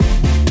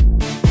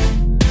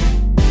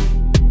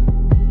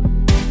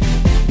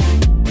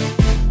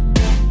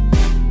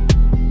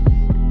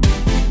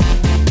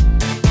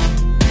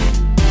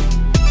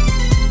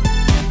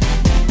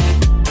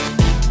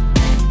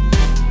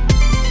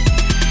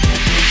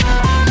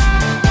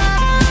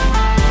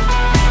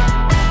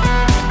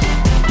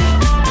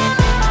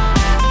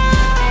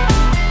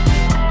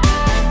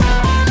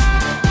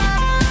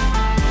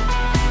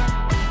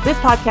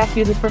podcast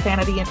uses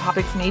profanity and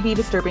topics may be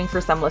disturbing for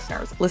some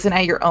listeners. Listen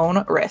at your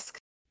own risk.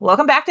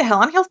 Welcome back to Hell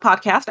on Heels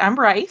podcast. I'm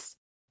Bryce.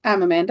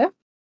 I'm Amanda.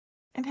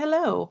 And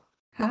hello.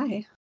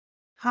 Hi.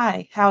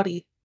 Hi.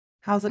 Howdy.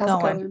 How's it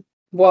going?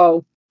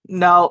 Whoa.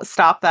 No,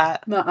 stop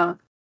that.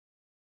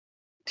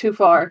 Too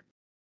far.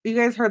 You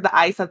guys heard the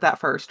I said that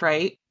first,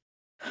 right?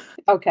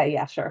 Okay,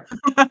 yeah, sure.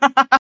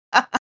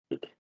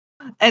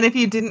 And if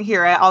you didn't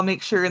hear it, I'll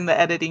make sure in the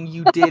editing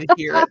you did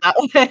hear it that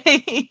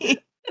way.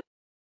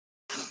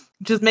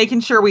 Just making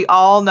sure we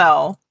all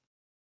know.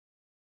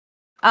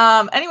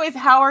 Anyways,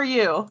 how are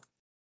you?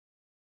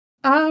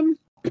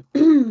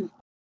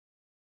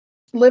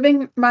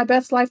 Living my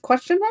best life,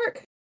 question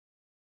mark?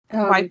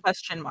 Why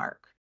question mark?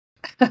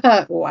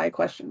 Why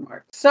question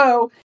mark?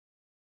 So,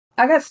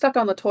 I got stuck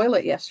on the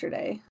toilet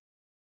yesterday.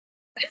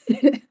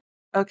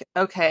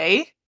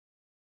 Okay.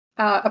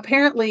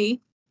 Apparently,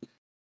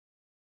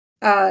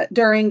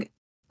 during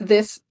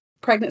this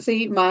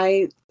pregnancy,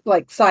 my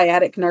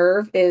sciatic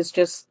nerve is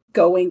just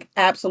going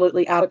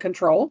absolutely out of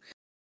control,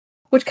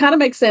 which kind of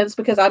makes sense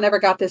because I never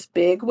got this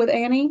big with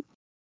Annie,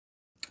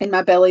 and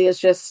my belly is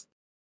just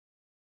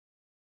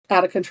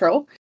out of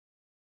control.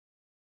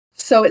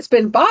 So it's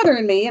been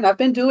bothering me, and I've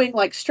been doing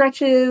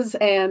stretches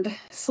and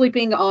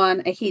sleeping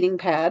on a heating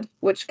pad,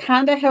 which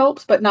kind of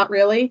helps, but not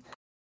really.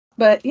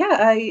 But yeah,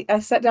 I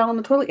sat down on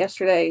the toilet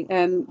yesterday,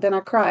 and then I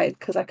cried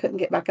because I couldn't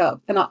get back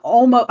up. And I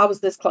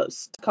was this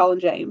close to calling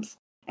James.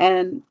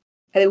 And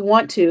I didn't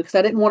want to because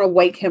I didn't want to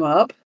wake him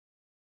up.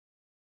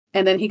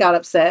 And then he got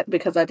upset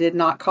because I did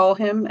not call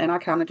him. And I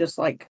kind of just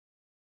I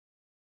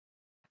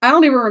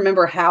don't even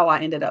remember how I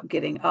ended up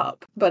getting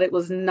up, but it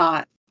was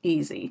not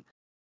easy.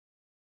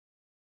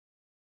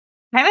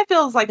 Kind of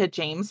feels like a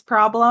James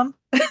problem.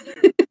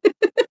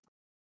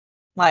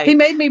 He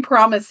made me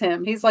promise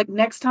him. He's like,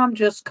 next time,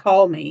 just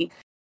call me.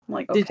 I'm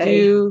like,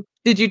 okay.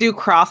 Did you do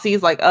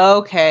crossies?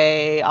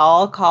 Okay,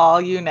 I'll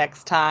call you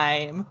next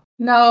time.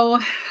 No,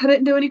 I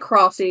didn't do any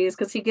crossies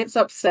because he gets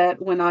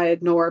upset when I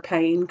ignore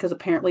pain because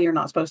apparently you're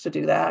not supposed to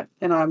do that.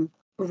 And I'm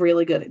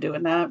really good at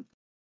doing that.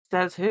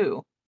 Says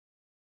who?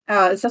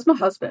 It says my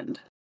husband.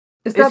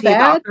 Is he that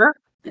bad?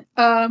 A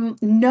doctor?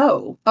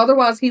 No.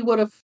 Otherwise, he would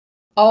have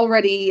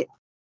already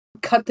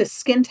cut the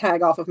skin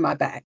tag off of my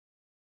back.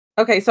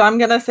 Okay, so I'm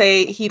going to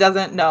say he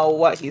doesn't know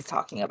what he's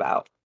talking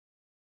about.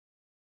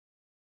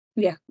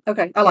 Yeah,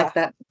 okay. I like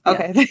that. Yeah.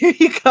 Okay, there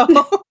you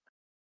go.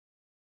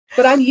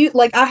 But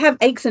I have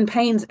aches and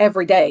pains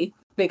every day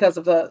because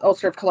of the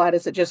ulcerative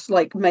colitis. It just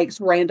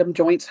makes random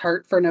joints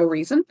hurt for no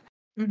reason.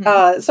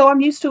 Mm-hmm. So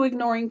I'm used to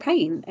ignoring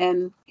pain.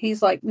 And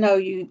he's like, no,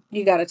 you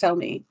got to tell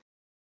me.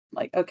 I'm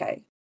like,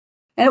 okay.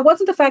 And it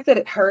wasn't the fact that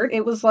it hurt.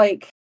 It was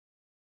like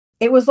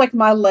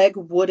my leg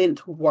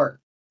wouldn't work.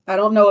 I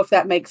don't know if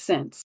that makes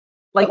sense.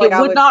 It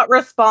would not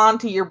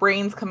respond to your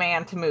brain's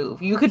command to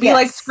move. You could be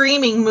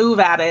screaming, move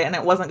at it, and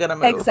it wasn't going to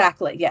move.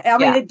 Exactly. Yeah. I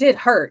mean, it did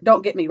hurt.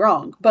 Don't get me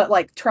wrong. But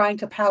trying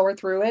to power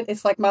through it,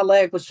 it's like my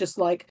leg was just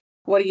like,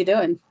 what are you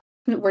doing?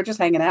 We're just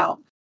hanging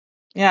out.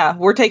 Yeah.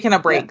 We're taking a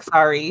break. Yeah.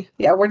 Sorry.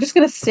 Yeah. We're just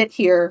going to sit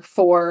here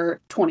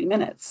for 20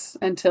 minutes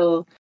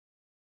until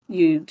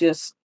you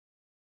just,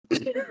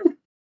 I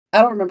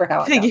don't remember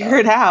how I figure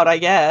it out, I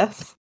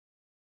guess.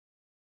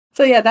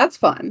 So yeah, that's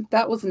fun.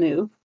 That was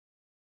new.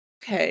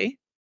 Okay.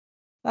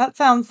 That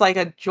sounds like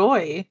a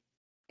joy.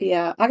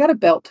 Yeah, I got a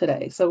belt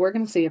today, so we're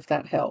going to see if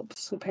that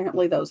helps.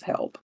 Apparently those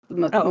help.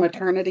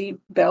 Maternity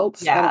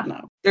belts, yeah. I don't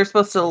know. They're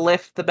supposed to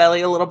lift the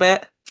belly a little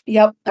bit.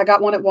 Yep, I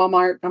got one at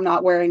Walmart. I'm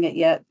not wearing it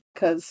yet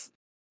because...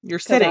 You're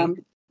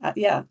sitting. I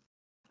am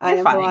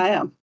fine. Who I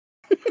am.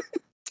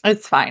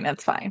 It's fine,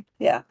 it's fine.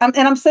 Yeah,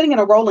 I'm sitting in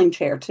a rolling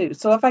chair too,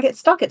 so if I get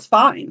stuck, it's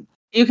fine.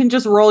 You can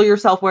just roll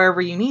yourself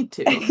wherever you need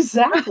to.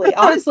 Exactly.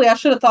 Honestly, I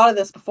should have thought of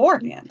this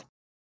beforehand.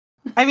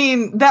 I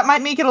mean, that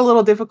might make it a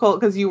little difficult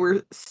because you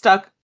were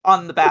stuck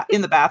on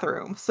in the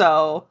bathroom.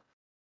 So,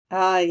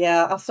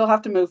 yeah, I'll still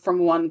have to move from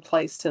one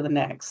place to the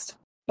next.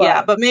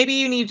 But maybe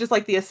you need just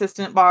the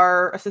assistance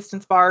bar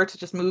to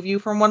just move you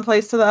from one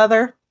place to the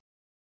other.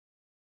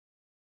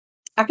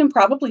 I can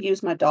probably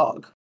use my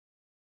dog.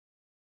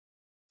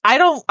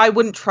 I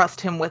wouldn't trust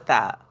him with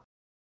that.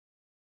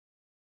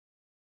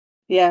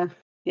 Yeah,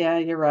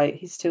 you're right.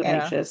 He's too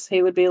anxious.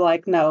 He would be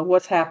like, no,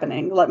 what's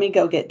happening? Let me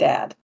go get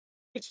Dad.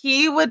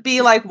 He would be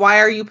like, why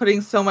are you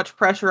putting so much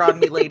pressure on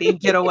me, lady?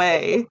 Get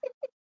away.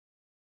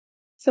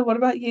 So what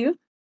about you?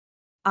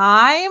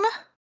 I'm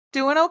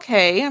doing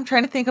okay. I'm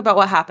trying to think about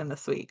what happened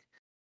this week.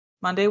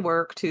 Monday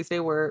work, Tuesday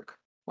work,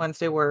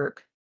 Wednesday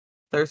work,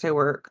 Thursday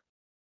work,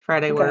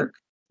 Friday work.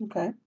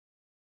 Okay.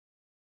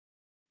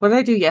 What did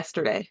I do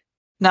yesterday?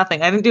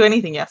 Nothing. I didn't do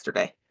anything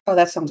yesterday. Oh,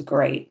 that sounds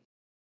great.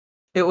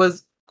 It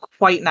was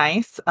quite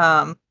nice.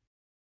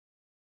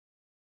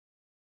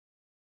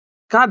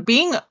 God,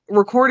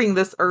 recording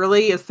this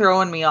early is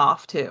throwing me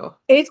off too.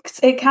 It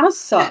kind of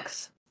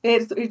sucks.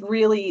 It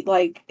really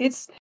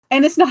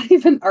and it's not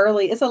even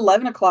early. It's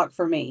 11 o'clock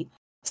for me,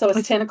 so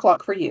it's 10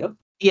 o'clock for you.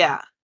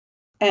 Yeah,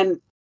 and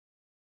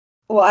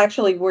well,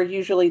 actually, we're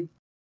usually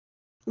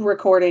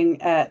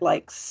recording at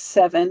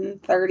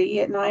 7:30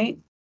 at night.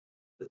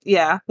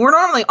 Yeah. We're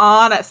normally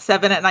on at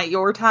 7 at night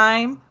your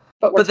time,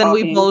 But we're but then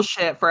we talking.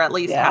 bullshit for at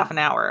least Yeah. half an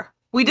hour.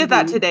 We did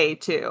that Mhm. today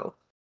too.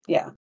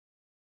 Yeah.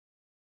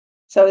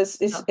 So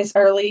Oh. it's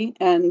early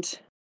and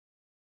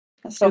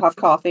I still have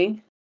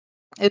coffee.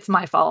 It's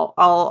my fault.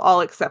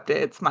 I'll accept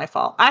it. It's my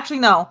fault. Actually,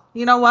 no.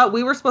 You know what?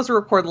 We were supposed to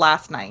record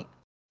last night.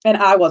 And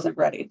I wasn't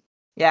ready.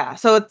 Yeah,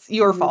 so it's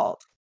your Mhm.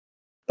 fault.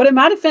 But in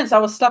my defense, I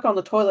was stuck on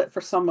the toilet for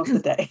some of the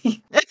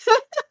day.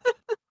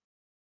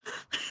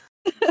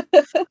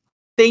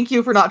 Thank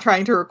you for not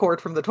trying to record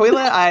from the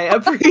toilet. I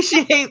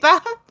appreciate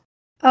that.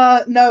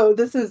 No,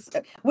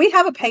 we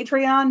have a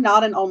Patreon,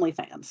 not an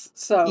OnlyFans.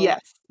 So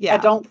Yes. Yeah. I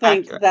don't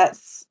think accurate.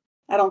 that's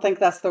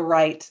the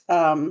right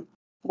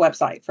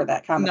website for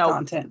that kind of Nope.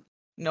 content.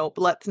 Nope.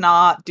 Let's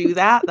not do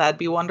that. That'd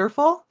be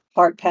wonderful.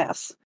 Hard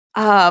pass.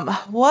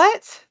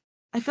 What?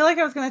 I feel like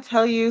I was gonna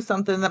tell you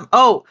something that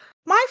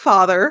my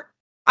father.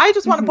 I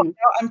just want to point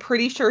out I'm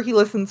pretty sure he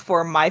listens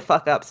for my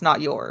fuck ups, not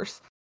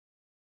yours.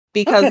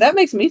 Because okay, that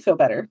makes me feel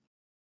better.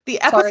 the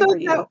Sorry for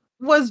episode you. that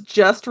was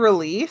just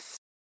released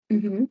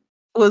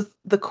was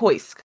the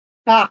Koisk.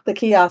 Ah, the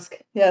kiosk.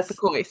 Yes. The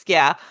Koisk,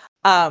 yeah.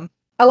 I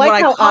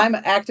like how I'm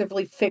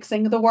actively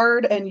fixing the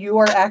word and you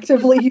are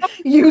actively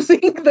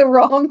using the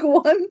wrong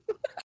one.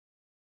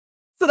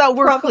 So that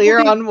we're clear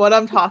on what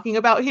I'm talking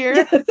about here.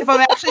 Yes. If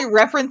I'm actually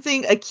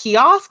referencing a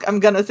kiosk, I'm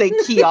going to say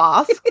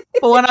kiosk.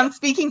 But when I'm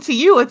speaking to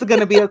you, it's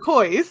going to be a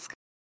Koisk.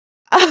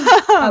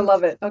 I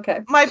love it. Okay.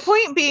 My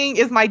point being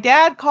is my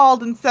dad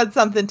called and said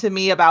something to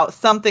me about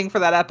something for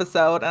that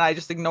episode, and I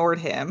just ignored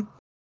him.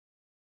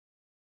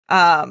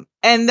 And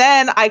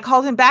then I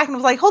called him back and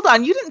was like, hold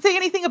on, you didn't say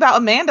anything about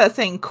Amanda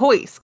saying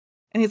Koisk.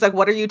 And he's like,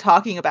 what are you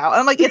talking about? And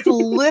I'm like, it's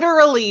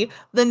literally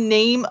the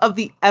name of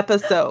the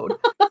episode.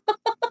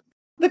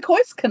 The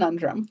Koisk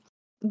Conundrum.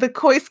 The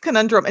Koisk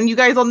Conundrum. And you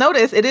guys will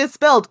notice it is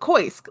spelled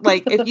Koisk.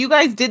 Like, if you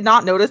guys did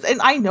not notice,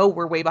 and I know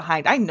we're way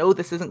behind. I know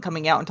this isn't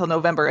coming out until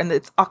November, and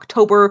it's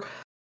October.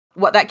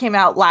 What, that came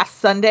out last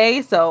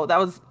Sunday, so that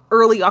was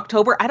early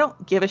October. I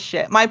don't give a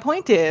shit. My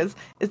point is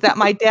that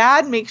my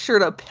dad makes sure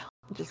to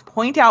just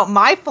point out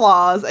my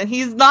flaws, and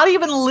he's not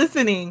even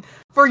listening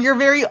for your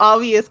very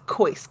obvious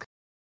Koisk.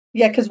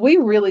 Yeah, because we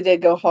really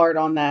did go hard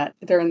on that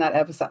during that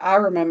episode. I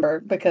remember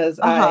because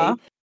I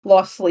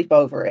lost sleep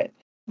over it.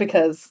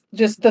 Because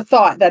just the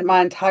thought that my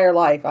entire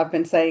life I've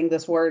been saying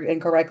this word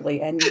incorrectly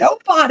and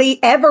nobody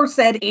ever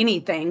said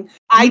anything.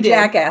 I did.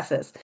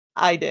 Jackasses.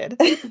 I did.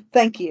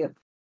 Thank you.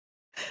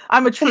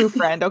 I'm a true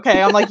friend,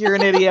 okay? I'm like, you're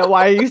an idiot.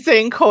 Why are you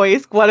saying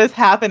Koisk? What is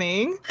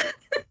happening?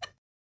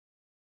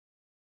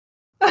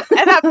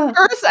 And at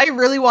first, I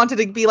really wanted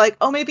to be like,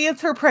 oh, maybe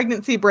it's her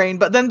pregnancy brain.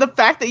 But then the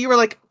fact that you were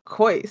like,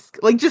 Koisk,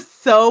 like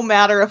just so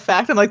matter of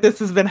fact. I'm like, this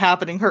has been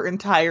happening her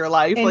entire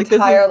life.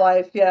 Entire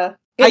life, yeah.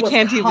 I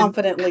can't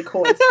confidently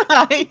Koisk.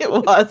 It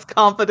was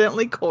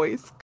confidently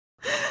Koisk.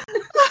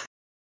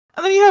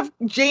 And then you have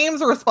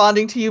James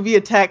responding to you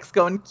via text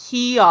going,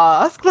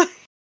 kiosk.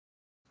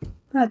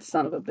 That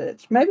son of a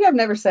bitch. Maybe I've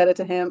never said it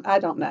to him. I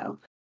don't know.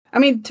 I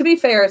mean, to be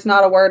fair, it's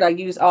not a word I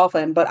use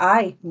often, but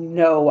I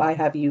know I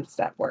have used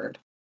that word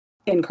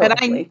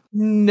incorrectly. And I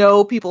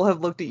know people have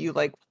looked at you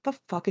like, what the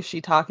fuck is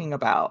she talking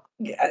about?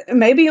 Yeah,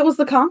 maybe it was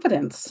the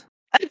confidence.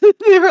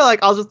 They were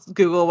like, I'll just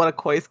Google what a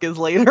Koisk is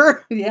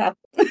later. Yeah.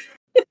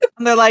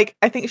 And they're like,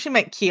 I think she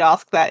meant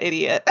kiosk, that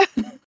idiot.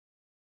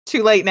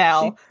 Too late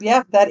now.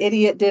 That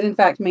idiot did in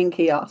fact mean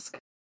kiosk.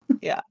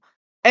 Yeah.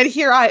 And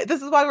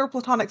this is why we're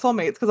platonic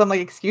soulmates, because I'm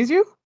like, excuse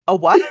you? A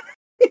what?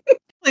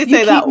 Please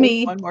say that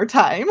one more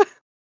time.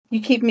 You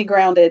keep me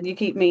grounded. You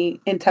keep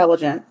me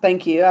intelligent.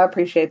 Thank you. I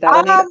appreciate that.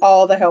 I need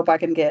all the help I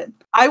can get.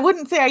 I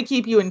wouldn't say I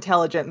keep you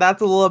intelligent.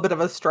 That's a little bit of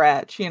a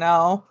stretch, you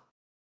know?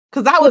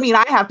 Because that would mean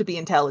I have to be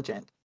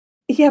intelligent.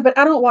 Yeah, but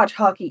I don't watch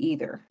hockey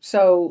either.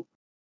 So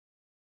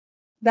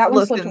that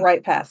one slipped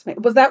right past me.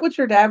 Was that what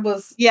your dad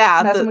was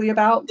messing with you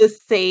about? The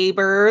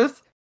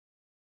Sabres.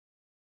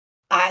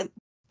 I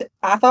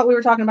thought we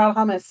were talking about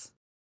hummus.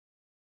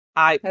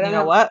 You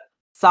know what?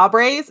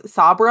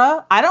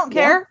 Sabra. I don't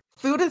care. Yeah.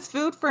 Food is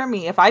food for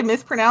me. If I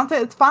mispronounce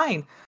it, it's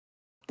fine.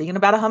 Thinking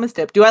about a hummus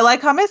dip. Do I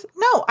like hummus?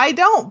 No, I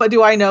don't. But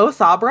do I know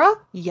Sabra?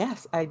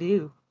 Yes, I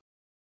do.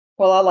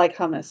 Well, I like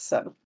hummus,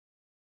 so.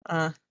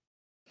 It's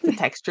a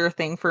texture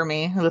thing for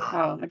me. Ugh.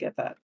 Oh, I get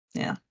that.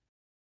 Yeah.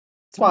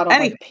 That's why I don't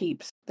like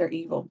Peeps. They're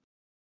evil.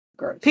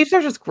 Gross. Peeps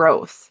are just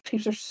gross.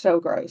 Peeps are so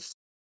gross.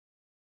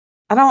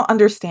 I don't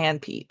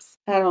understand Peeps.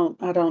 I don't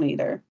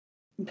either.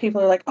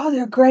 People are like, oh,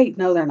 they're great.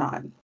 No, they're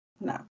not.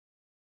 No.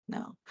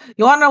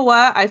 You want to know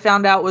what I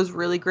found out was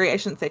really great? I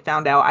shouldn't say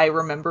found out. I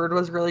remembered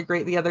was really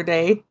great the other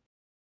day.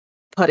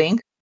 Pudding.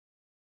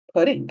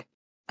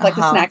 Like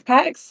the snack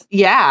packs?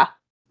 Yeah.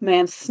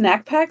 Man,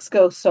 snack packs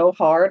go so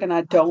hard, and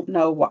I don't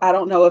know. I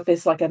don't know if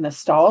it's like a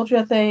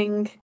nostalgia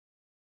thing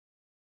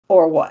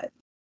or what.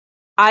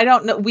 I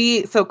don't know.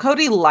 So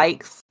Cody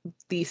likes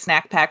the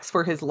snack packs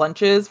for his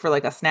lunches for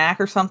like a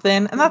snack or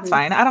something, and that's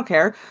fine. I don't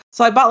care.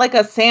 So I bought like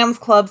a Sam's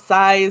Club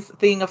size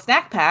thing of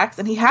snack packs,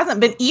 and he hasn't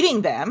been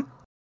eating them.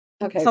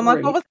 Okay. So I'm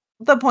like, what was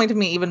the point of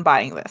me even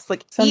buying this?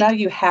 Like, so now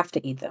you have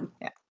to eat them.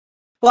 Yeah.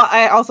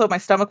 Well, my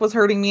stomach was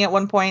hurting me at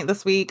one point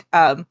this week.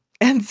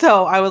 And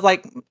so I was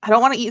like, I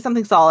don't want to eat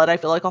something solid. I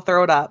feel like I'll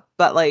throw it up.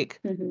 But like,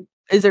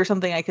 is there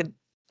something I could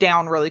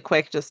down really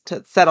quick just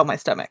to settle my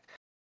stomach?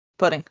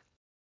 Pudding.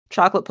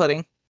 Chocolate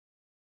pudding.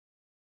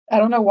 I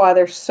don't know why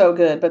they're so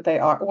good, but they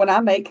are. When I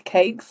make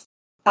cakes,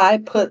 I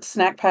put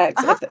snack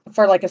packs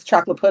for like a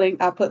chocolate pudding.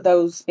 I put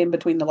those in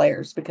between the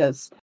layers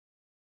because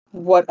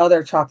what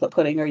other chocolate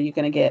pudding are you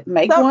going to get?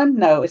 Make one?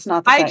 No, it's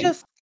not the same.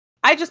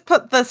 I just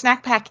put the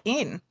snack pack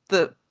in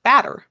the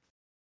batter.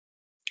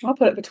 I'll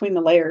put it between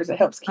the layers. It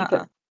helps keep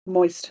it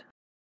moist.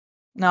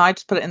 No, I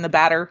just put it in the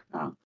batter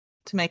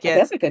to make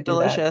it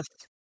delicious.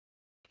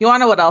 You want to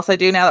know what else I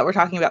do now that we're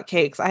talking about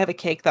cakes? I have a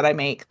cake that I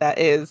make that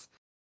is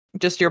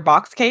just your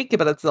box cake,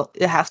 but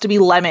it has to be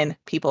lemon,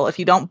 people. If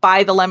you don't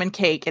buy the lemon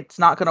cake, it's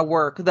not going to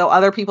work. Though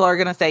other people are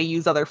going to say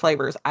use other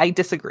flavors. I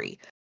disagree.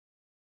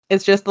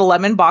 It's just the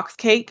lemon box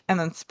cake and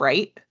then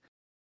Sprite.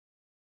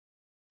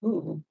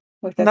 Ooh,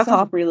 that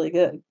sounds really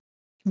good.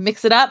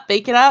 Mix it up,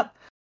 bake it up,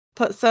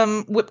 put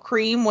some whipped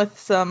cream with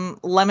some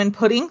lemon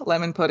pudding.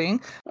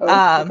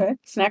 Oh, okay.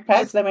 Snack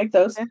packs, they make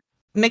those.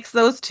 Mix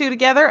those two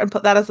together and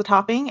put that as a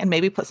topping and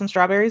maybe put some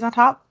strawberries on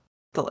top.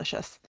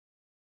 Delicious.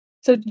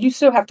 So you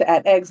still have to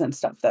add eggs and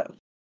stuff, though?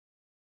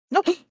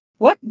 Nope.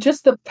 What?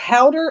 Just the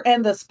powder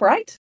and the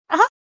Sprite?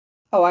 Uh-huh.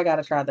 Oh, I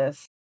gotta try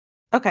this.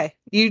 Okay.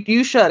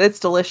 You should. It's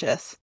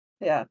delicious.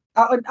 Yeah.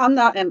 I'm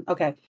not,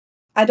 okay.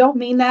 I don't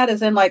mean that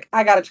as in like,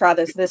 I gotta try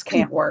this. This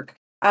can't work.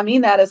 I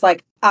mean that as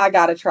like, I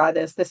gotta try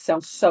this. This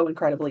sounds so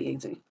incredibly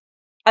easy.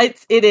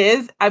 It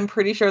is. I'm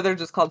pretty sure they're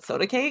just called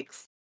soda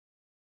cakes.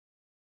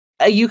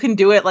 You can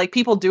do it, like,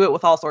 people do it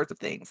with all sorts of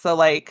things. So,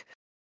 like,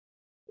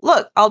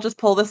 look, I'll just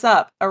pull this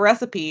up. A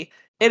recipe.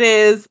 It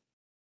is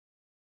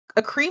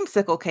a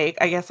creamsicle cake.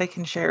 I guess I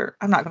can share.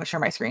 I'm not going to share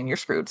my screen. You're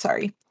screwed.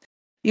 Sorry.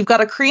 You've got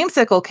a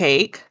creamsicle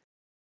cake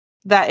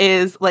that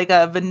is like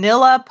a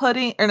vanilla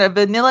pudding or a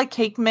vanilla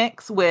cake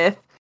mix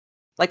with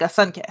like a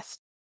Sunkist.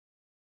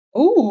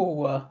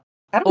 Ooh.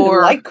 I don't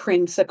even like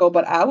creamsicle,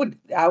 but I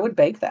would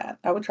bake that.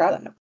 I would try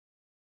that.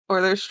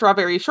 Or there's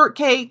strawberry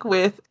shortcake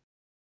with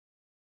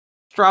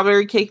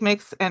strawberry cake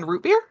mix and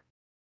root beer.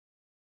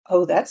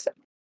 Oh, that's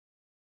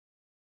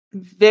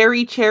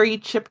very cherry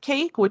chip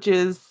cake, which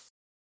is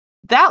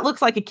that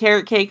looks like a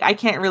carrot cake. I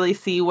can't really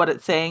see what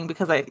it's saying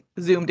because I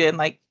zoomed in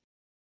like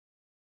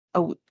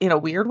in a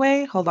weird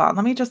way. Hold on,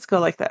 let me just go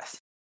like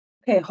this.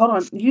 Okay, hold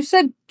on. You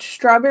said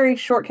strawberry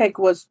shortcake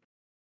was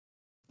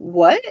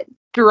what?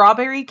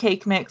 Strawberry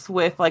cake mix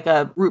with like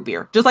a root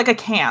beer, just like a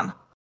can.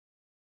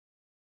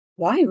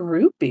 Why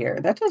root beer?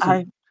 That doesn't.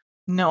 I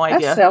no idea.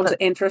 That sounds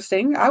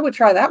interesting. I would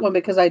try that one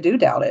because I do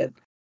doubt it.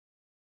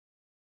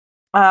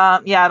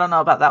 Yeah, I don't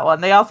know about that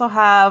one. They also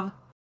have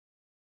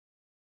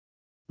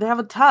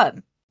a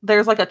ton.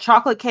 There's like a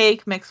chocolate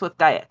cake mixed with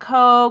Diet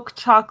Coke,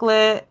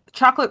 chocolate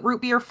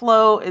root beer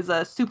flow is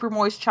a super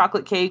moist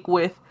chocolate cake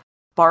with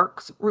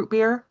Barks root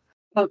beer.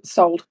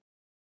 Sold.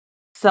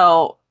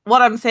 So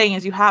what I'm saying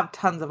is you have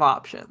tons of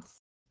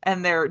options.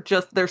 And they're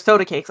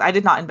soda cakes. I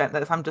did not invent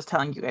this. I'm just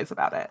telling you guys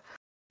about it.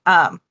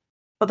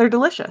 But they're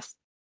delicious.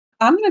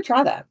 I'm going to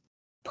try that.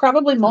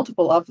 Probably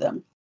multiple of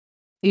them.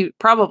 You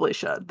probably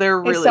should. They're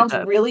really It sounds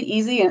good. really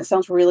easy and it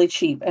sounds really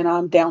cheap, and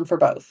I'm down for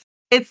both.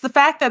 It's the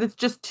fact that it's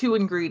just 2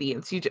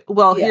 ingredients. Here's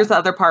the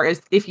other part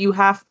is if you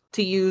have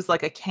to use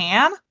like a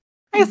can,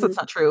 I guess that's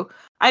not true.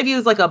 I've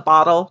used like a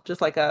bottle, just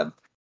like a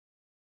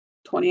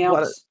 20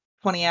 ounce,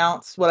 20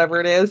 ounce, whatever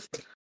it is.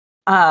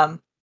 And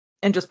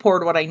just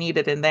poured what I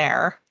needed in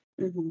there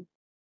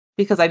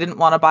because I didn't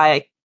want to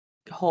buy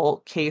a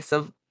whole case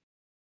of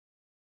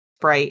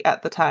Sprite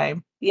at the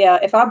time. Yeah,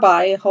 if I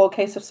buy a whole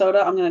case of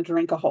soda, I'm going to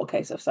drink a whole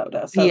case of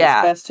soda. So it's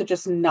best to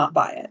just not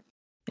buy it.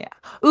 Yeah.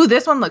 Ooh,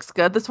 this one looks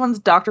good. This one's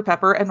Dr.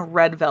 Pepper and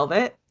red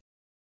velvet.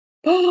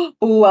 Ooh,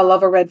 I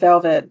love a red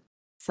velvet.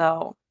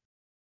 So,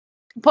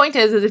 point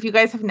is if you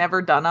guys have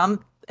never done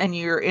them and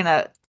you're in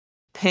a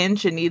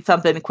pinch and need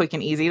something quick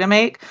and easy to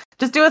make,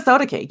 just do a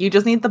soda cake. You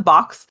just need the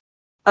box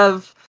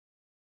of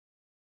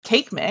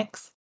cake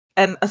mix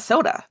and a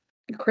soda.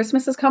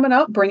 Christmas is coming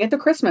up. Bring it to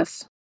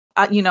Christmas.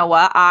 You know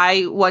what?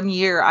 One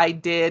year I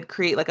did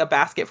create like a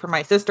basket for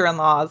my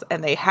sister-in-laws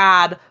and they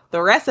had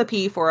the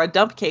recipe for a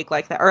dump cake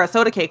like that or a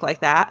soda cake like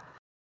that.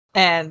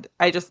 And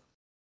I just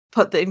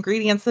put the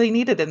ingredients they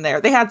needed in there.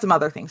 They had some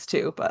other things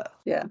too, but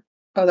yeah.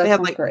 Oh, that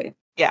sounds great.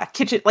 Yeah.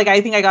 Kitchen. Like I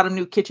think I got them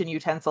new kitchen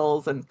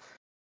utensils and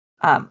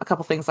a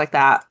couple things like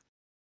that.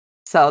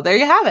 So there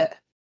you have it.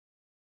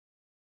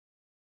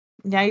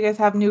 Now you guys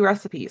have new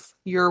recipes.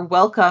 You're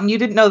welcome. You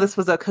didn't know this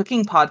was a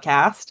cooking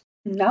podcast.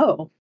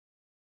 No.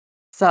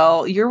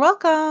 So you're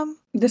welcome.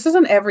 This is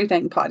an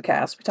everything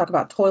podcast. We talk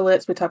about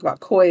toilets. We talk about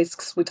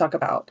coisks. We talk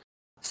about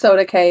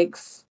soda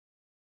cakes.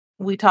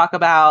 We talk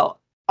about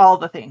all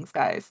the things,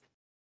 guys.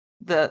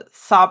 The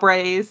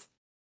sabres.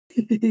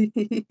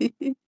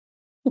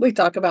 We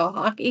talk about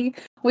hockey.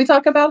 We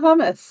talk about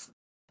hummus.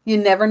 You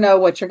never know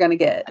what you're going to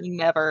get.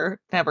 Never.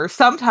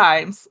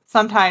 Sometimes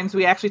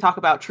we actually talk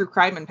about true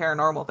crime and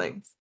paranormal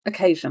things.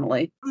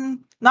 Occasionally.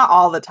 Not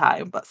all the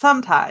time, but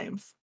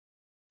sometimes.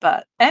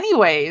 But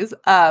anyways,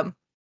 oh,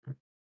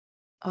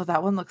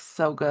 that one looks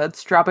so good.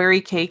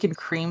 Strawberry cake and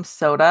cream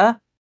soda.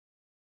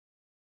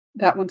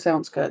 That one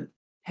sounds good.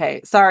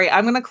 Hey, sorry,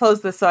 I'm gonna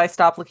close this so I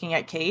stop looking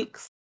at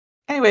cakes.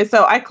 Anyway,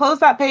 so I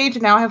closed that page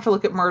and now I have to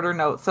look at murder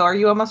notes. So are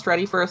you almost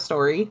ready for a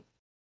story?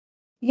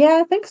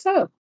 Yeah, I think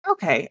so.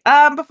 Okay.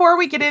 Before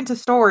we get into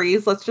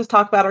stories, let's just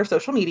talk about our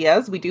social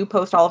medias. We do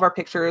post all of our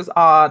pictures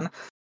on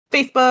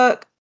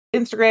Facebook,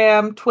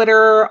 Instagram,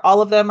 Twitter.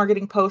 All of them are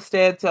getting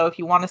posted. So if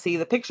you want to see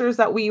the pictures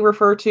that we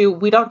refer to,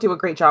 we don't do a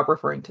great job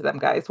referring to them,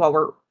 guys, while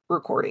we're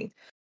recording.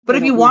 But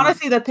if you want to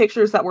see the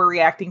pictures that we're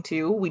reacting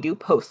to, we do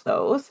post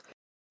those.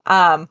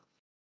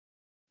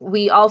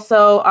 We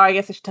also, I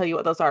guess I should tell you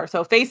what those are.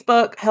 So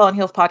Facebook, Hell on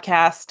Heels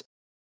Podcast,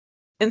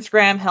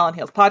 Instagram, Hell on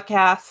Heels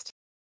Podcast.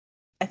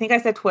 I think I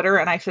said Twitter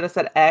and I should have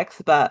said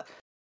X, but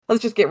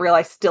let's just get real.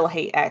 I still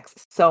hate X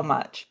so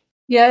much.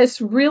 Yeah, it's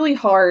really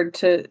hard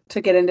to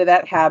get into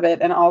that habit,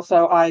 and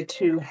also I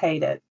too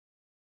hate it.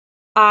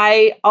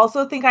 I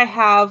also think I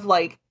have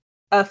like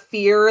a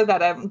fear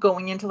that I'm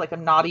going into like a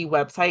naughty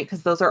website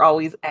because those are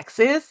always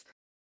X's.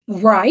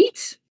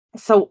 Right?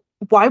 So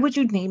why would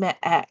you name it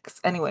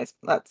X? Anyways,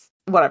 that's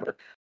whatever.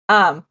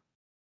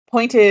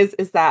 Point is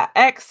that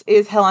X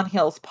is Hell on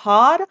Heels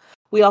Pod.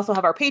 We also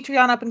have our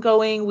Patreon up and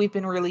going. We've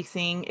been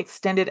releasing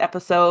extended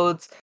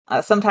episodes.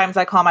 Sometimes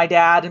I call my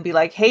dad and be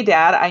like, hey,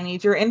 Dad, I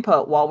need your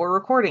input while we're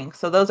recording.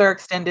 So those are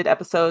extended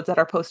episodes that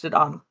are posted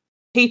on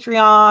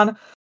Patreon.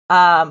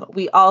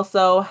 We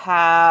also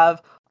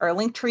have our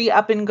link tree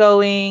up and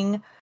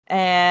going.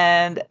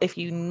 And if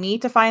you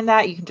need to find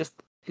that, you can just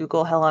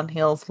Google Hell on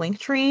Heels link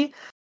tree.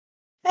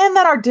 And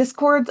then our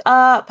Discord's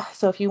up.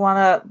 So if you want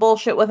to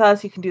bullshit with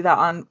us, you can do that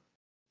on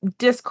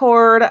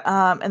Discord,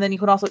 and then you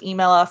can also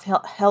email us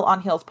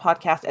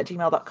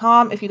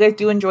hellonheelspodcast@gmail.com. If you guys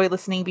do enjoy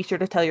listening, be sure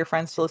to tell your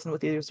friends to listen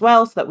with you as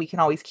well so that we can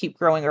always keep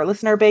growing our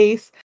listener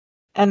base.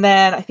 And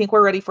then I think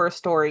we're ready for a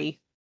story.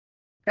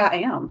 I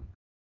am.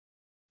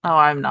 Oh,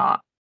 I'm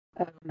not.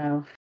 Oh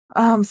no.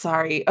 I'm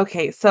sorry.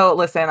 Okay, so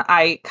listen,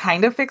 I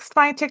kind of fixed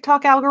my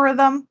TikTok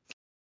algorithm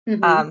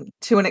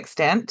to an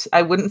extent.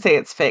 I wouldn't say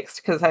it's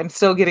fixed because I'm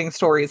still getting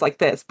stories like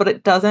this, but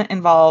it doesn't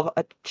involve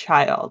a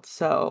child,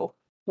 so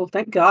Well,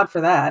 thank God for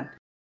that.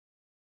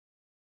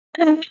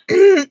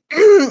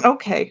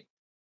 Okay.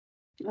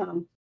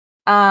 So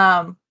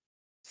I'm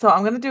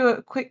going to do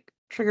a quick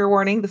trigger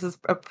warning. This is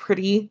a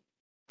pretty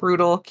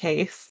brutal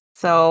case.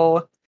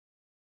 So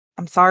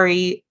I'm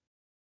sorry,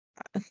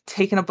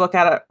 taking a book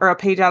out of, or a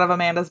page out of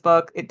Amanda's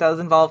book. It does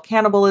involve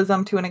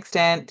cannibalism to an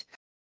extent.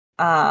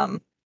 That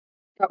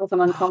was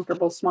an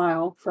uncomfortable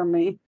smile from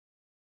me.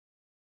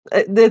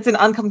 It's an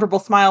uncomfortable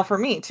smile for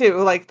me too.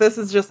 Like this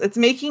is just, it's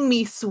making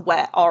me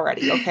sweat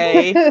already.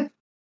 Okay.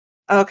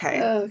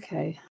 Okay.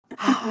 Okay.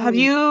 Have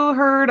you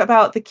heard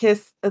about the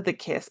case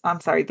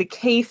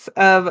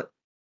of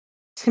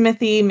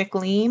Timothy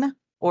McLean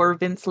or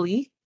Vince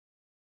Lee?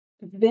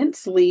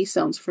 Vince Lee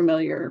sounds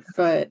familiar,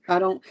 but I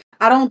don't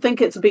think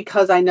it's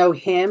because I know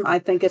him. I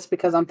think it's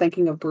because I'm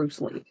thinking of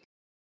Bruce Lee.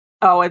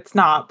 Oh, it's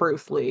not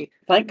Bruce Lee.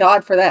 Thank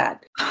God for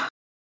that.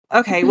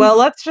 Okay, well,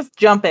 let's just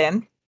jump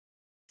in.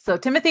 So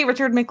Timothy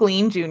Richard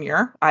McLean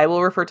Jr., I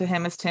will refer to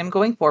him as Tim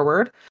going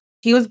forward.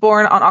 He was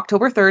born on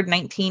October 3rd,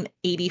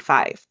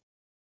 1985.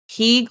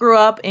 He grew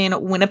up in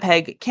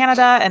Winnipeg,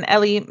 Canada, and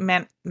Elie,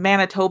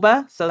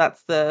 Manitoba. So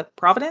that's the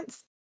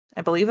Providence.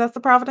 I believe that's the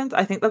Providence.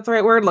 I think that's the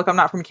right word. Look, I'm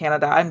not from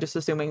Canada. I'm just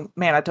assuming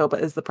Manitoba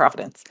is the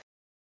Providence. Is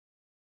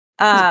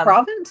it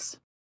province?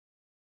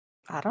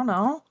 I don't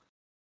know.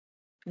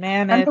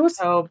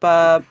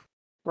 Manitoba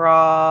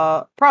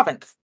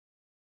province.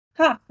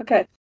 Huh,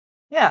 okay.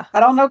 Yeah. I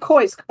don't know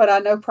Koisk, but I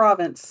know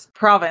province.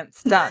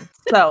 Province, done.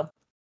 So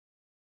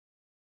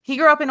he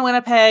grew up in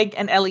Winnipeg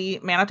and Elie,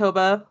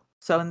 Manitoba.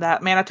 So in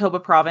that Manitoba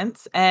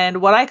province.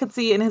 And what I could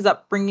see in his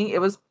upbringing, it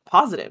was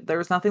positive. There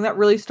was nothing that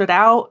really stood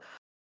out.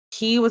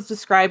 He was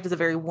described as a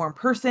very warm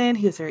person.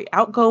 He was very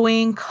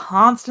outgoing,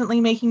 constantly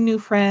making new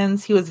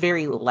friends. He was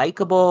very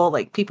likable.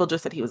 Like people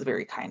just said he was a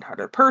very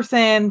kind-hearted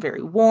person,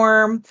 very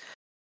warm.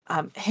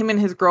 Him and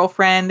his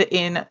girlfriend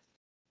in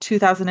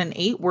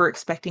 2008 were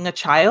expecting a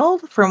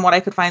child. From what I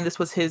could find, this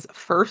was his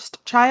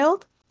first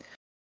child.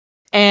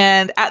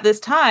 And at this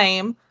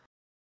time,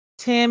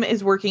 Tim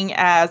is working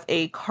as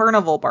a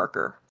carnival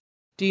barker.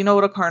 Do you know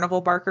what a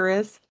carnival barker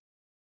is?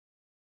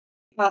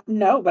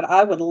 No, but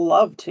I would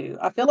love to.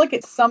 I feel like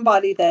it's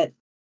somebody that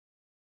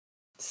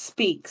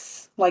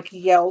speaks, like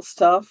yell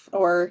stuff,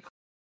 or...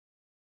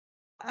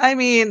 I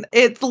mean,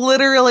 it's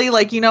literally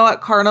like,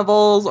 at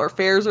carnivals or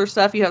fairs or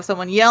stuff, you have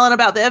someone yelling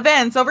about the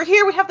events. Over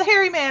here, we have the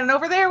hairy man, and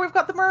over there, we've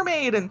got the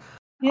mermaid, and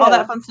all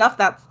that fun stuff.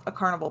 That's a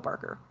carnival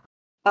barker.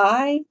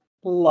 I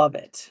love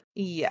it.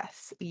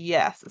 Yes.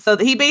 So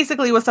he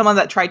basically was someone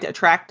that tried to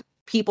attract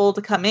people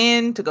to come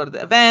in, to go to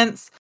the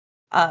events.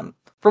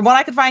 From what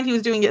I could find, he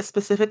was doing it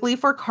specifically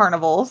for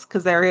carnivals,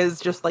 because there is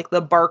just like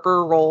the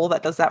barker role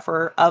that does that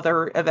for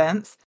other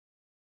events.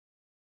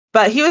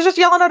 But he was just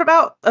yelling out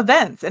about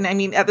events. And I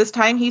mean, at this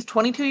time, he's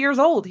 22 years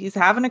old. He's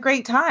having a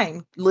great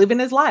time, living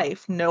his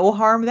life. No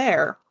harm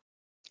there.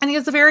 And he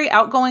was a very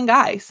outgoing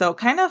guy. So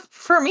kind of,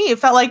 for me, it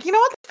felt like, you know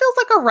what? It feels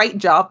like a right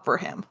job for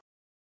him.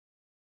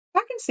 I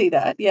can see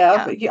that. Yeah.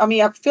 Yeah. But I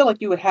mean, I feel like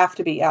you would have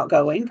to be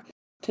outgoing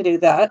to do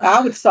that.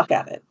 I would suck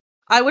at it.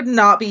 I would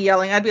not be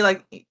yelling. I'd be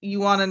like, you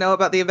want to know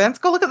about the events?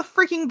 Go look at the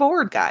freaking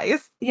board,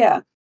 guys.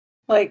 Yeah.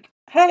 Like,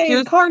 hey,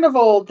 Here's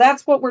carnival,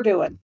 that's what we're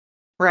doing.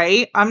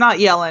 right. I'm not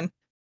yelling,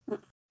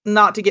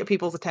 not to get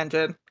people's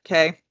attention.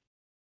 Okay.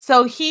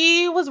 So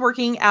he was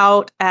working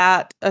out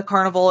at a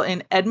carnival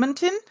in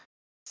Edmonton.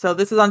 So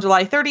this is on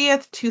July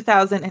 30th,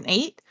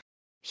 2008.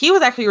 He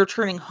was actually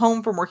returning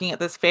home from working at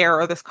this fair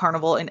or this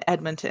carnival in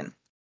Edmonton.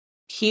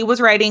 He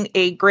was riding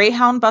a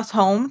Greyhound bus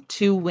home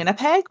to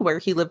Winnipeg, where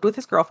he lived with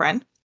his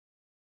girlfriend.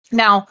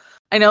 Now,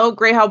 I know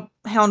Greyhound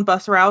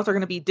bus routes are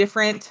going to be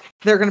different.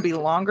 They're going to be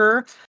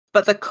longer.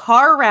 But the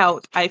car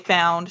route I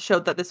found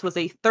showed that this was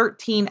a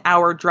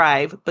 13-hour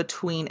drive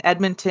between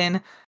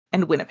Edmonton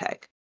and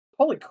Winnipeg.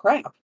 Holy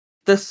crap.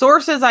 The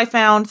sources I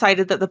found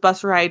cited that the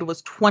bus ride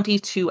was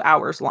 22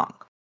 hours long.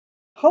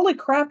 Holy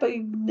crap.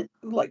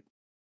 Like,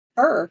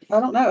 I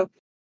don't know.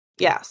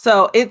 Yeah,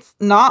 so it's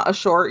not a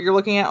short. You're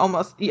looking at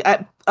almost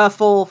at a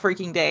full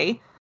freaking day.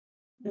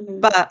 Mm-hmm.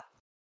 But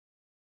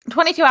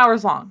 22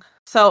 hours long.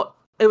 So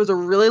it was a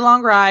really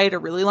long ride, a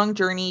really long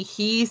journey.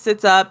 He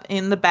sits up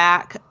in the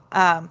back.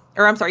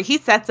 He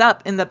sets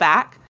up in the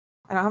back.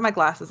 I don't have my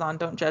glasses on.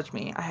 Don't judge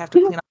me. I have to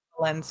clean up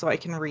the lens so I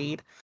can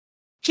read.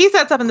 He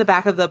sets up in the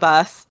back of the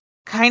bus,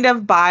 kind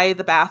of by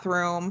the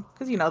bathroom,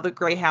 because, you know, the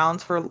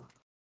Greyhounds for...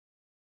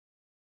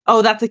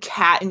 Oh, that's a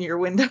cat in your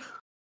window.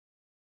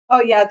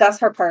 Oh, yeah, that's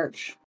her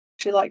perch.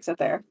 She likes it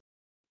there.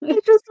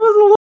 It just was a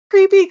little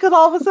creepy because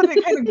all of a sudden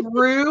it kind of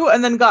grew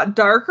and then got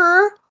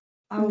darker.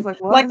 I was like,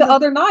 what? Like the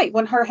other night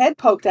when her head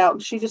poked out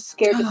and she just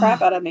scared the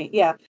crap out of me.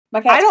 Yeah, my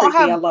cat's creepy.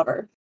 I love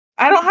her.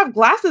 I don't have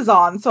glasses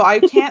on, so I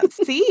can't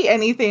see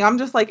anything. I'm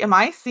just like, am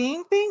I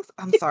seeing things?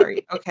 I'm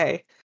sorry.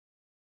 Okay.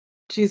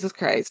 Jesus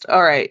Christ.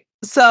 All right.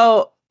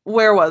 So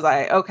where was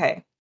I?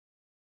 Okay.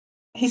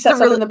 He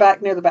sets up in the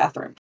back near the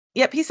bathroom.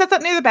 Yep. He sets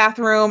up near the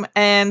bathroom.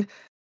 And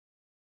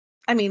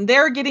I mean,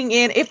 they're getting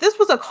in. If this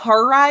was a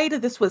car ride,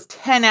 this was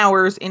 10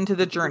 hours into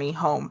the journey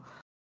home.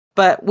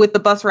 But with the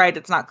bus ride,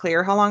 it's not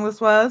clear how long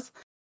this was.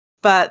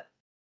 But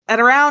at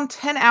around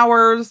 10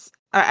 hours,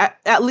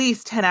 at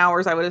least 10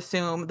 hours, I would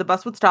assume, the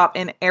bus would stop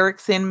in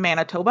Erickson,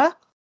 Manitoba.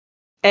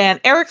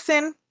 And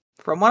Erickson,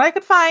 from what I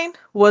could find,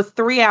 was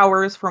 3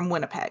 hours from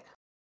Winnipeg.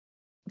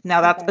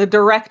 Now, that's a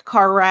direct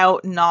car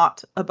route,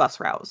 not a bus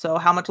route. So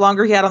how much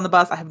longer he had on the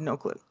bus, I have no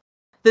clue.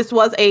 This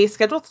was a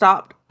scheduled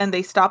stop, and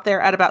they stopped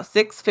there at about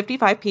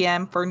 6:55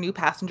 p.m. for new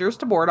passengers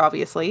to board,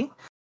 obviously.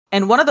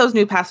 And one of those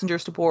new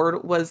passengers to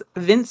board was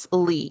Vince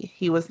Lee.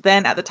 He was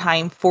then, at the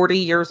time, 40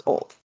 years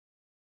old.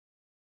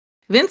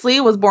 Vince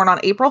Lee was born on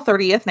April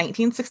 30th,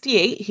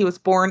 1968. He was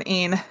born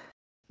in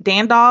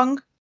Dandong,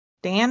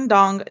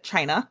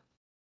 China.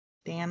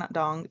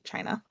 Dandong,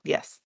 China.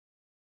 Yes.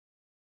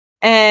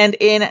 And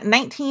in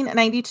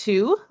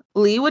 1992,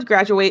 Lee would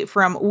graduate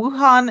from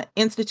Wuhan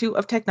Institute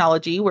of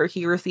Technology, where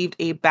he received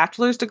a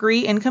bachelor's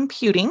degree in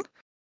computing.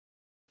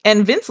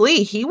 And Vince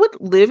Lee, he would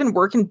live and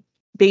work in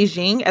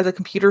Beijing as a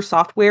computer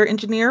software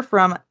engineer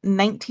from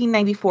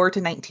 1994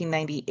 to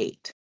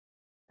 1998.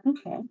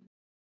 Okay.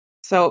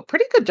 So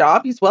pretty good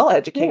job. He's well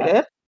educated.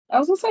 Yeah. I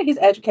was going to say he's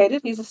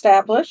educated. He's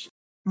established.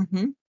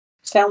 Mm-hmm.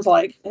 Sounds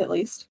like, at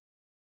least.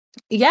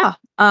 Yeah.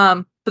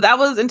 But that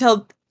was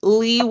until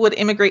Lee would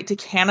immigrate to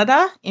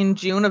Canada in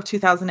June of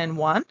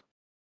 2001.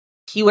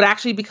 He would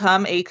actually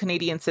become a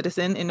Canadian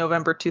citizen in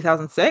November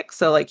 2006.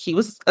 So, like, he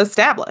was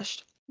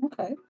established.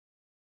 Okay.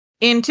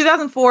 In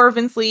 2004,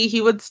 Vince Lee,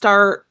 he would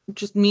start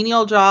just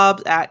menial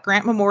jobs at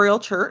Grant Memorial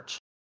Church.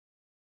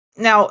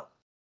 Now,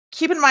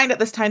 keep in mind at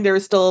this time, there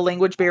is still a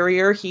language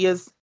barrier. He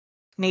is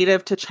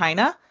native to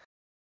China.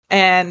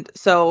 And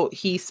so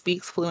he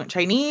speaks fluent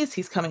Chinese.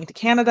 He's coming to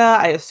Canada.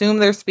 I assume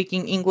they're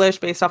speaking English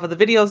based off of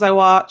the videos I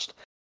watched.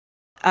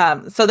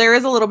 So there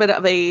is a little bit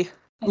of a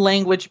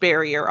language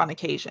barrier on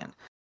occasion.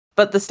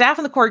 But the staff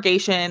and the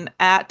congregation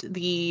at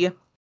the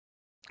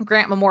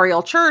Grant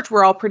Memorial Church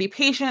were all pretty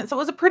patient. So it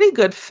was a pretty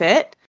good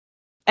fit.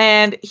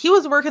 And he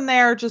was working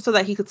there just so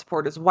that he could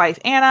support his wife,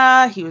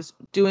 Anna. He was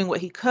doing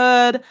what he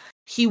could.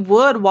 He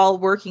would, while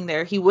working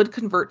there, he would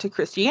convert to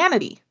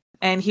Christianity.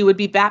 And he would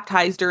be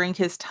baptized during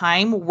his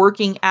time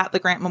working at the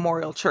Grant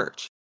Memorial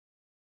Church.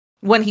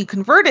 When he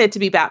converted to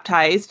be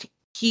baptized,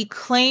 he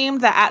claimed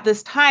that at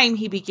this time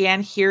he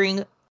began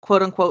hearing,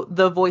 quote unquote,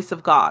 the voice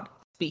of God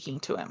speaking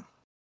to him.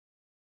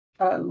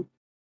 Oh,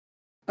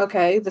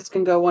 okay. This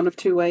can go one of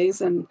two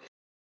ways. And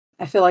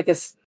I feel like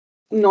it's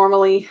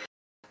normally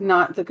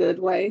not the good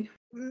way.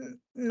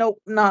 Nope,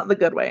 not the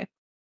good way.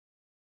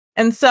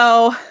 And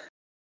so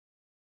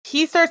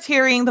he starts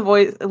hearing the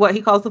voice, what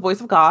he calls the voice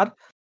of God.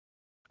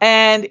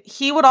 And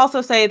he would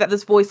also say that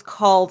this voice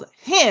called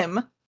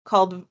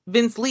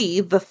Vince Lee,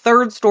 the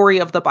third story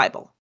of the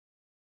Bible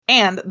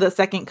and the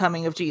second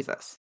coming of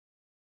Jesus.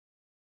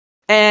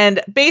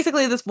 And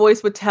basically this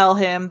voice would tell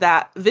him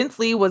that Vince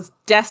Lee was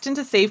destined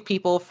to save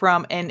people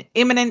from an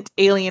imminent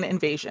alien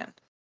invasion.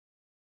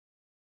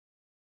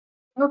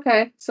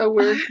 Okay, so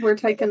we're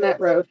taking that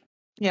road.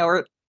 Yeah,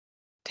 we're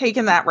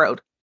taking that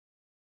road.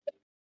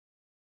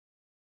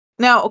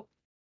 Now,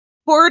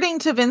 according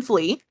to Vince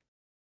Lee,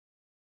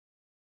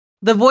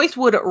 the voice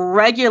would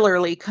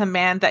regularly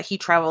command that he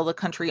travel the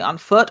country on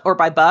foot or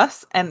by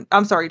bus. And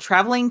I'm sorry,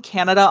 traveling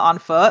Canada on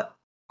foot,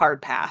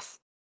 hard pass.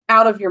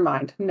 Out of your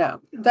mind.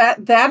 No.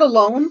 That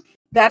alone,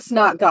 that's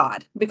not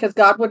God, because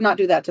God would not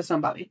do that to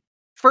somebody.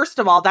 First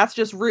of all, that's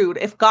just rude.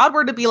 If God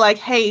were to be like,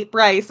 hey,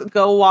 Bryce,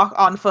 go walk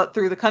on foot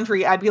through the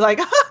country, I'd be like,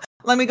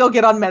 let me go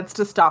get on meds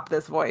to stop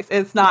this voice.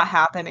 It's not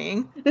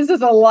happening. This is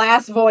the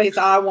last voice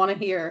I want to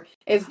hear.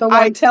 Is the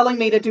one telling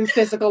me to do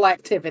physical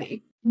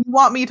activity. You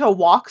want me to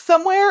walk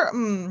somewhere?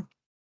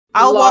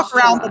 I'll walk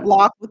around the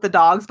block with the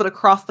dogs, but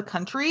across the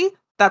country,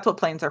 that's what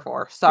planes are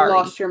for. Sorry.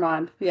 Lost your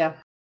mind. Yeah.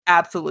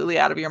 Absolutely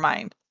out of your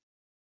mind.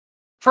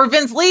 For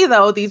Vince Lee,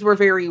 though, these were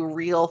very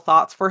real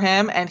thoughts for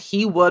him, and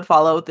he would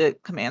follow the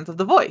commands of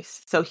the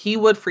voice. So he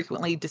would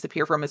frequently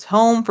disappear from his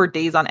home for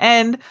days on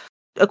end,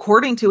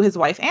 according to his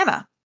wife,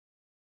 Anna.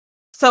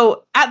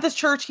 So at this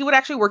church, he would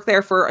actually work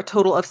there for a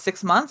total of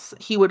 6 months.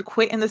 He would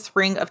quit in the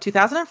spring of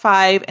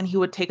 2005, and he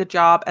would take a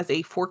job as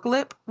a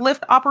forklift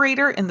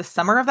operator in the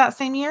summer of that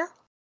same year.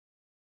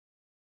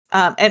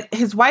 And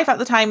his wife at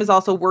the time is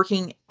also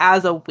working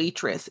as a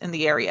waitress in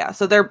the area.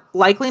 So they're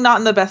likely not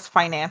in the best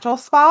financial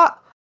spot,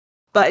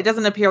 but it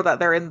doesn't appear that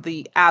they're in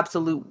the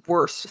absolute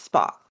worst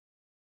spot.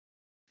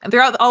 And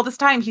throughout all this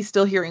time, he's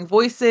still hearing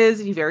voices.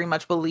 He very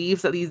much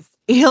believes that these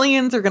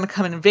aliens are going to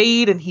come and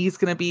invade, and he's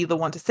going to be the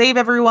one to save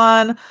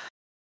everyone.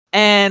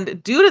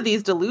 And due to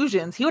these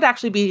delusions, he would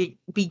actually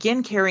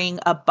begin carrying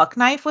a buck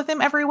knife with him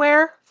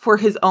everywhere for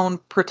his own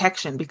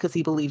protection because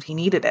he believed he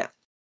needed it.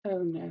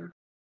 Oh, no.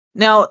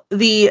 Now,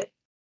 the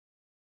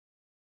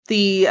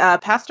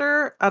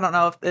pastor, I don't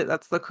know if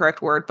that's the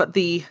correct word, but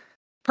the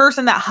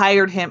person that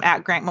hired him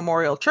at Grant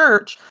Memorial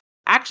Church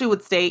actually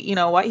would state, you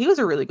know what, he was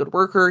a really good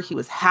worker. He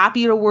was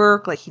happy to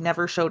work. Like, he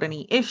never showed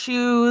any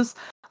issues,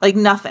 like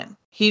nothing.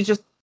 He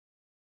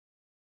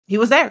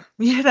was there,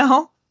 you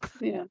know?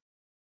 Yeah.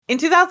 In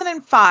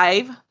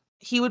 2005,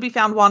 he would be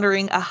found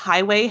wandering a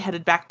highway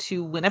headed back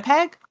to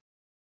Winnipeg.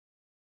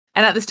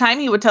 And at this time,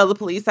 he would tell the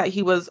police that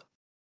he was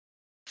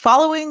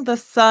following the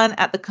sun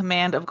at the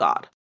command of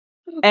God.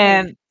 Okay.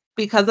 And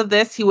because of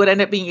this, he would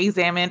end up being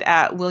examined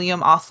at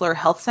William Osler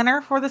Health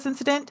Center for this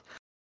incident.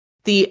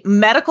 The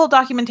medical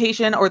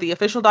documentation or the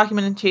official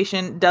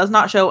documentation does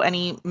not show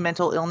any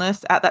mental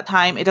illness at that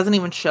time. It doesn't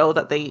even show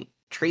that they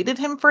treated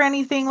him for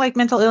anything like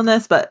mental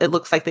illness, but it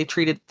looks like they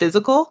treated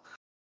physical.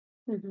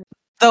 Mm-hmm.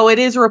 Though it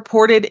is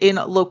reported in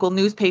local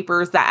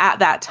newspapers that at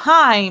that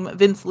time,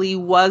 Vince Lee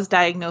was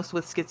diagnosed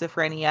with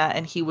schizophrenia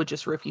and he would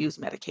just refuse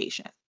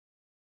medication.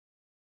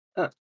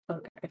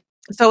 Okay.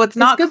 So it's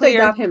not good clear. They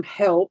got him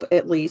help,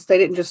 at least. They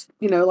didn't just,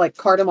 like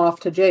cart him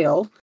off to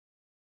jail.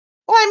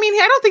 Well, I mean,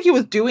 I don't think he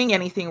was doing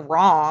anything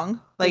wrong.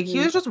 Like, he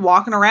was just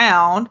walking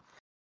around.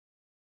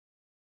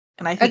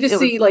 And I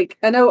think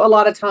I know a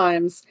lot of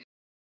times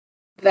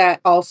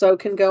that also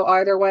can go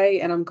either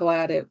way, and I'm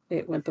glad it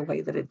went the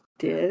way that it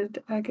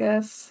did, I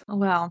guess. Oh,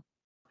 well.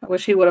 I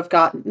wish he would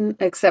have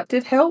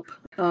accepted help.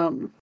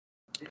 Well,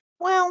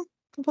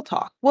 we'll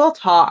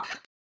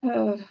talk.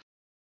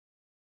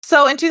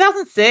 So in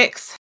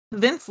 2006,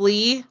 Vince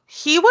Lee,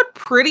 he would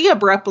pretty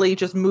abruptly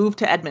just move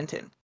to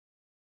Edmonton.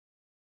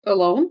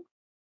 Alone?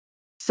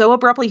 So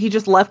abruptly, he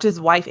just left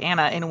his wife,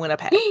 Anna, in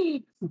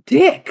Winnipeg.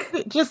 Dick!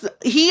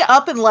 He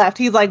up and left.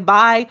 He's like,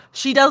 bye.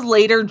 She does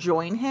later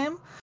join him,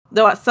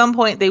 though at some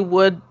point they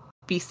would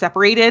be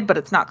separated, but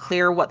it's not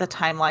clear what the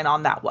timeline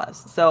on that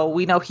was. So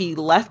we know he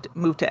left,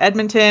 moved to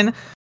Edmonton.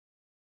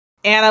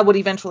 Anna would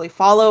eventually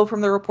follow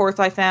from the reports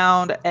I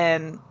found,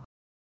 and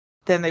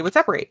then they would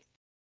separate.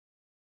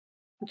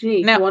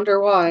 Gee, I wonder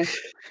why.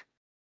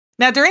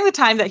 Now, during the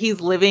time that he's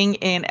living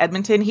in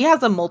Edmonton, he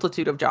has a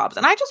multitude of jobs.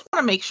 And I just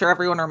want to make sure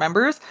everyone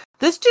remembers,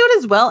 this dude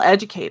is well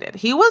educated.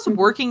 He was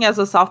working as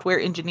a software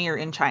engineer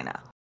in China.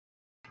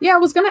 Yeah, I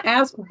was going to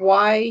ask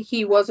why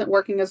he wasn't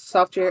working as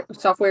a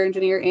software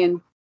engineer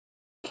in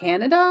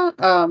Canada.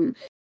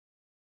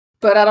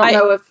 But I don't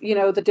know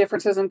if, the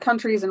differences in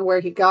countries and where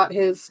he got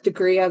his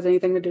degree has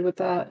anything to do with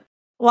that.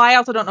 Well, I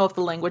also don't know if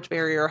the language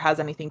barrier has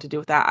anything to do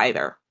with that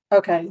either.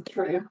 Okay,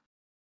 true.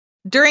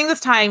 During this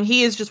time,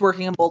 he is just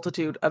working a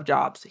multitude of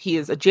jobs. He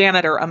is a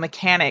janitor, a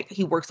mechanic.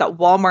 He works at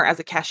Walmart as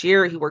a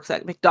cashier. He works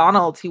at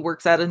McDonald's. He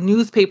works at a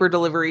newspaper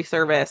delivery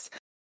service.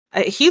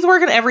 He's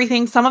working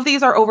everything. Some of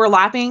these are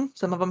overlapping.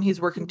 Some of them he's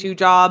working 2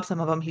 jobs. Some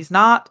of them he's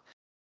not.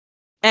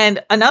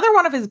 And another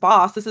one of his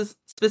boss, this is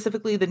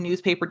specifically the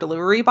newspaper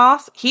delivery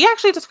boss, he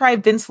actually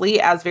described Vince Lee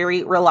as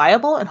very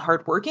reliable and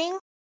hardworking.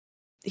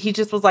 He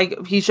just was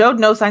like, he showed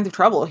no signs of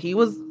trouble. He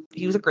was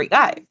a great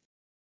guy.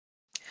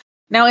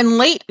 Now, in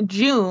late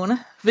June,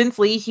 Vince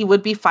Lee, he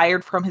would be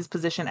fired from his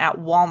position at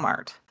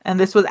Walmart. And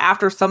this was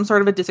after some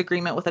sort of a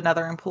disagreement with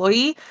another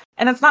employee.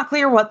 And it's not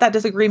clear what that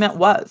disagreement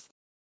was.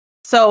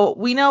 So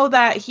we know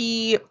that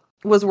he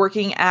was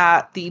working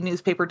at the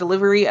newspaper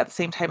delivery at the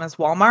same time as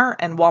Walmart,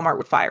 and Walmart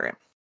would fire him.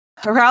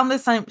 Around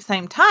this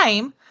same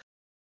time,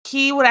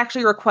 he would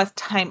actually request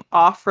time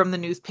off from the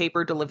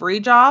newspaper delivery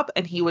job,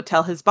 and he would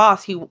tell his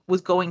boss he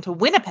was going to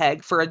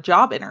Winnipeg for a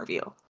job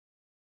interview.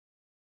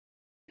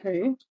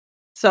 Okay.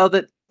 So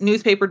the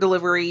newspaper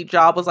delivery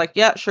job was like,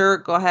 yeah, sure,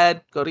 go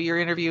ahead, go to your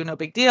interview, no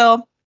big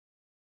deal.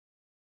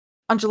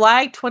 On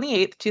July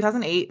 28th,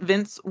 2008,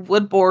 Vince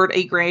would board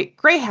a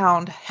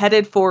Greyhound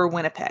headed for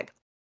Winnipeg.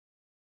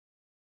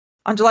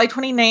 On July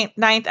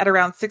 29th at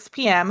around 6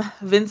 p.m.,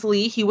 Vince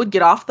Lee, he would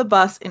get off the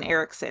bus in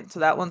Erickson. So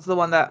that one's the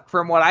one that,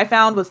 from what I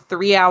found, was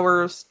 3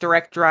 hours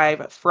direct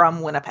drive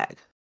from Winnipeg.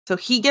 So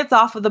he gets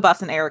off of the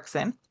bus in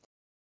Erickson.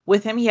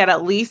 With him, he had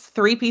at least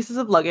 3 pieces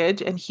of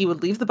luggage, and he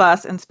would leave the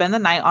bus and spend the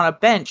night on a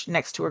bench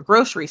next to a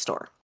grocery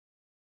store.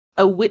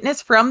 A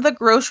witness from the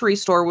grocery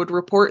store would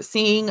report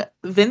seeing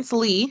Vince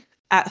Lee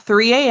at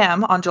 3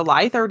 a.m. on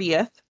July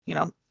 30th,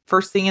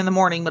 first thing in the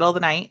morning, middle of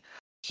the night.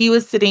 He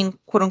was sitting,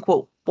 quote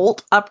unquote,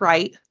 bolt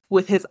upright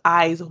with his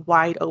eyes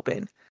wide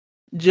open,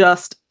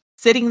 just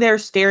sitting there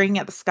staring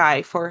at the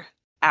sky for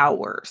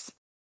hours.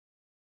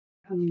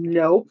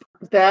 Nope.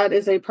 That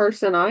is a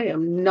person I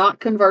am not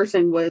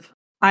conversing with.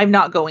 I'm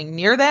not going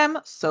near them,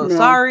 so No.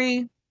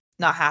 sorry.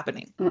 Not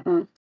happening.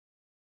 Mm-mm.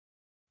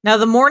 Now,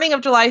 the morning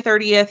of July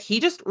 30th, he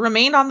just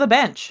remained on the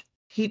bench.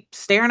 He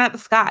staring at the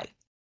sky.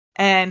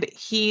 And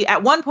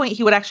at one point,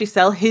 he would actually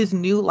sell his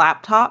new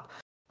laptop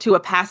to a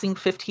passing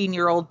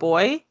 15-year-old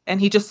boy, and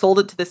he just sold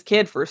it to this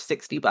kid for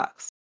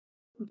 $60.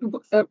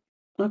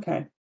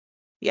 Okay.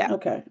 Yeah.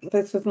 Okay.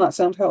 This does not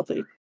sound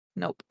healthy.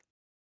 Nope.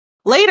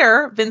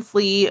 Later, Vince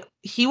Lee,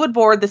 he would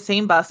board the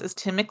same bus as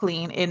Tim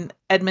McLean in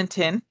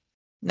Edmonton.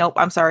 Nope,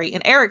 I'm sorry,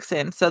 in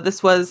Erickson. So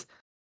this was,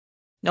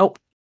 nope.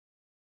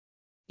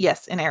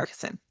 Yes, in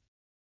Erickson.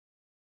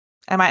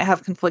 I might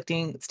have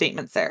conflicting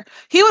statements there.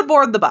 He would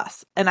board the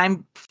bus, and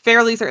I'm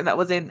fairly certain that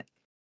was in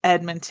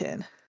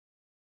Edmonton.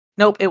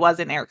 Nope, it was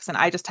in Erickson.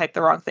 I just typed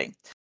the wrong thing.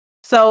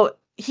 So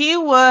he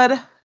would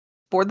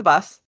board the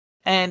bus,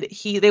 and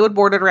they would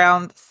board it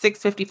around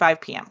 6:55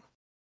 p.m.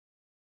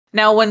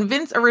 Now, when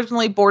Vince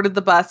originally boarded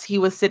the bus, he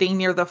was sitting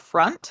near the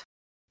front,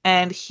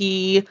 and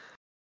he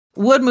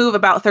would move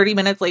about 30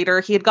 minutes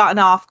later. He had gotten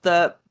off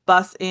the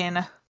bus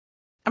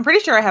I'm pretty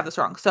sure I have this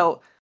wrong.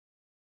 So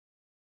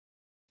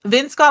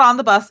Vince got on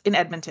the bus in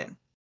Edmonton.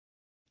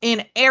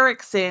 In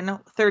Erickson,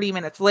 30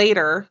 minutes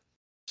later,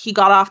 he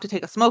got off to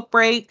take a smoke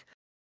break.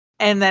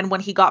 And then when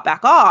he got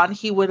back on,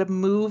 he would have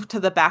moved to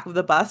the back of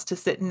the bus to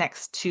sit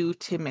next to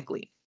Tim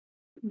McLean.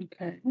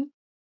 Okay.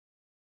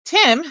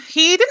 Tim,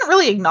 he didn't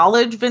really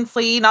acknowledge Vince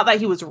Lee. Not that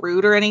he was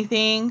rude or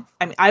anything.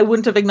 I mean, I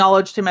wouldn't have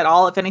acknowledged him at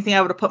all. If anything,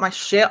 I would have put my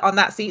shit on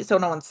that seat so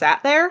no one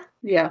sat there.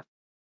 Yeah.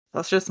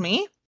 That's just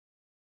me.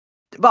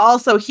 But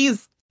also,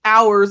 he's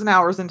hours and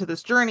hours into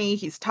this journey.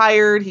 He's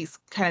tired. He's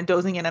kind of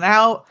dozing in and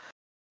out.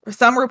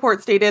 Some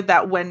reports stated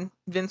that when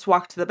Vince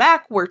walked to the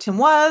back where Tim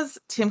was,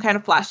 Tim kind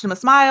of flashed him a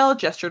smile,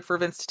 gestured for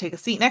Vince to take a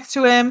seat next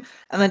to him,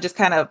 and then just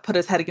kind of put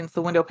his head against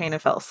the window pane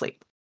and fell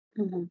asleep.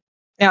 Mm-hmm.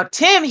 Now,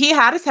 Tim, he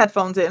had his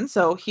headphones in,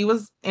 so he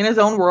was in his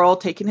own world,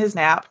 taking his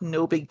nap,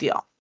 no big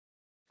deal.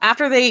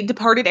 After they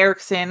departed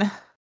Erickson,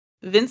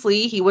 Vince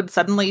Lee, he would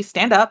suddenly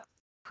stand up,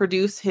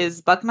 produce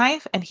his buck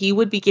knife, and he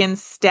would begin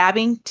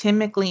stabbing Tim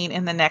McLean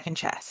in the neck and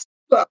chest.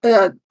 On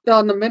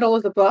the middle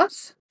of the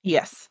bus?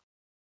 Yes.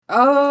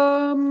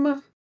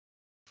 Oh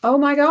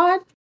my God.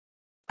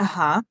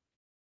 Uh-huh.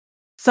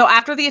 So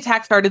after the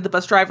attack started, the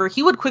bus driver,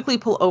 he would quickly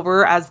pull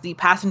over as the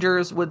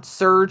passengers would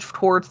surge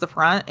towards the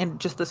front in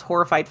just this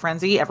horrified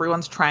frenzy.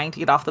 Everyone's trying to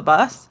get off the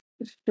bus.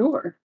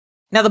 Sure.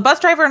 Now, the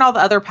bus driver and all the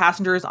other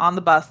passengers on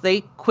the bus,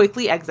 they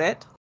quickly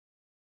exit.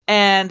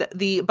 And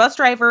the bus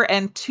driver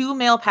and 2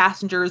 male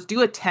passengers do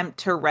attempt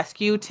to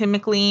rescue Tim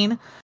McLean.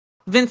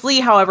 Vince Lee,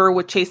 however,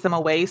 would chase them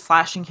away,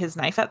 slashing his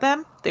knife at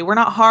them. They were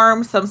not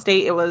harmed. Some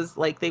state it was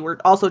like they were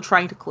also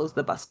trying to close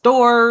the bus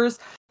doors,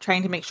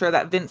 trying to make sure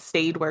that Vince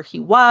stayed where he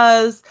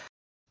was.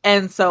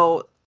 And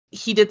so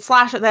he did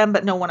slash at them,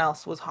 but no one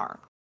else was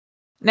harmed.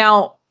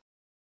 Now,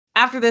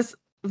 after this,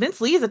 Vince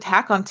Lee's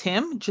attack on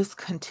Tim just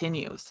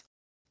continues.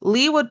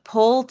 Lee would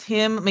pull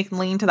Tim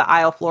McLean to the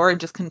aisle floor and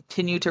just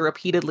continue to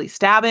repeatedly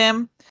stab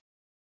him.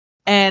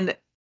 And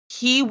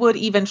he would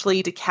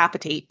eventually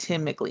decapitate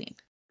Tim McLean.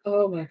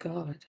 Oh my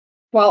God.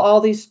 While all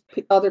these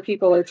other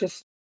people are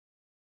just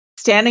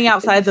standing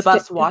outside the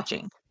bus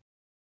watching.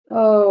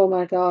 Oh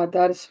my God,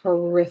 that is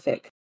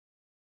horrific.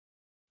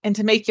 And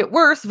to make it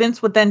worse,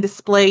 Vince would then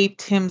display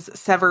Tim's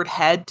severed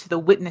head to the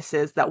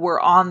witnesses that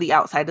were on the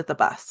outside of the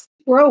bus.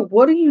 Bro,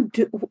 what do you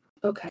do?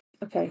 Okay.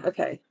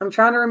 I'm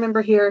trying to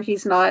remember here.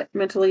 He's not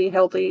mentally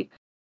healthy.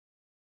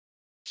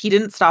 He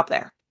didn't stop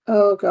there.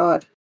 Oh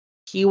God.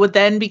 He would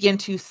then begin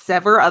to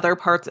sever other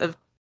parts of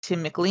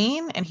Tim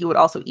McLean, and he would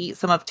also eat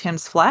some of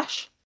Tim's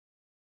flesh.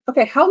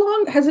 Okay, how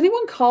long has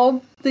anyone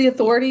called the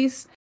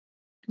authorities?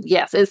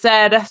 Yes, it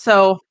said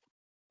so.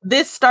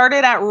 This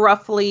started at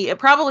it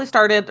probably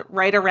started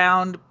right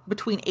around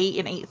between 8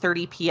 and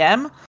 8:30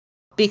 p.m.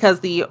 because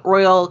the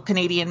Royal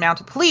Canadian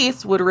Mounted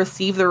Police would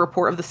receive the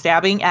report of the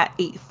stabbing at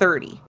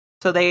 8:30.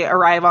 So they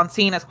arrive on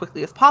scene as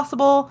quickly as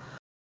possible.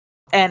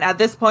 And at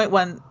this point,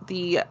 when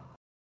the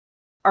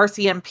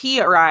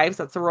RCMP arrives,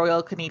 that's the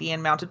Royal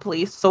Canadian Mounted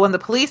Police. So when the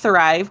police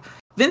arrive,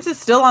 Vince is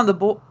still on the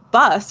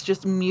bus,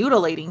 just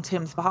mutilating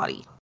Tim's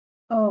body.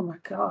 Oh my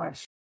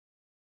gosh.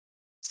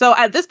 So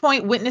at this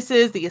point,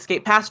 witnesses, the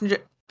escaped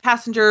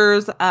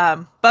passengers,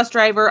 bus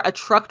driver, a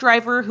truck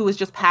driver who was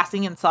just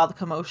passing and saw the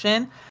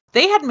commotion,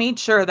 they had made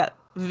sure that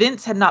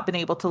Vince had not been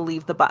able to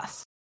leave the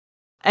bus.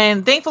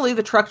 And thankfully,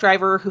 the truck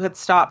driver who had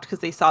stopped because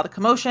they saw the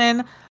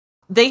commotion,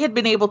 they had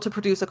been able to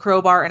produce a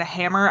crowbar and a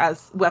hammer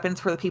as weapons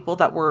for the people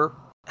that were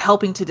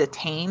helping to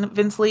detain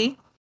Vince Lee.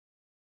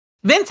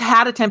 Vince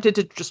had attempted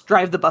to just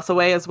drive the bus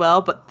away as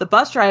well, but the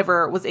bus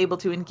driver was able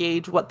to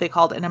engage what they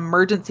called an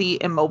emergency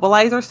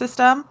immobilizer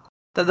system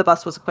that the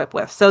bus was equipped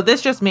with. So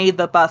this just made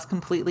the bus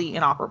completely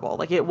inoperable.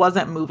 Like, it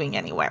wasn't moving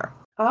anywhere.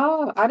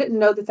 Oh, I didn't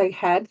know that they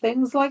had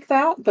things like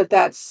that, but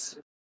that's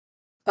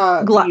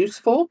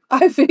useful,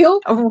 I feel.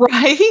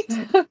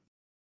 Right?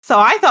 So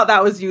I thought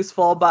that was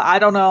useful, but I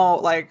don't know,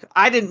 like,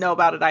 I didn't know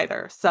about it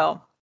either.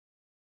 So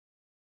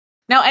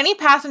now any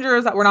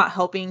passengers that were not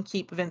helping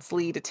keep Vince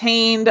Lee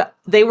detained,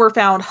 they were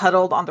found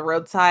huddled on the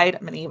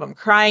roadside, many of them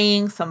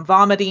crying, some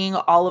vomiting,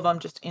 all of them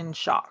just in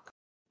shock.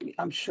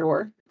 I'm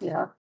sure.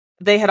 Yeah.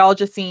 They had all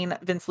just seen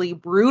Vince Lee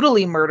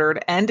brutally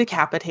murdered and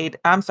decapitate.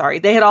 I'm sorry.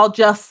 They had all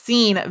just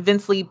seen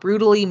Vince Lee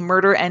brutally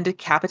murder and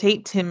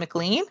decapitate Tim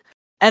McLean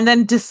and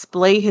then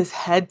display his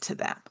head to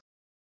them.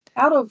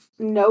 Out of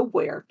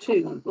nowhere,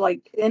 too.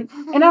 Like, and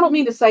I don't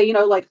mean to say, you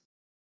know, like,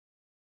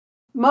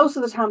 most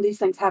of the time these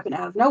things happen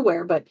out of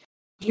nowhere, but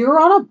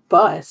you're on a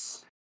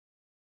bus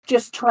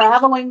just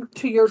traveling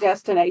to your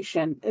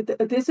destination.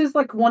 This is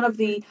like one of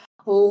the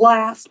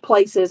last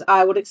places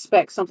I would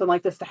expect something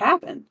like this to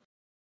happen.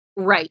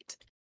 Right.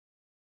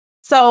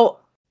 So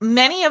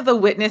many of the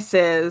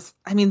witnesses,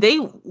 I mean, they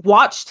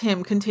watched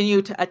him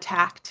continue to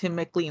attack Tim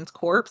McLean's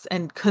corpse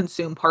and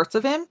consume parts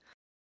of him.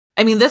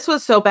 I mean, this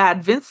was so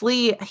bad. Vince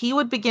Lee, he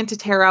would begin to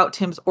tear out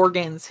Tim's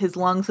organs, his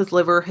lungs, his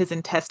liver, his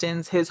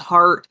intestines, his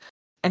heart,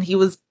 and he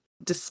was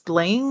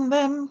displaying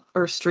them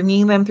or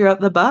stringing them throughout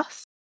the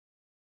bus.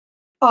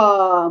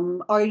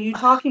 Are you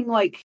talking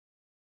like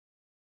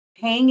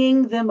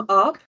hanging them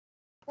up?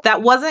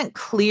 That wasn't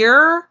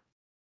clear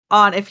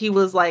on if he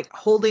was like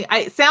holding,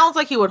 it sounds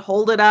like he would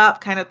hold it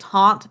up, kind of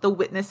taunt the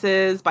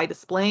witnesses by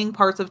displaying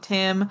parts of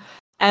Tim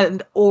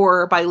and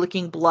or by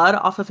licking blood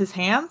off of his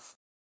hands.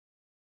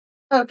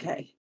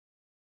 Okay.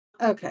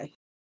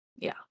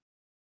 Yeah.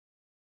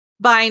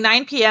 By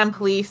 9 p.m.,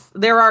 police,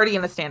 they're already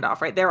in a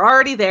standoff, right? They're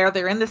already there.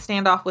 They're in the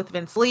standoff with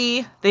Vince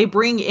Lee. They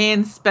bring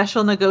in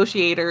special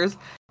negotiators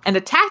and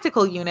a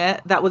tactical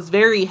unit that was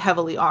very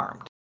heavily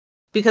armed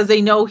because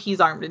they know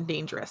he's armed and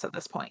dangerous at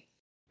this point.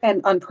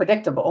 And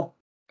unpredictable.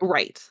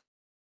 Right.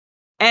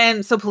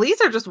 And so police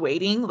are just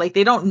waiting. Like,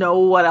 they don't know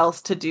what else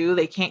to do.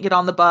 They can't get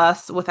on the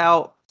bus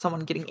without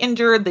someone getting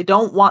injured. They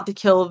don't want to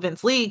kill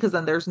Vince Lee because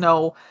then there's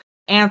no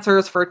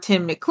answers for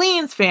Tim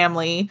McLean's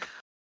family.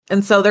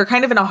 And so they're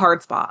kind of in a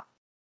hard spot.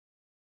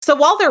 So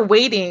while they're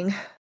waiting,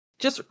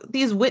 just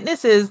these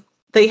witnesses,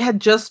 they had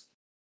just,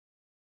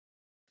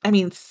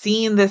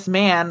 seen this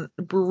man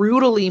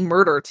brutally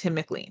murder Tim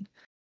McLean.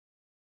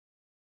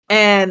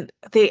 And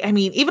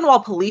even while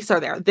police are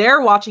there,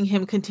 they're watching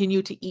him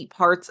continue to eat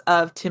parts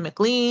of Tim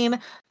McLean.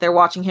 They're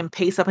watching him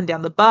pace up and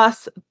down the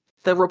bus.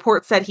 The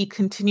report said he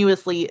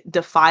continuously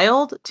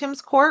defiled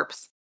Tim's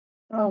corpse.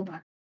 Oh my.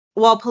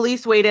 While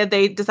police waited,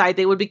 they decided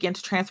they would begin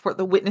to transport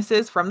the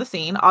witnesses from the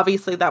scene.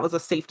 Obviously, that was a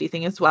safety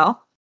thing as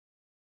well.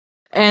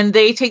 And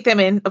they take them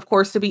in, of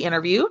course, to be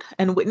interviewed.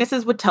 And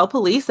witnesses would tell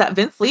police that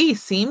Vince Lee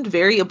seemed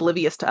very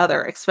oblivious to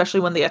others, especially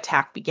when the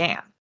attack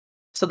began.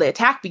 So the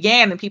attack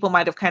began and people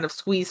might have kind of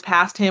squeezed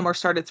past him or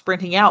started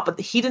sprinting out, but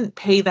he didn't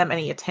pay them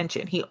any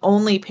attention. He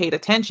only paid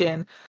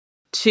attention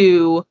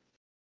to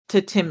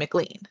Tim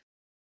McLean.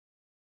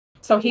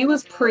 So he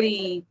was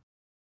pretty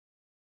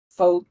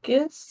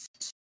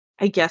focused?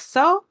 I guess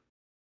so.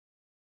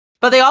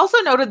 But they also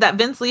noted that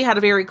Vince Lee had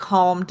a very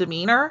calm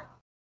demeanor.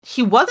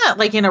 He wasn't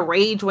like in a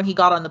rage when he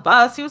got on the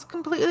bus. He was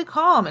completely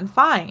calm and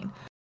fine.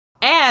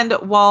 And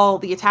while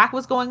the attack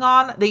was going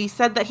on, they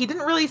said that he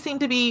didn't really seem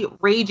to be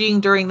raging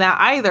during that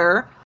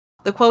either.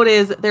 The quote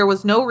is, "There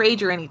was no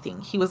rage or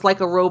anything. He was like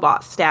a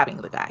robot stabbing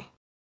the guy."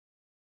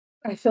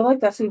 I feel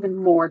like that's even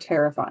more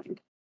terrifying.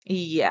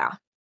 Yeah.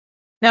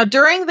 Now,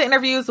 during the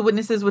interviews, the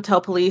witnesses would tell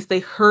police they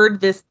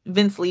heard this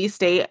Vince Lee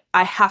state,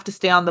 "I have to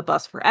stay on the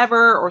bus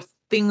forever," or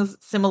things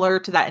similar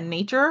to that in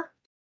nature.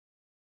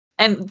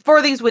 And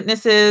for these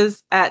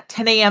witnesses, at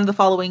 10 a.m. the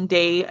following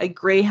day, a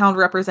Greyhound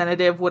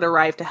representative would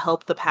arrive to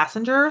help the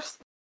passengers.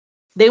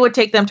 They would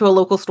take them to a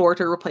local store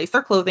to replace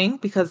their clothing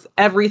because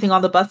everything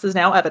on the bus is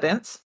now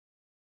evidence.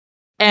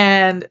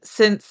 And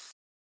since,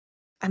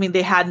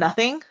 they had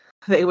nothing,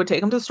 they would take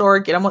them to the store,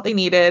 get them what they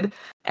needed,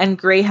 and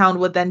Greyhound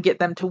would then get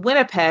them to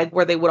Winnipeg,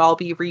 where they would all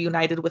be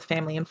reunited with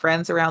family and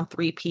friends around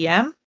 3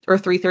 p.m. or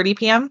 3:30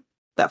 p.m.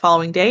 that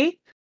following day.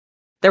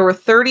 There were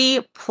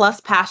 30 plus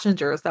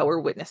passengers that were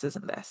witnesses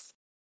in this.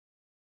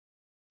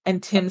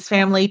 And Tim's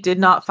family did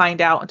not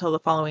find out until the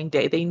following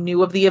day. They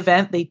knew of the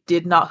event. They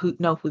did not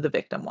know who the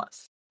victim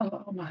was.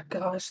 Oh my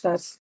gosh,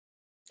 that's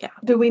Yeah.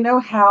 Do we know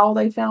how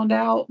they found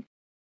out?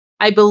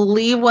 I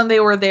believe when they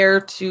were there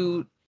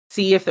to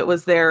see if it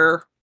was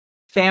their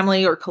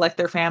family or collect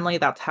their family,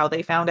 that's how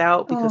they found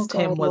out because Oh,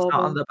 Tim God was love not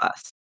on him. the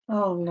bus.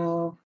 Oh,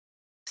 no.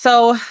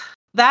 So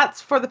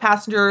that's for the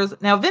passengers.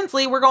 Now, Vince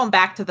Lee, we're going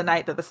back to the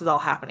night that this is all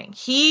happening.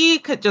 He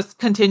could just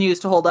continues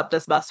to hold up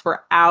this bus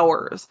for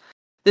hours.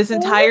 This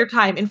entire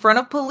time in front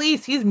of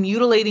police, he's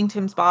mutilating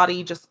Tim's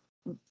body, just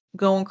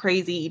going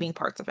crazy, eating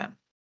parts of him.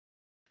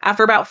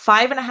 After about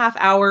 5.5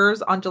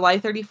 hours on July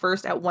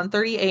 31st at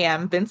 1:30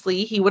 a.m., Vince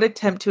Lee, he would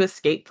attempt to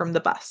escape from the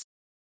bus.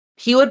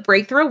 He would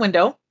break through a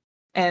window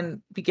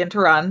and begin to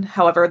run.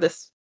 However,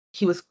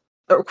 he was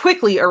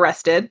quickly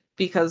arrested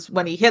because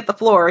when he hit the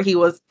floor, he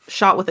was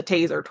shot with a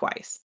taser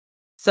twice.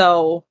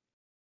 So,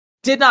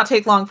 did not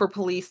take long for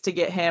police to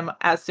get him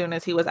as soon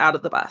as he was out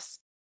of the bus.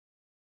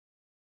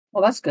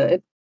 Well, that's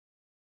good.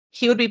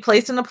 He would be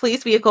placed in a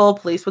police vehicle.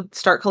 Police would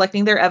start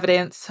collecting their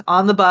evidence.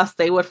 On the bus,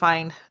 they would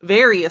find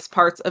various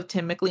parts of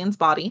Tim McLean's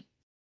body.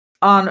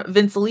 On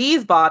Vince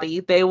Lee's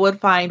body, they would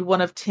find one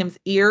of Tim's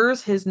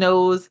ears, his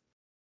nose,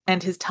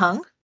 and his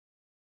tongue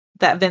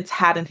that Vince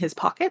had in his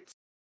pockets.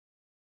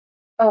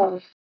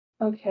 Oh,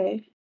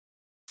 okay.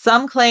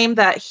 Some claim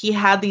that he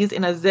had these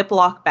in a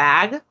Ziploc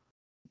bag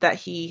that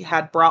he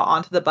had brought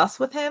onto the bus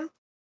with him.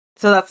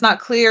 So that's not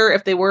clear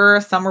if they were.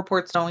 Some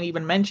reports don't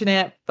even mention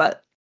it,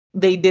 but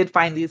they did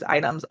find these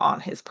items on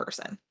his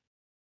person.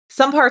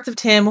 Some parts of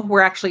Tim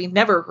were actually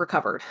never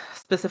recovered,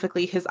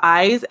 specifically his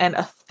eyes and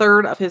a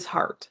third of his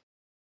heart.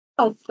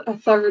 A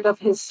third of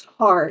his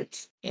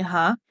heart.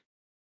 Uh-huh.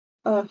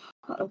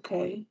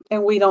 Okay.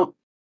 And we don't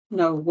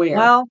know where.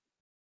 Well,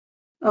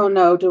 Oh,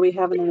 no. Do we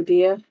have an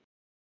idea?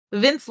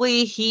 Vince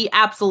Lee, he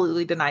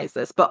absolutely denies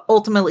this, but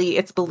ultimately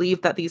it's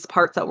believed that these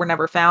parts that were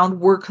never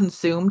found were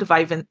consumed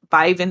by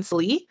Vince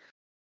Lee.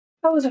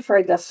 I was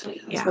afraid that's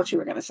Yeah. what you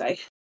were going to say.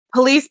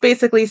 Police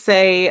basically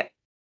say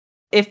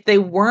if they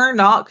were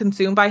not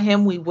consumed by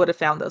him, we would have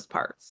found those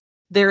parts.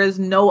 There is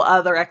no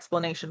other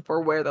explanation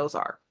for where those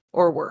are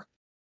or were.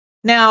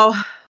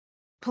 Now,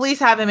 police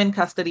have him in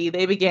custody.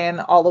 They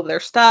begin all of their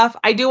stuff.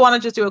 I do want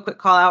to just do a quick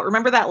call out.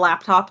 Remember that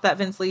laptop that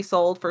Vince Lee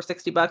sold for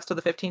 $60 to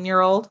the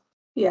 15-year-old?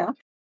 Yeah.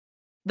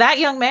 That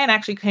young man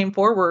actually came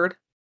forward,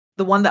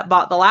 the one that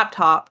bought the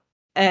laptop,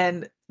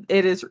 and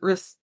it is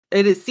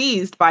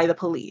seized by the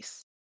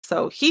police.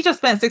 So he just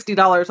spent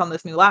 $60 on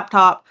this new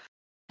laptop,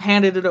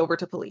 handed it over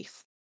to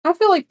police. I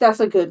feel like that's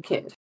a good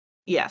kid.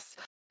 Yes.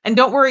 And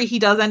don't worry, he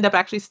does end up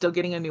actually still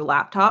getting a new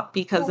laptop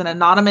because an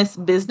anonymous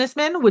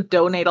businessman would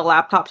donate a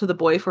laptop to the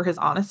boy for his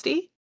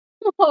honesty.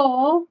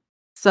 Oh.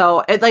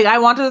 So I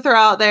wanted to throw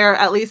out there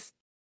at least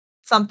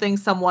something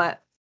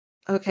somewhat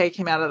okay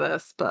came out of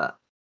this, but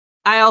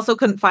I also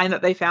couldn't find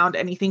that they found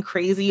anything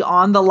crazy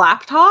on the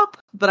laptop,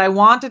 but I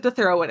wanted to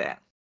throw it in.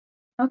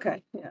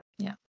 Okay. Yeah.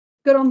 Yeah.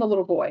 Good on the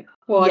little boy.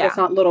 Well, I guess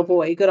not little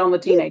boy. Good on the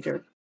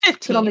teenager.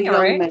 15, good on the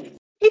young right? man.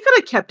 He could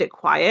have kept it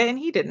quiet and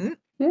he didn't.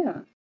 Yeah.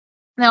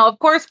 Now, of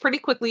course, pretty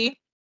quickly,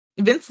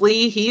 Vince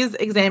Lee, he's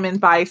examined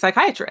by a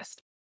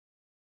psychiatrist.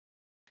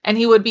 And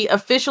he would be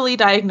officially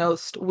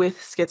diagnosed with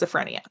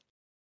schizophrenia.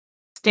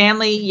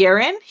 Stanley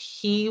Yeren,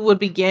 he would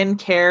begin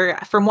care.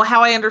 From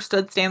how I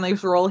understood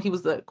Stanley's role, he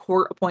was the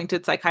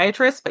court-appointed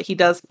psychiatrist, but he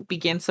does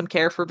begin some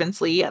care for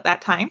Vince Lee at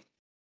that time.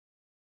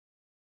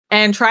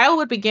 And trial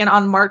would begin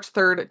on March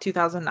 3rd,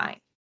 2009.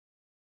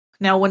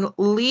 Now, when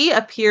Lee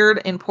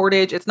appeared in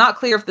Portage, it's not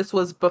clear if this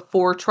was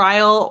before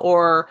trial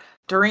or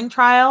during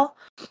trial,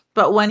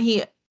 but when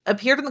he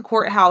appeared in the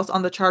courthouse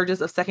on the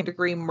charges of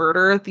second-degree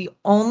murder, the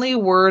only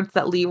words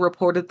that Lee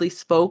reportedly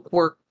spoke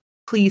were,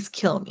 "Please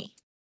kill me."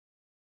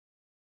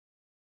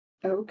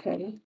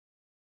 Okay.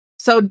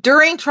 So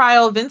during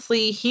trial, Vince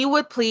Lee, he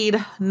would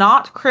plead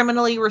not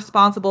criminally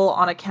responsible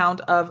on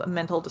account of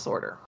mental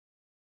disorder.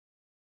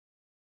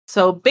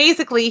 So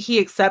basically, he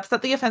accepts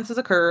that the offenses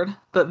occurred,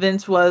 but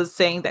Vince was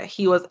saying that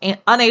he was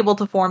unable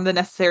to form the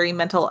necessary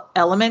mental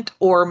element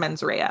or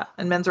mens rea.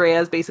 And mens rea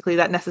is basically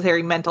that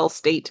necessary mental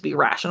state to be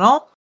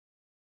rational.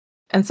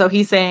 And so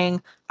he's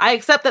saying, I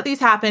accept that these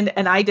happened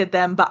and I did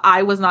them, but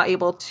I was not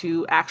able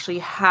to actually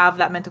have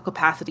that mental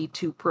capacity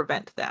to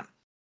prevent them.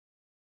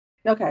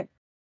 Okay.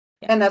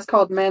 Yeah. And that's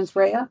called mens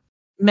rea?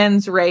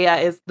 Mens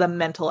rea is the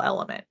mental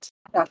element.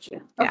 Gotcha.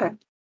 Okay. Yeah.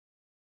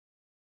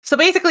 So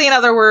basically, in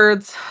other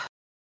words,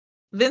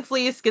 Vince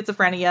Lee's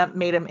schizophrenia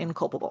made him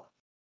inculpable.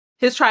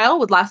 His trial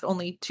would last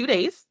only 2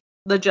 days.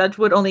 The judge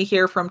would only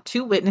hear from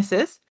 2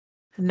 witnesses,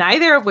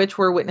 neither of which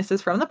were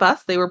witnesses from the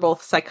bus. They were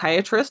both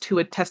psychiatrists who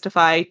would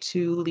testify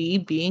to Lee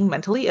being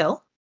mentally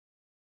ill.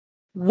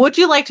 Would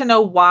you like to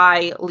know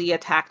why Lee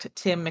attacked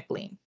Tim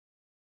McLean?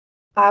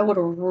 I would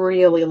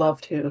really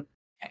love to.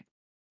 Okay.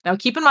 Now,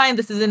 keep in mind,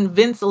 this is in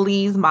Vince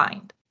Lee's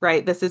mind,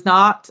 right? This is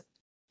not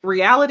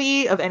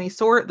reality of any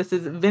sort. This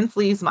is Vince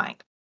Lee's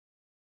mind.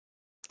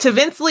 To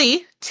Vince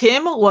Lee,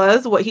 Tim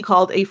was what he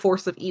called a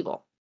force of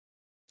evil.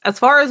 As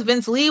far as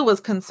Vince Lee was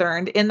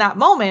concerned, in that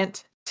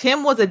moment,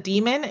 Tim was a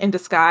demon in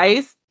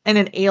disguise and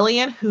an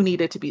alien who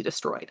needed to be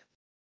destroyed.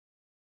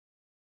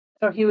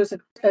 So he was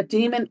a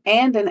demon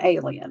and an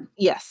alien.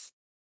 Yes.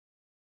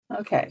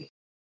 Okay.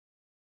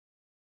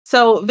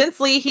 So Vince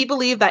Lee, he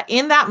believed that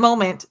in that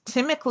moment,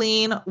 Tim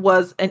McLean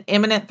was an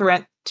imminent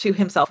threat to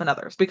himself and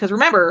others. Because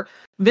remember,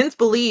 Vince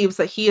believes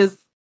that he is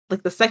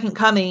like the second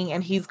coming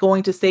and he's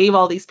going to save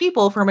all these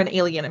people from an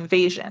alien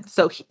invasion.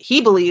 So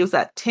he believes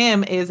that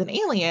Tim is an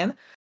alien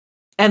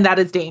and that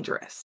is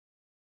dangerous.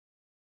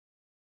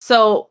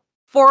 So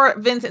for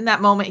Vince in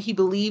that moment, he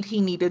believed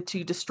he needed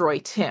to destroy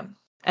Tim.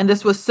 And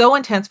this was so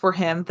intense for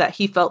him that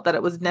he felt that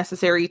it was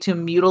necessary to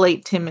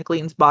mutilate Tim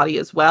McLean's body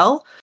as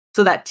well,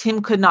 so that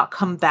Tim could not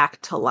come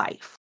back to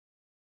life.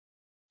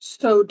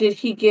 So did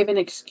he give an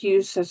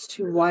excuse as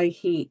to why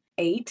he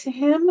ate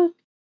him?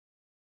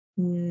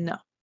 No.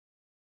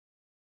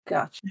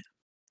 Gotcha.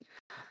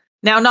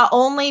 Now, not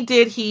only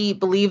did he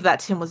believe that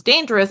Tim was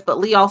dangerous, but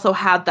Lee also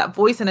had that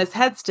voice in his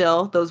head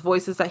still, those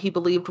voices that he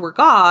believed were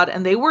God,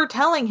 and they were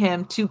telling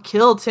him to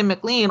kill Tim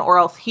McLean or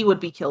else he would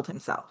be killed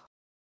himself.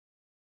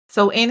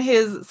 So in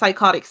his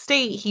psychotic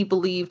state, he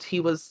believed he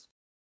was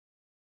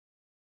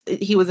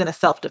in a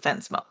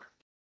self-defense mode.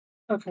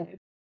 Okay.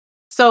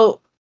 So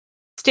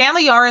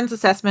Stanley Yaren's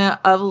assessment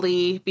of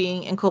Lee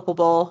being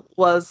inculpable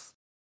was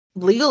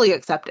legally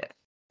accepted,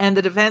 and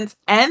the defense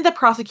and the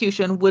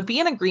prosecution would be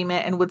in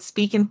agreement and would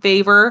speak in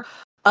favor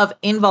of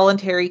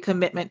involuntary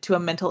commitment to a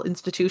mental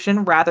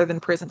institution rather than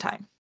prison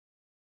time.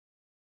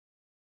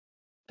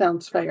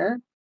 Sounds fair.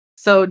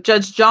 So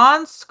Judge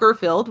John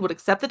Scurfield would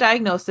accept the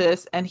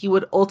diagnosis, and he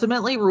would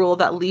ultimately rule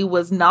that Lee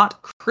was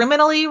not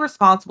criminally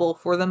responsible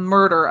for the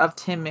murder of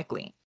Tim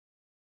McLean.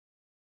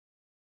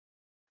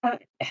 I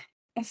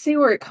see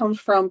where it comes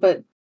from,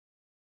 but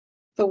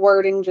the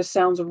wording just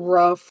sounds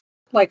rough.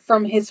 Like,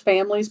 from his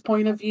family's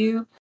point of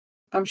view,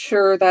 I'm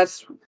sure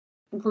that's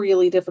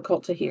really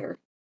difficult to hear.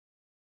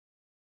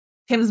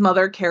 Tim's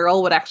mother,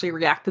 Carol, would actually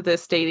react to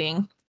this,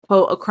 stating,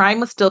 quote, "A crime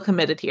was still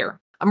committed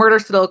here. A murder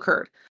still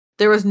occurred.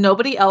 There was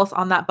nobody else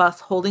on that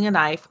bus holding a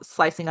knife,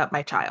 slicing up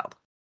my child."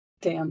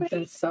 Damn,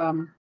 that's,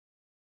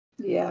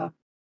 yeah.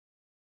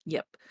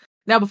 Yep.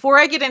 Now, before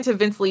I get into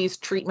Vince Lee's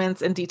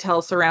treatments and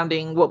details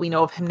surrounding what we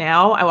know of him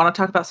now, I want to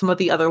talk about some of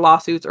the other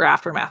lawsuits or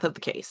aftermath of the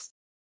case.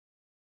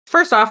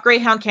 First off,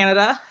 Greyhound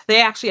Canada,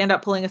 they actually end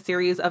up pulling a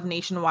series of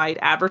nationwide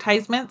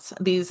advertisements.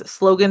 These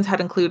slogans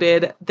had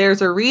included,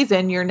 "There's a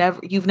reason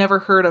you've never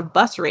heard of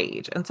bus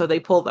rage," and so they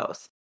pull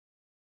those.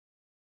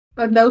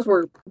 And those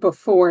were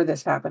before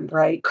this happened,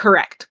 right?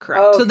 Correct.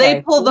 Okay. So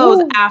they pull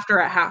those Ooh. after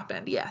it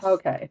happened, yes.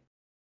 Okay.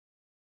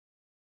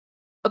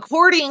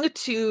 According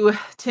to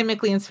Tim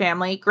McLean's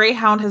family,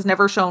 Greyhound has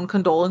never shown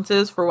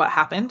condolences for what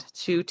happened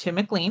to Tim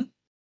McLean,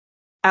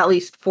 at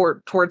least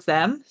towards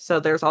them. So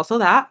there's also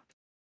that.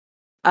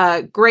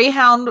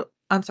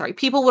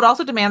 People would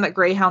also demand that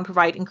Greyhound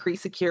provide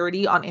increased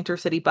security on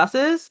intercity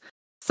buses,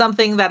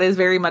 something that is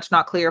very much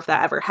not clear if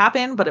that ever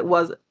happened, but it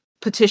was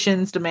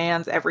petitions,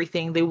 demands,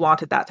 everything. They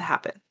wanted that to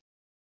happen.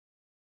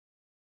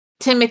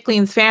 Tim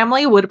McLean's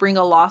family would bring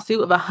a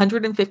lawsuit of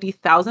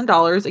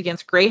 $150,000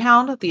 against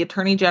Greyhound, the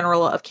Attorney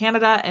General of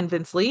Canada, and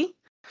Vince Lee.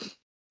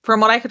 From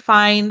what I could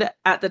find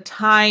at the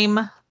time,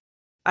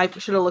 I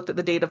should have looked at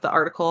the date of the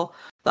article.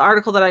 The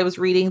article that I was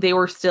reading, they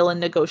were still in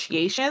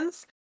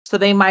negotiations. So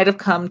they might have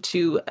come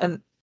to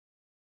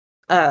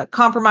a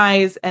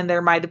compromise and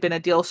there might have been a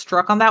deal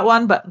struck on that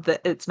one, but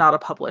it's not a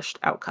published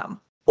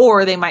outcome.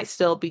 Or they might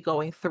still be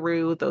going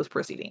through those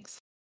proceedings.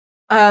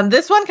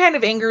 This one kind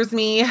of angers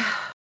me,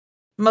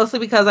 mostly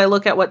because I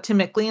look at what Tim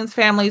McLean's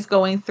family is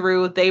going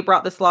through. They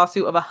brought this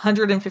lawsuit of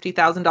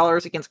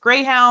 $150,000 against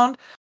Greyhound,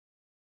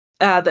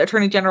 the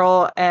Attorney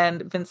General,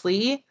 and Vince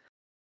Lee.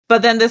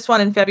 But then this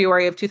one in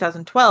February of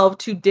 2012,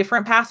 two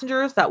different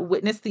passengers that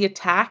witnessed the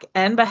attack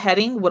and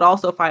beheading would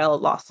also file a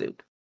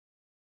lawsuit.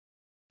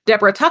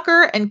 Deborah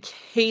Tucker and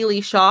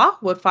Kaylee Shaw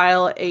would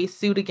file a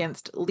suit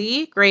against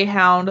Lee,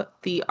 Greyhound,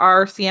 the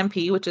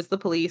RCMP, which is the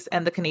police,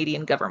 and the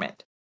Canadian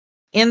government.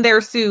 In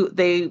their suit,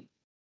 they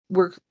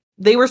were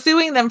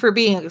suing them for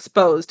being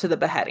exposed to the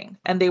beheading,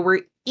 and they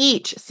were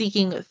each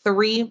seeking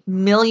 $3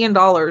 million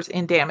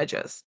in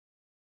damages.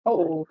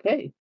 Oh,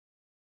 okay.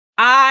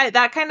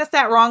 That kind of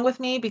sat wrong with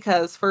me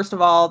because, first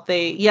of all,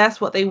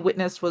 what they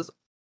witnessed was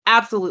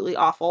absolutely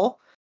awful,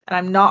 and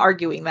I'm not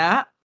arguing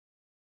that.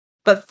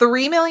 But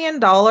 $3 million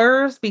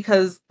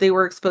because they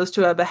were exposed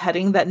to a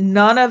beheading that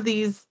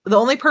the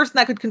only person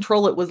that could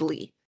control it was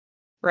Lee,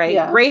 right?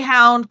 Yeah.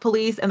 Greyhound,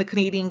 police, and the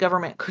Canadian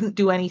government couldn't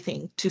do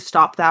anything to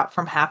stop that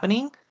from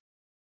happening.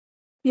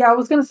 Yeah, I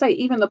was going to say,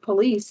 even the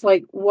police,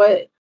 like,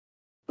 what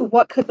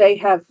could they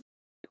have,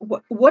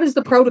 what is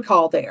the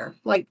protocol there?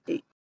 Like,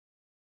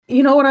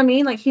 you know what I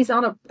mean? Like, he's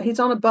on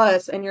a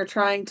bus and you're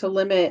trying to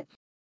limit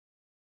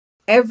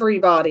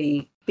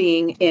everybody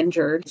being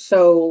injured.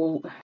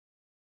 So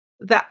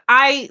that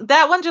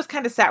one just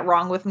kind of sat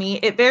wrong with me.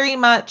 It very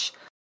much,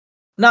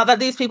 not that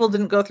these people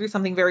didn't go through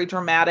something very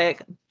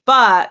dramatic,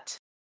 but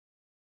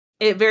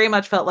it very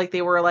much felt like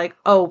they were like,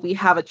 oh, we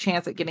have a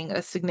chance at getting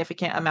a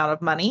significant amount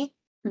of money.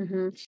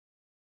 Mm-hmm.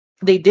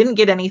 They didn't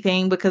get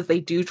anything because they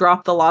do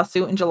drop the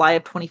lawsuit in July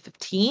of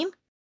 2015.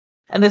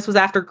 And this was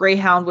after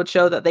Greyhound would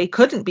show that they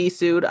couldn't be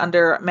sued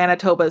under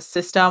Manitoba's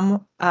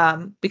system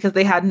because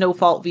they had no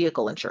fault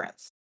vehicle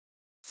insurance.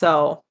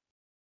 So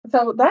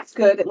that's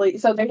good at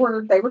least. So they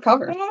were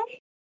covered.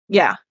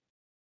 Yeah.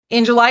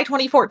 In July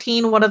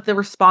 2014, one of the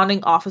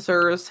responding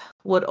officers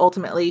would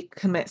ultimately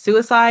commit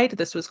suicide.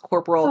 This was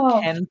Corporal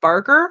Ken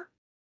Barker.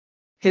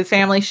 His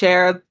family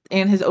shared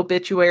in his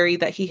obituary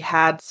that he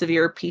had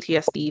severe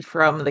PTSD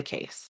from the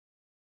case.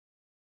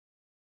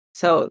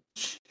 So,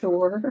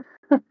 sure.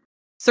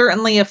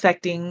 Certainly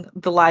affecting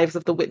the lives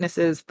of the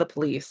witnesses, the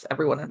police,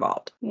 everyone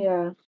involved.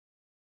 Yeah.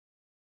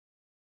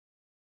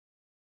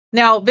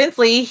 Now, Vince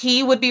Lee,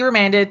 he would be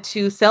remanded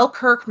to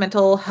Selkirk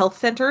Mental Health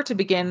Center to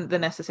begin the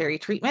necessary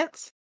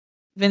treatments.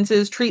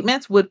 Vince's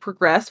treatments would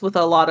progress with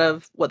a lot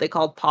of what they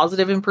called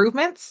positive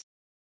improvements.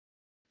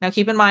 Now,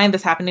 keep in mind,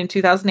 this happened in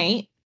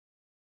 2008.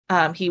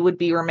 He would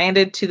be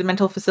remanded to the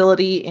mental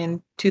facility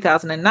in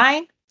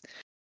 2009.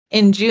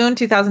 In June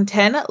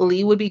 2010,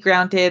 Lee would be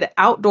granted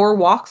outdoor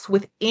walks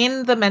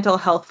within the mental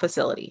health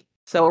facility.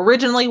 So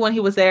originally when he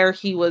was there,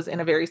 he was in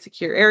a very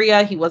secure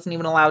area. He wasn't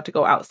even allowed to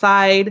go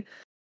outside.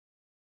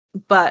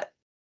 But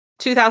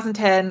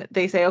 2010,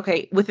 they say,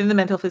 okay, within the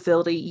mental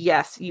facility,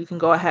 yes, you can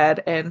go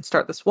ahead and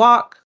start this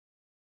walk.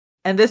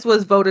 And this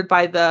was voted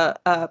by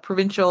the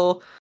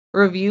provincial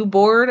review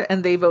board,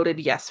 and they voted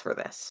yes for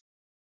this.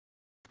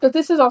 But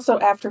this is also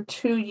after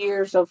 2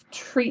 years of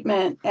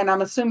treatment, and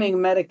I'm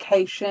assuming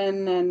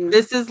medication and...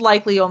 This is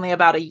likely only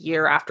about a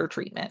year after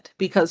treatment,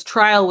 because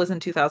trial was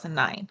in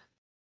 2009.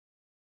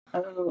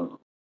 Oh.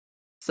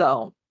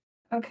 So.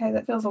 Okay,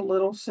 that feels a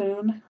little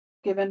soon,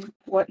 given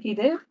what he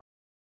did.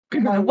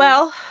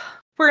 Well,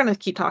 we're going to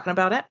keep talking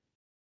about it.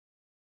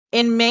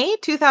 In May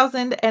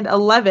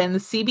 2011,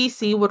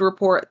 CBC would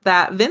report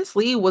that Vince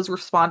Lee was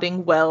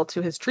responding well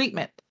to his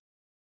treatment.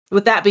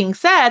 With that being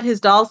said,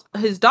 his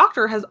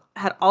doctor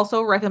had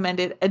also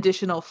recommended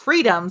additional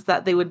freedoms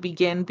that they would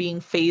begin being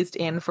phased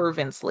in for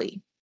Vince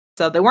Lee.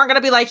 So they weren't going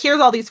to be like,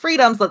 here's all these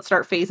freedoms, let's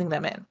start phasing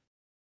them in.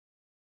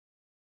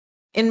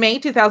 In May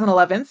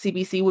 2011,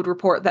 CBC would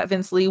report that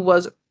Vince Lee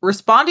was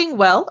responding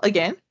well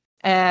again,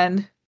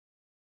 and...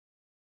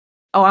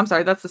 Oh, I'm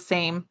sorry, that's the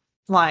same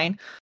line.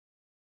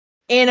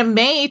 In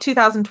May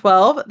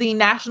 2012, the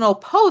National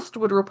Post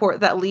would report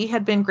that Lee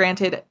had been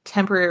granted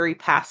temporary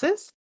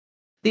passes.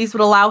 These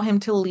would allow him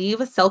to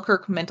leave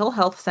Selkirk Mental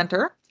Health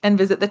Center and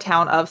visit the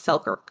town of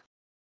Selkirk.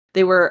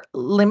 They were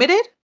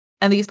limited,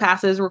 and these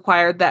passes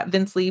required that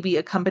Vince Lee be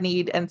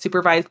accompanied and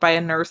supervised by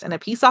a nurse and a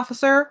peace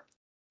officer.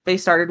 They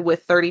started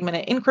with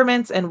 30-minute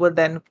increments and would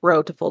then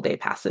grow to full-day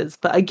passes.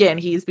 But again,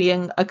 he's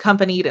being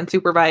accompanied and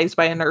supervised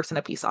by a nurse and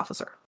a peace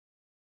officer.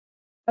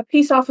 A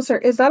peace officer,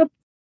 is that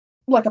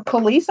like a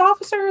police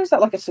officer? Is that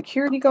like a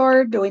security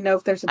guard? Do we know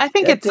if there's a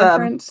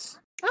difference?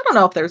 I don't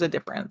know if there's a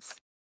difference.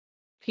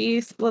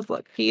 Let's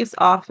look. Peace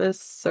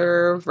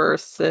officer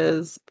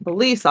versus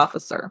police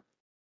officer.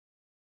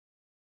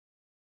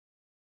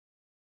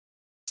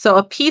 So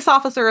a peace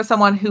officer is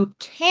someone who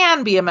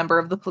can be a member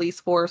of the police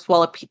force,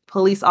 while a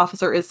police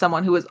officer is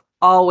someone who is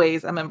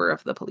always a member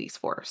of the police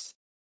force.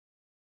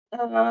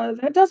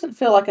 That doesn't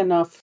feel like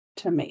enough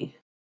to me.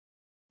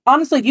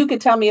 Honestly, you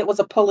could tell me it was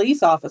a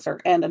police officer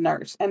and a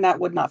nurse, and that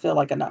would not feel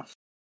like enough.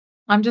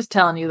 I'm just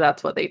telling you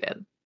that's what they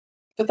did.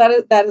 But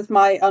that is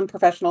my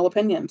unprofessional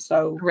opinion,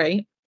 so...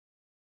 Right.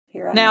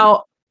 Here I am.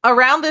 Now,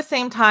 around the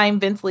same time,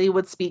 Vince Lee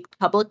would speak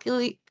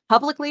publicly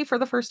for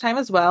the first time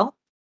as well.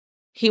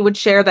 He would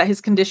share that his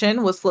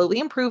condition was slowly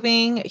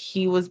improving.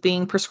 He was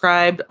being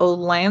prescribed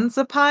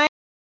olanzapine.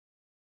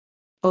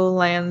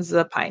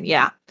 Olanzapine,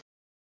 yeah.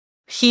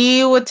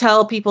 He would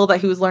tell people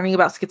that he was learning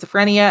about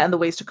schizophrenia and the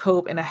ways to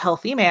cope in a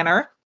healthy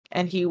manner.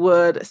 And he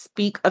would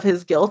speak of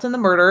his guilt in the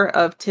murder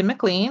of Tim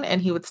McLean.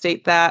 And he would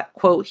state that,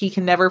 quote, he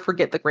can never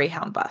forget the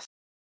Greyhound bus.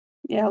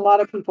 Yeah, a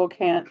lot of people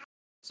can't.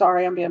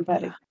 Sorry, I'm being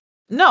petty. Yeah.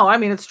 No, I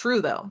mean, it's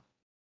true, though.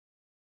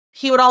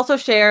 He would also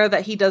share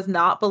that he does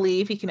not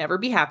believe he can ever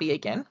be happy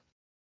again.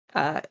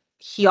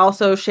 He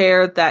also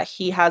shared that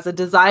he has a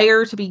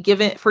desire to be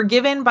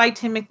forgiven by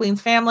Tim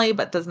McLean's family,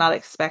 but does not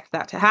expect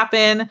that to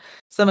happen.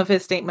 Some of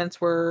his statements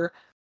were,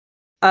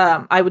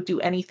 I would do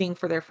anything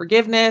for their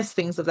forgiveness,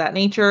 things of that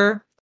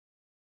nature.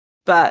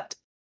 But,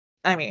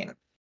 I mean,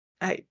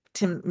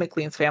 Tim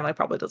McLean's family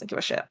probably doesn't give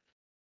a shit.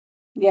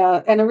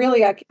 Yeah, and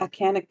really, I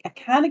kind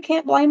of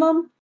can't blame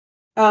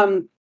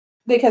him,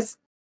 because,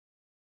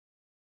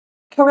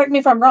 correct me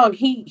if I'm wrong,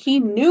 he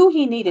knew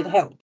he needed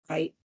help,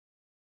 right?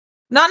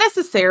 Not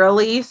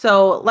necessarily.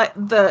 So,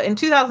 in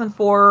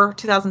 2004,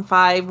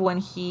 2005, when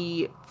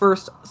he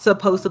first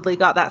supposedly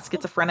got that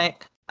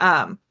schizophrenic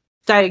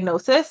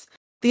diagnosis,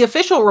 the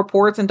official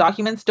reports and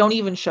documents don't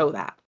even show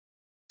that.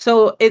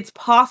 So it's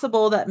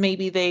possible that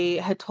maybe they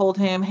had told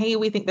him, hey,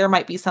 we think there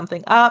might be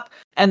something up.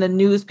 And the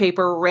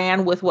newspaper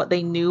ran with what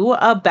they knew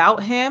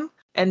about him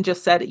and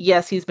just said,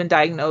 yes, he's been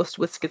diagnosed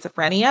with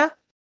schizophrenia.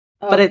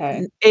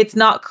 Okay. But it's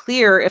not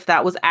clear if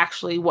that was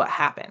actually what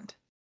happened.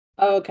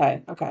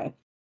 Okay.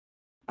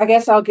 I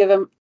guess I'll give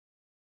him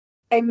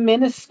a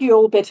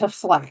minuscule bit of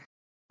slack.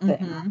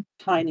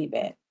 Tiny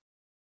bit.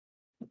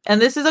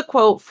 And this is a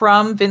quote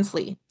from Vince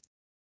Lee.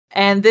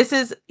 And this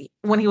is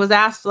when he was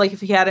asked, like,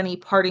 if he had any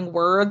parting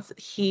words,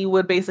 he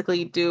would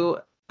basically do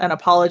an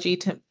apology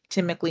to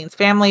Tim McLean's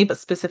family, but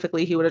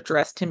specifically he would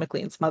address Tim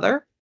McLean's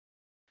mother.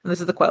 And this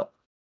is the quote.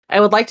 I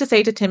would like to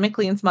say to Tim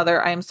McLean's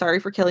mother, I am sorry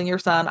for killing your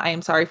son. I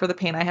am sorry for the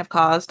pain I have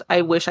caused.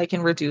 I wish I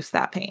can reduce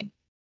that pain.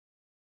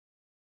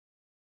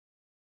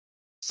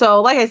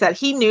 So, like I said,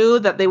 he knew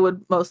that they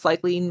would most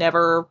likely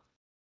never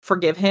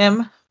forgive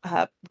him.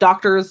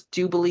 Doctors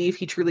do believe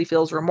he truly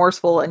feels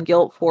remorseful and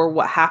guilt for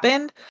what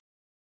happened.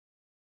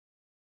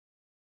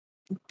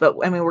 But,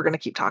 I mean, we're going to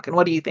keep talking.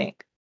 What do you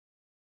think?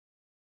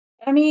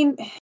 I mean,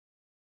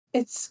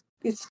 it's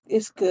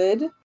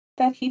good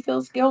that he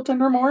feels guilt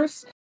and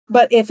remorse.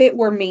 But if it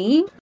were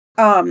me,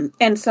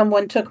 and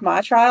someone took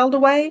my child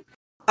away,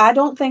 I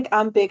don't think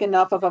I'm big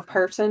enough of a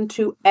person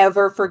to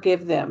ever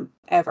forgive them,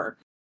 ever.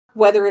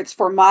 Whether it's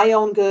for my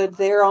own good,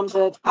 their own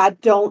good, I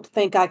don't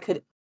think I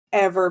could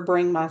ever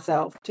bring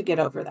myself to get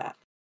over that.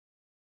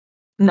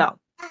 No,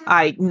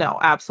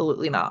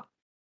 absolutely not.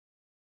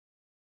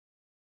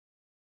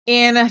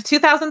 In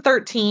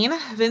 2013,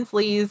 Vince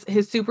Lee's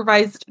his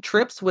supervised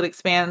trips would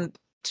expand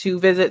to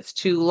visits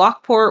to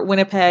Lockport,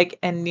 Winnipeg,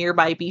 and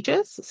nearby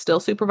beaches, still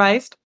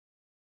supervised.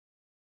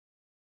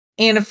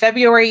 In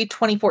February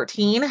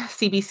 2014,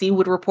 CBC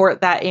would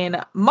report that in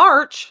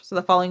March, so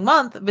the following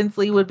month, Vince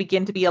Lee would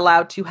begin to be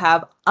allowed to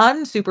have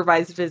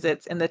unsupervised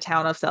visits in the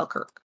town of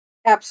Selkirk.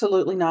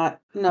 Absolutely not.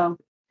 No.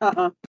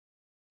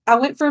 I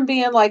went from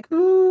being like,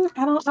 I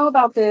don't know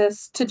about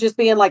this, to just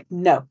being like,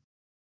 no.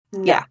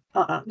 Yeah.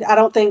 I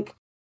don't think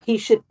he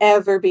should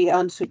ever be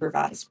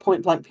unsupervised,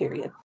 point blank,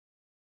 period.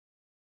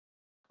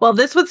 Well,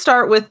 this would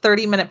start with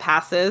 30-minute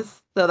passes.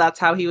 So that's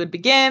how he would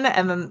begin.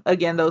 And then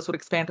again, those would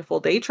expand to full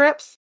day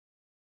trips.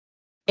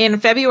 In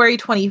February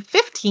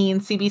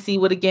 2015, CBC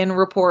would again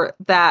report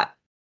that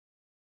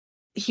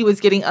he was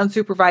getting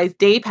unsupervised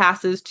day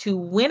passes to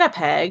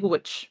Winnipeg,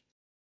 which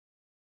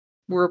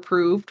were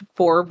approved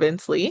for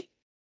Vince Lee.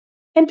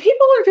 And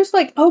people are just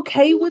like,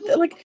 okay with it.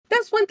 Like,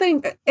 that's one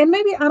thing. And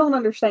maybe I don't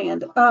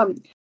understand.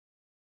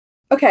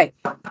 Okay,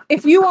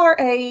 if you are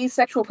a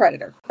sexual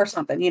predator or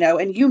something,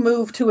 and you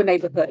move to a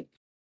neighborhood,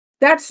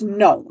 that's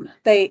known.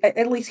 They,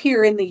 at least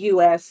here in the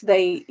US,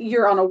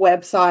 you're on a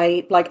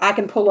website, like I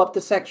can pull up the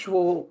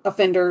sexual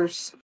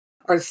offenders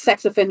or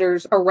sex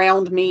offenders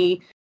around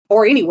me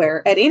or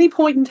anywhere at any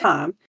point in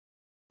time.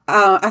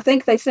 I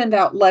think they send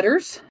out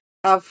letters.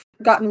 I've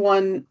gotten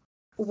one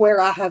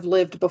where I have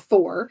lived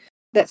before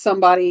that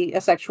a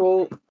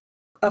sexual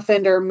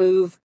offender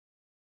moved.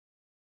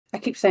 I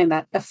keep saying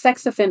that. A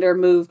sex offender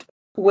moved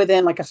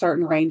within like a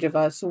certain range of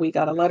us. So we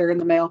got a letter in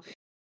the mail.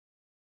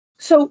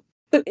 So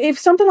if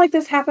something like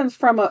this happens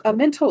from a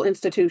mental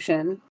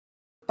institution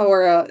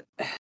or a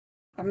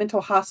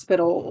mental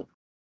hospital,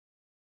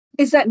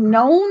 is that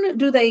known?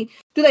 Do they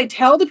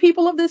tell the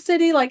people of this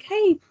city, like,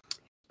 hey,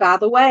 by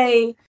the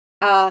way,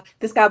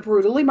 this guy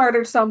brutally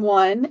murdered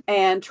someone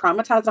and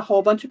traumatized a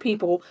whole bunch of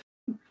people,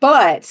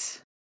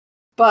 but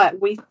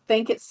we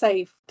think it's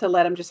safe to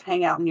let him just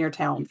hang out in your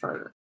town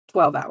for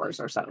 12 hours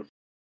or so?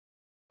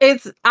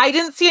 I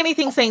didn't see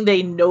anything saying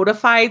they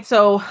notified.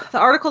 So the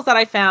articles that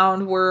I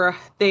found were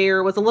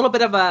there was a little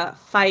bit of a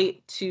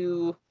fight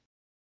to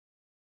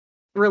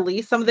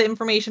release some of the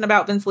information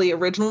about Vince Lee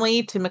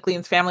originally. Tim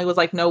McLean's family was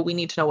like, no, we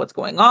need to know what's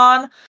going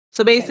on.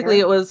 So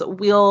basically it was,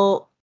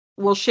 we'll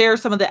share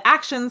some of the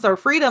actions or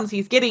freedoms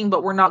he's getting,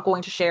 but we're not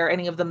going to share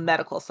any of the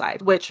medical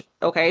side, which,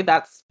 okay,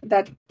 that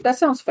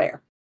sounds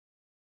fair.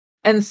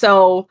 And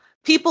so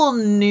people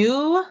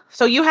knew.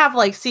 So you have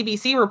like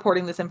CBC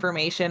reporting this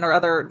information or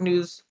other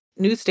news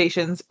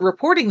stations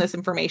reporting this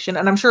information.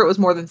 And I'm sure it was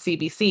more than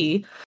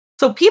CBC.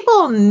 So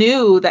people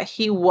knew that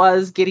he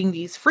was getting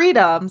these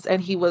freedoms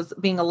and he was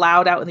being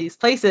allowed out in these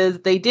places.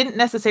 They didn't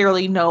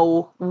necessarily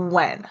know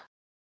when.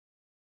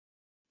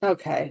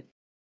 Okay.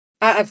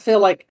 I feel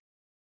like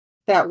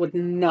that would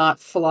not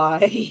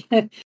fly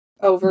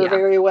over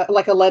very well,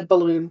 like a lead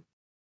balloon.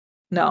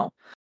 No.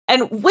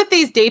 And with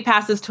these day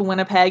passes to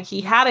Winnipeg, he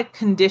had a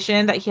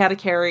condition that he had to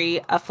carry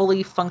a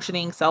fully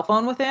functioning cell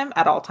phone with him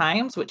at all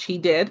times, which he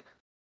did.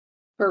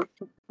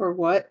 For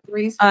what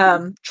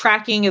reason?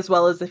 Tracking, as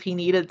well as if he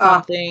needed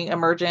something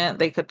emergent,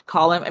 they could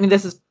call him. I mean,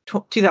 this is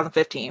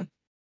 2015.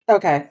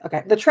 Okay.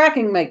 The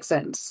tracking makes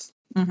sense.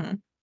 Mm-hmm.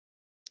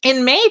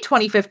 In May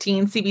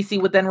 2015,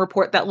 CBC would then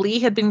report that Lee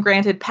had been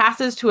granted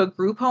passes to a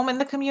group home in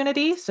the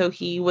community, so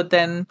he would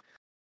then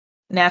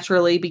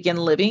naturally begin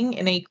living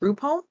in a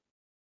group home.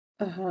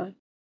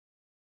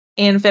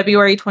 In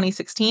February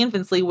 2016,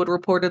 Vince Lee would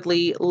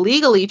reportedly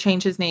legally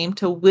change his name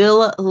to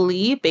Will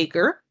Lee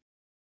Baker.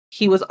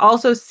 He was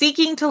also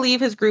seeking to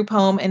leave his group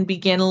home and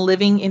begin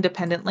living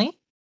independently,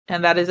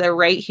 and that is a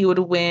right he would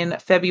win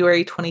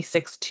February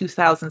 26,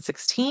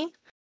 2016,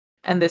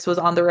 and this was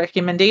on the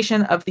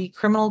recommendation of the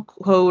Criminal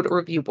Code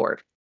Review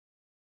Board.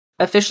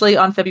 Officially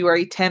on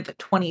February 10th,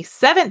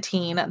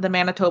 2017, the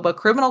Manitoba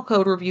Criminal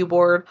Code Review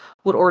Board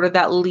would order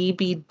that Lee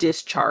be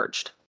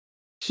discharged.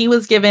 He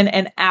was given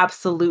an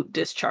absolute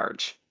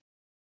discharge.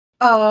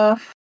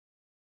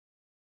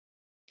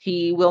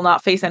 He will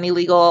not face any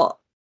legal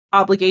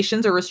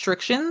obligations or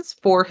restrictions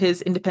for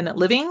his independent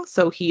living.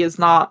 So he is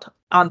not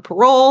on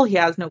parole. He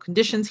has no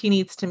conditions he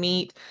needs to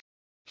meet.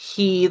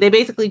 They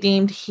basically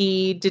deemed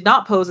he did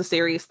not pose a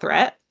serious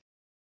threat.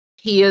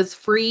 He is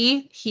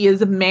free. He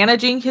is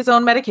managing his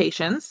own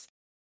medications.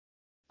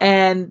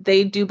 And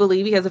they do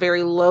believe he has a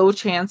very low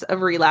chance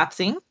of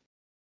relapsing.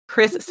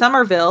 Chris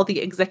Somerville,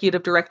 the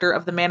executive director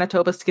of the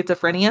Manitoba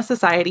Schizophrenia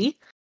Society,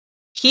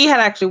 he had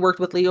actually worked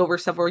with Lee over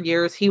several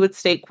years. He would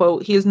state,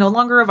 quote, "He is no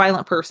longer a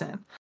violent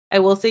person. I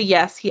will say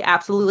yes, he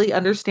absolutely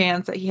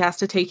understands that he has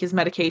to take his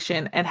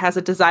medication and has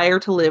a desire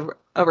to live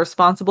a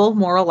responsible,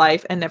 moral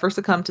life and never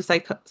succumb to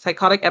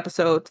psychotic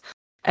episodes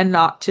and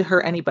not to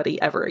hurt anybody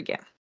ever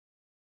again."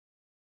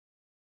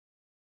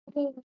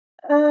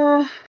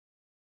 Uh,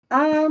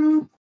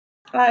 um,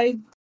 I,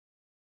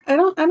 I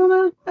don't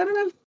know. I don't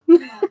know.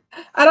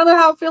 I don't know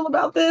how I feel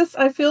about this.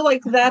 I feel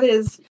like that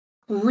is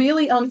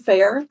really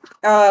unfair,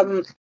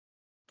 to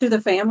the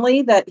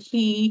family that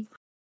he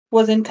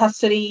was in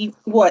custody.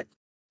 What?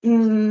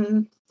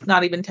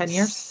 Not even 10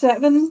 years.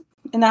 7,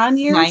 9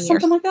 years, 9 years.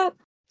 something like that.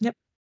 Yep.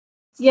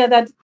 Yeah,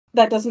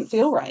 that doesn't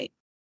feel right.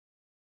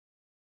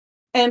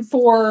 And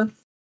for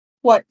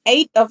what,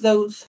 8 of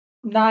those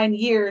 9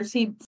 years,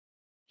 he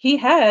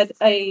had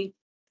a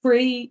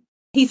free.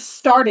 He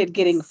started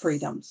getting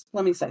freedoms.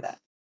 Let me say that.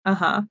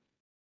 Uh-huh.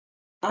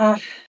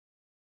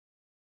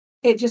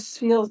 It just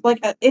feels like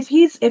if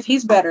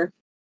he's better.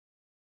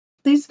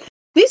 These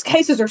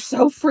cases are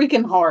so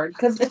freaking hard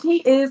because if he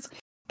is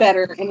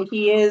better and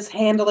he is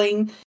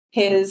handling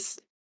his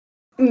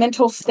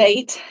mental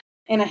state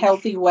in a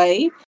healthy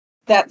way,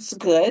 that's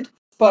good.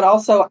 But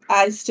also,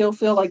 I still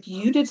feel like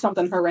you did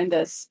something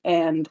horrendous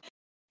and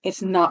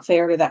it's not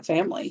fair to that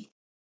family.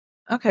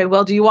 Okay,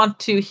 well, do you want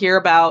to hear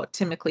about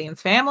Tim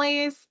McLean's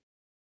family's?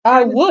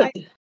 I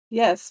would.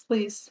 Yes,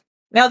 please.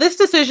 Now, this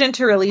decision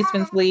to release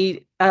Vince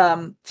Lee,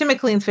 Tim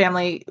McLean's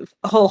family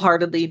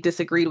wholeheartedly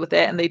disagreed with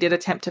it, and they did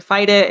attempt to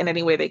fight it in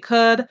any way they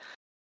could.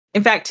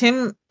 In fact,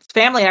 Tim's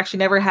family actually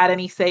never had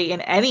any say in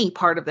any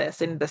part of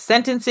this, in the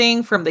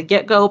sentencing from the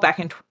get-go back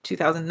in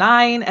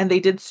 2009, and they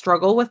did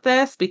struggle with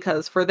this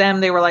because for them,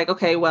 they were like,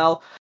 okay,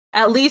 well,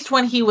 at least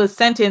when he was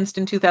sentenced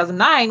in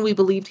 2009, we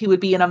believed he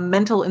would be in a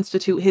mental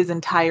institute his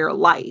entire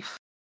life.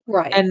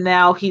 Right. And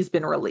now he's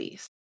been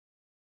released.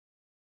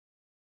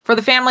 For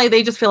the family,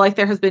 they just feel like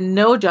there has been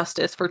no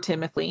justice for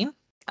Tim McLean.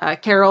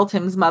 Carol,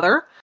 Tim's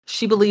mother,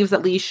 she believes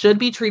that Lee should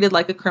be treated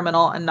like a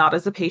criminal and not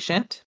as a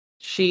patient.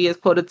 She is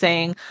quoted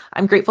saying,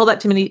 "I'm grateful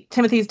that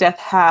Timothy's death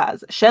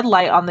has shed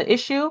light on the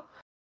issue.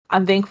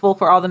 I'm thankful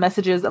for all the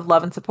messages of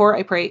love and support.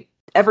 I pray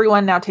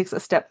everyone now takes a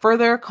step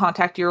further.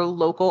 Contact your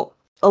local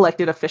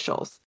elected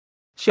officials."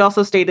 She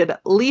also stated,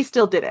 "Lee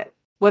still did it.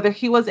 Whether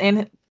he was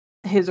in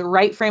his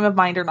right frame of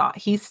mind or not,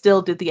 he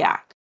still did the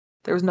act.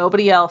 There was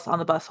nobody else on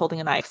the bus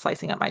holding a knife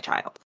slicing up my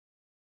child."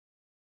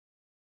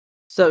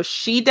 So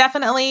she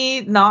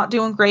definitely not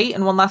doing great.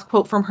 And one last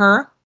quote from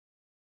her: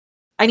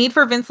 "I need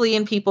for Vince Lee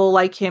and people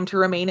like him to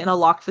remain in a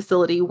locked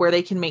facility where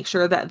they can make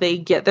sure that they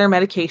get their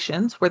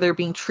medications, where they're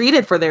being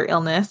treated for their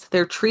illness,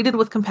 they're treated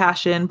with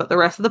compassion, but the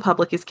rest of the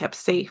public is kept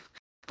safe.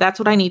 That's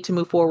what I need to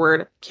move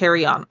forward,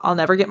 carry on. I'll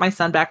never get my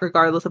son back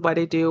regardless of what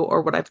I do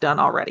or what I've done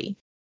already."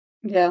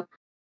 Yeah.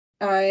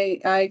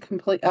 I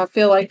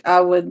feel like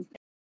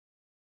I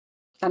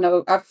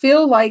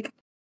feel like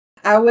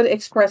I would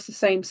express the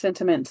same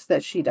sentiments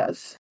that she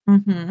does.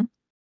 Mm-hmm.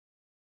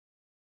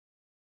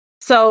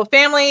 So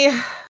family,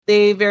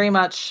 they very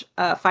much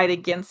fight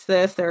against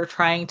this. They're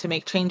trying to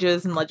make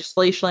changes in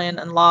legislation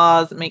and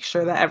laws and make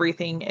sure that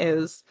everything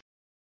is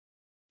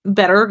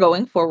better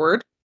going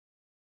forward.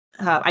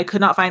 I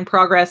could not find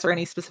progress or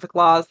any specific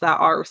laws that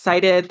are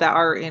cited that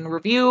are in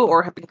review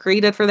or have been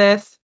created for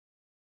this.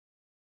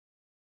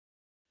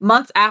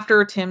 Months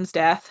after Tim's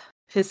death,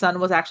 his son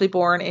was actually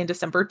born in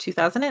December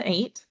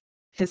 2008.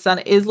 His son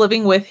is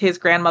living with his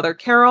grandmother,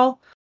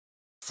 Carol,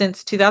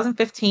 since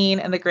 2015,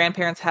 and the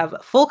grandparents have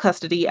full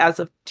custody as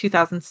of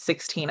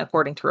 2016,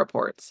 according to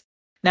reports.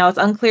 Now, it's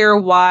unclear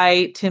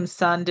why Tim's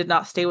son did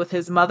not stay with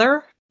his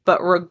mother,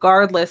 but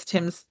regardless,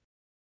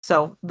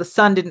 so the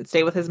son didn't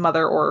stay with his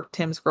mother or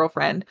Tim's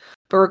girlfriend,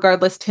 but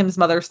regardless, Tim's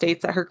mother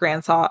states that her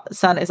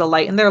grandson is a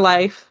light in their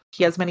life.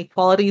 He has many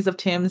qualities of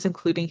Tim's,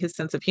 including his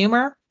sense of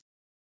humor.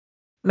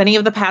 Many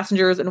of the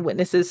passengers and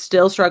witnesses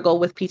still struggle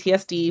with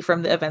PTSD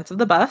from the events of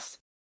the bus.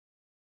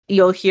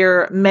 You'll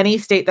hear many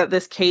state that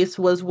this case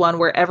was one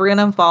where everyone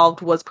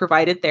involved was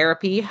provided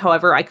therapy.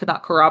 However, I could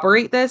not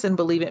corroborate this and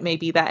believe it may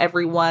be that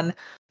everyone,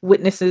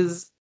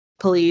 witnesses,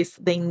 police,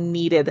 they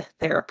needed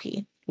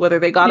therapy. Whether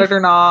they got it or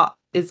not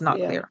is not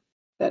clear.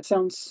 That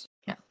sounds...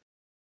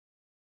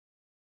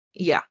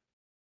 Yeah.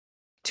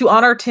 To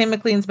honor Tim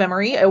McLean's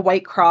memory, a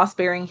white cross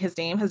bearing his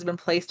name has been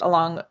placed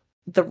along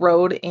the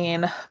road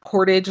in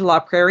Portage La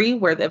Prairie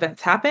where the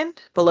events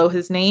happened. Below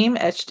his name,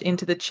 etched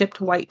into the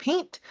chipped white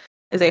paint,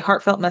 is a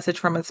heartfelt message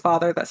from his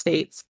father that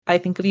states, "I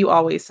think of you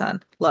always,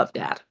 son. Love,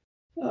 Dad."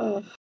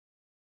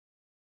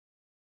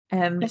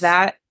 And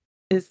that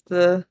is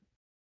the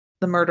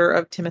murder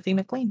of Timothy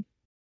McLean.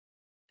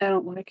 I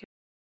don't like it.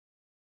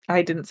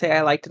 I didn't say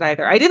I liked it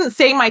either. I didn't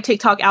say my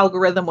TikTok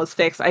algorithm was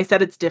fixed. I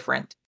said it's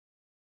different.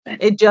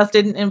 It just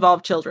didn't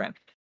involve children.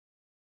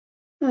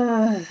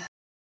 I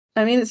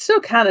mean, it still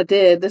kind of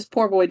did. This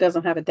poor boy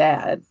doesn't have a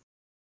dad.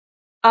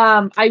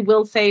 I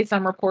will say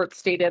some reports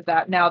stated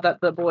that now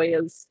that the boy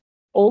is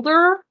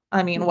older,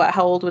 I mean,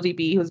 how old would he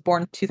be? He was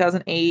born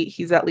 2008.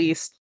 He's at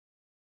least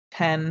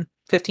 10,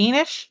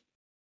 15-ish,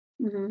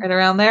 right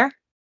around there.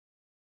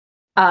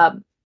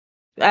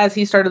 As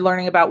he started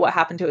learning about what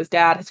happened to his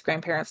dad, his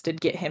grandparents did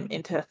get him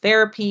into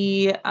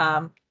therapy.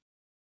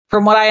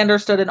 From what I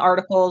understood in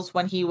articles,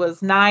 when he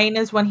was 9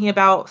 is when he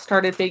about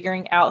started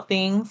figuring out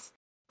things.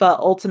 But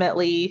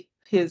ultimately,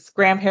 his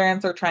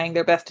grandparents are trying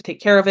their best to take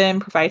care of him,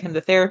 provide him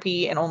the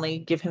therapy, and only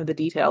give him the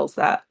details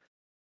that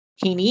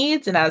he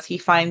needs. And as he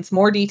finds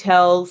more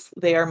details,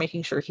 they are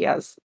making sure he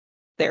has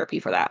therapy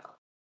for that.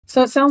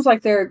 So it sounds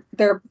like they're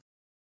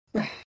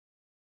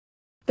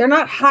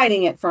not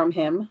hiding it from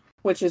him,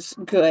 which is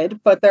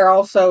good, but they're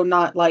also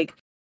not like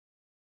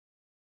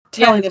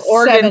telling his a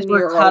organs were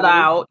 7-year-old cut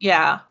out.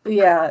 Yeah,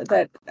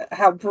 that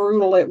how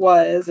brutal it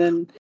was,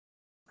 and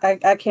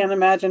I can't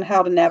imagine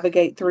how to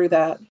navigate through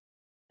that.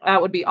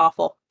 That would be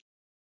awful.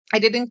 I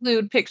did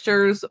include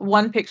pictures.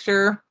 One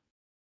picture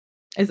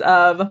is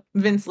of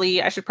Vince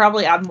Lee. I should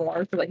probably add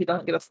more so that he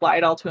doesn't get a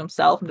slide all to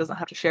himself and doesn't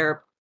have to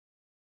share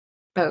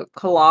a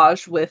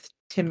collage with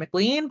Tim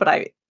McLean, but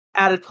I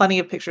added plenty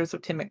of pictures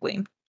of Tim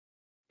McLean.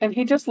 And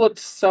he just looked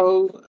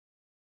so...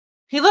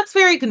 He looks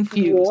very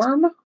confused.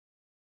 Warm?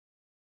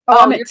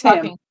 Oh, you're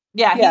talking.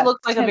 Yeah, he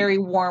looks like Tim. a very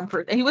warm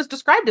person. He was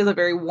described as a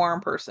very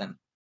warm person.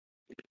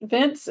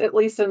 Vince, at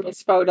least in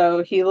this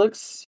photo, he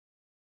looks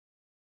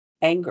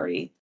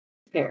angry.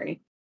 Very.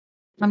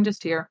 I'm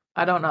just here.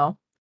 I don't know.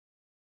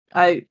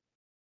 I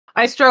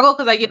struggle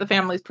because I get the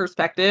family's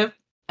perspective,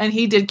 and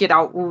he did get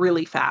out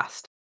really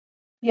fast.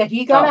 Yeah,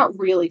 he got out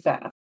really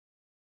fast.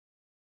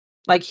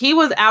 Like, he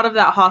was out of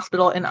that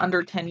hospital in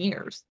under 10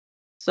 years.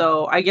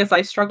 So I guess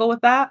I struggle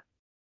with that.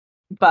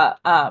 But,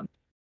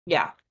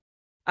 yeah.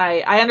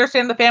 I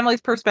understand the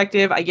family's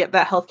perspective. I get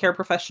that healthcare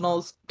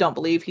professionals don't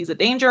believe he's a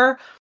danger.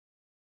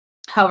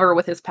 However,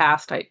 with his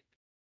past,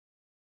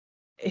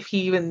 if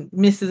he even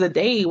misses a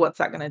day, what's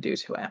that going to do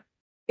to him?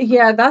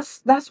 Yeah,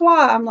 that's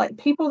why I'm like,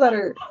 people that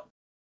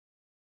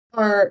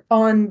are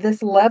on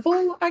this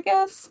level, I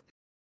guess,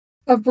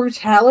 of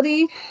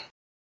brutality,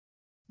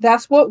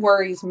 that's what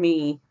worries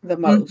me the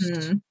most.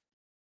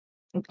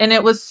 Mm-hmm. And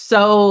it was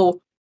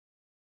so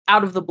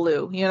out of the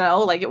blue,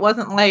 like it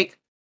wasn't like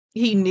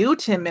he knew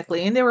Tim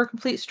McLean. They were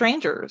complete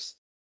strangers.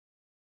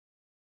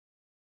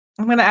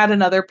 I'm going to add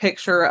another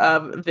picture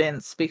of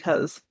Vince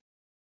because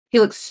he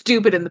looks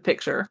stupid in the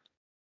picture.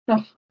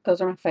 Oh, those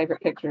are my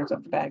favorite pictures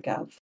of the bad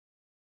guys.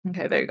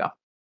 Okay, there you go.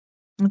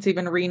 It's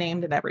even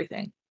renamed and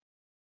everything.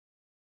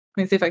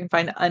 Let me see if I can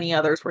find any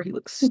others where he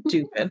looks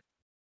stupid.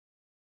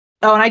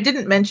 Oh, and I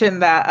didn't mention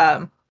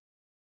that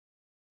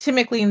Tim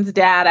McLean's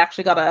dad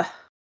actually got a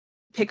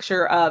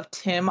picture of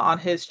Tim on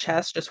his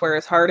chest, just where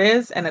his heart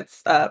is, and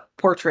it's a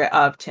portrait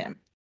of Tim.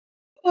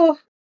 Oh,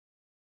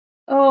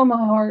 my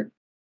heart.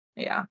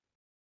 Yeah.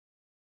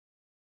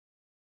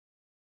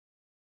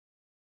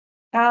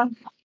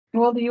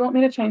 Well, do you want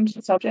me to change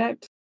the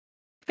subject?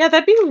 Yeah,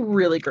 that'd be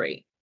really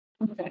great.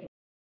 Okay.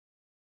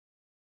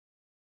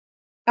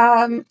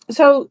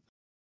 So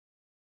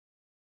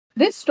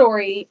this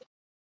story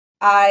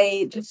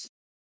I just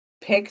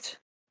picked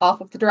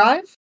off of the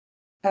drive.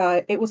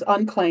 It was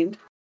unclaimed.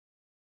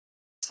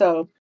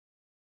 So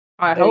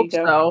I hope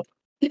so.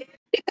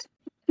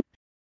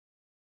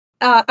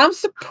 I'm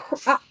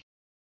surprised.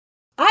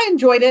 I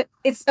enjoyed it.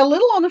 It's a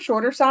little on the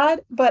shorter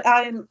side, but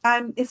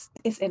it's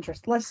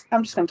interesting.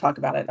 I'm just going to talk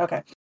about it.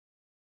 Okay.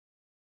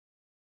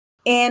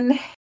 In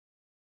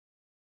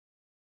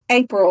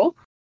April,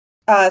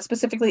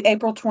 specifically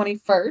April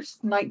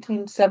 21st,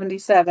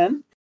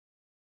 1977,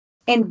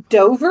 in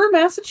Dover,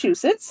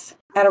 Massachusetts,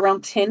 at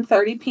around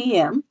 10:30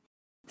 p.m.,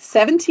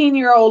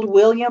 17-year-old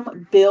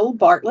William Bill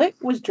Bartlett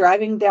was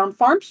driving down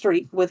Farm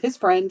Street with his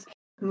friends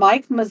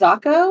Mike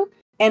Mazzacco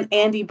and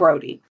Andy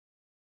Brody.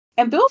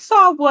 And Bill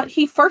saw what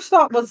he first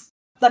thought was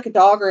like a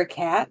dog or a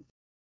cat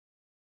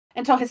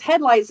until his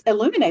headlights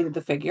illuminated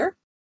the figure,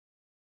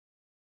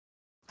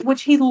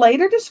 which he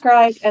later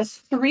described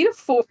as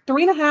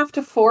 3.5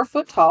 to 4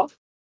 foot tall.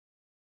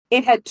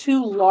 It had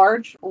 2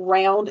 large,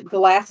 round,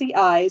 glassy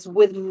eyes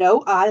with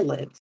no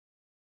eyelids.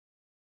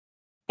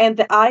 And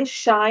the eyes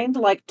shined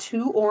like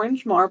 2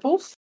 orange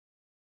marbles.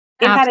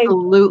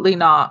 Absolutely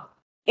not.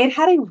 It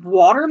had a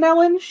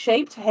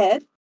watermelon-shaped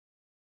head,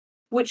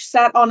 which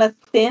sat on a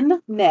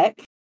thin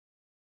neck.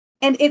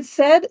 And it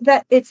said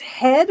that its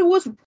head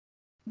was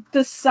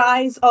the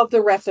size of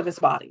the rest of his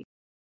body.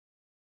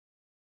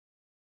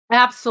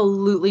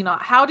 Absolutely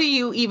not. How do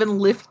you even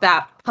lift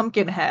that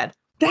pumpkin head?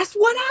 That's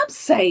what I'm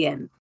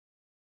saying.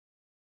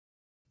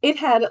 It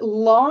had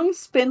long,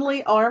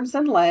 spindly arms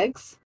and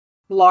legs,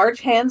 large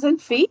hands and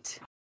feet,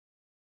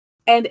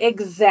 and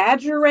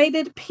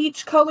exaggerated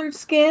peach-colored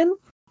skin.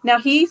 Now,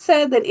 he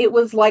said that it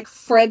was like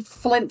Fred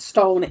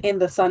Flintstone in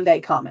the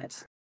Sunday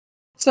Comet.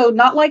 So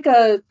not like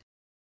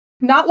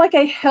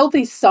a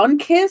healthy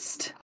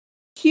sun-kissed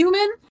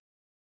human,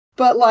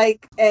 but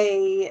like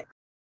a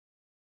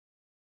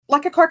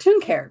cartoon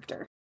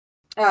character.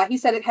 He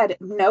said it had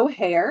no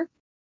hair.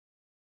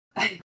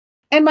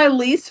 And my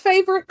least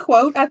favorite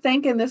quote, I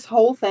think, in this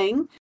whole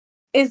thing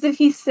is that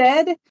he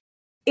said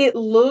it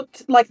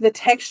looked like the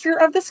texture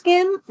of the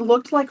skin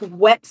looked like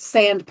wet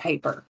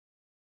sandpaper.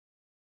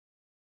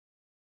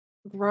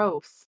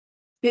 Gross.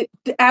 It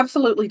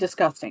absolutely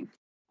disgusting.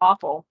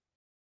 Awful.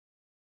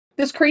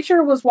 This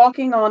creature was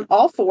walking on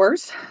all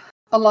fours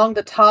along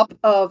the top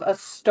of a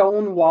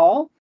stone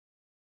wall.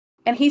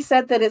 And he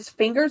said that its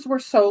fingers were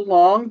so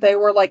long, they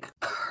were like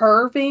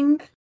curving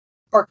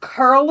or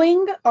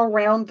curling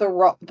around the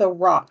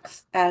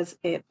rocks as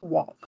it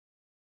walked.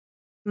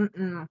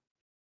 Mm-mm.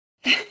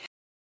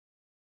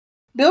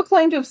 Bill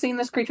claimed to have seen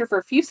this creature for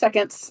a few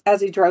seconds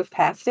as he drove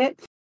past it.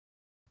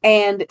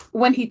 And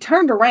when he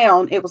turned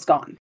around, it was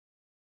gone.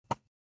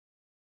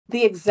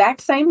 The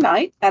exact same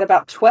night, at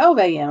about 12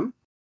 a.m.,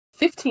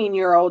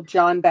 15-year-old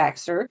John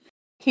Baxter,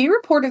 he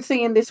reported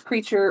seeing this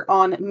creature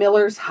on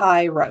Miller's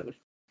High Road.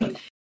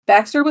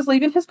 Baxter was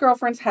leaving his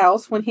girlfriend's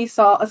house when he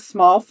saw a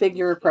small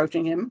figure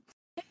approaching him.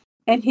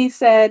 And he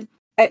said,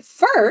 at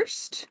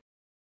first,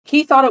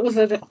 he thought it was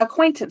an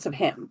acquaintance of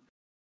him.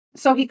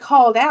 So he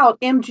called out,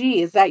 MG,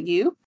 is that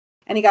you?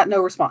 And he got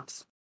no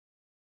response.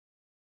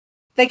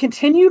 They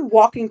continued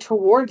walking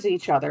towards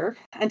each other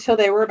until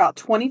they were about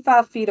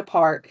 25 feet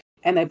apart,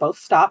 and they both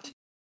stopped.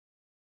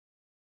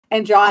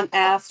 And John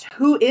asked,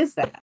 who is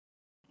that?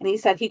 And he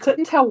said he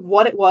couldn't tell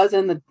what it was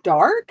in the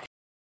dark,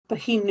 but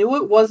he knew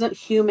it wasn't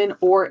human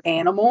or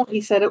animal. He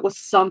said it was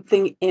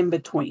something in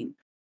between.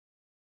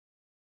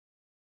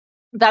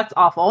 That's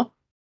awful.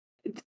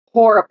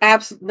 Horrible.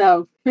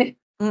 No.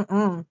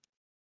 Mm-mm.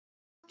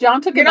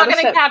 John took You're not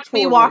another going to step catch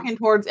me forward. walking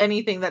towards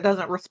anything that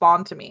doesn't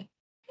respond to me.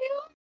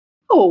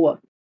 Oh.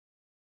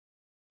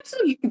 So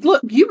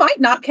look, you might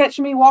not catch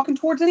me walking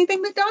towards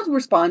anything that does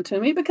respond to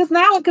me, because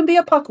now it can be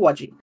a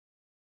puckwudgie.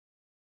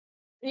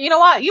 You know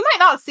what? You might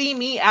not see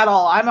me at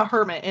all. I'm a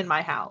hermit in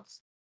my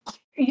house.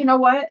 You know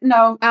what?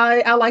 No,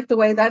 I like the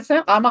way that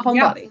sounds. I'm a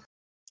homebody.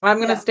 I'm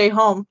going to stay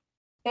home.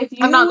 If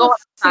I'm not you going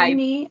see outside.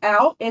 me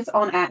out, it's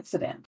on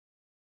accident.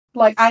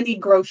 Like I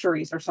need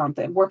groceries or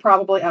something. We're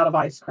probably out of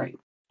ice cream.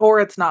 Or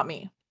it's not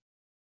me.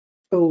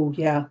 Oh,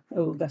 yeah.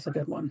 Oh, that's a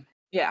good one.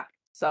 Yeah.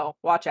 So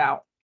watch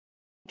out.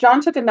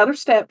 John took another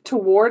step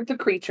toward the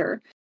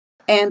creature,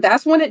 and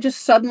that's when it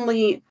just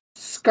suddenly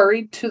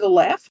scurried to the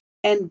left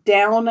and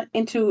down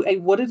into a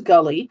wooded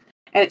gully,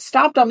 and it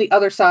stopped on the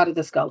other side of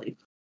this gully.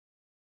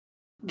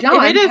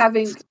 John,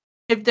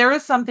 if there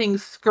is something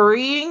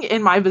scurrying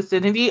in my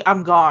vicinity,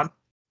 I'm gone.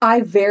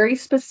 I very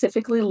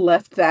specifically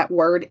left that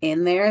word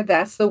in there.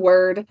 That's the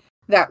word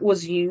that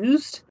was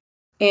used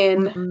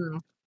in,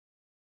 Mm-mm.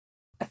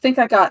 I think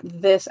I got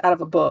this out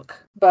of a book,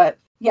 but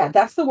yeah,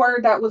 that's the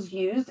word that was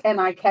used, and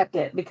I kept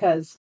it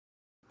because,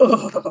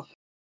 ugh.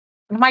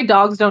 My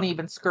dogs don't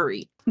even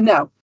scurry.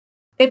 No.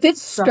 If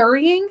it's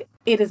scurrying,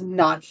 it is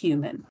not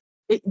human.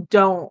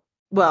 Well,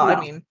 no. I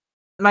mean,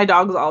 my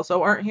dogs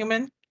also aren't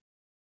human.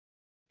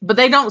 But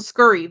they don't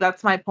scurry.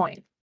 That's my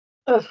point.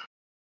 Ugh.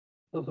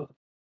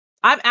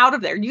 I'm out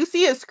of there. You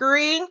see it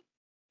scurrying?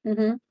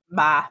 Mm-hmm.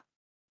 Bye.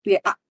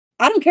 Yeah,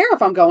 I don't care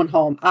if I'm going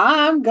home.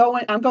 I'm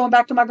going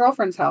back to my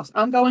girlfriend's house.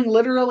 I'm going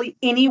literally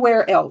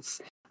anywhere else.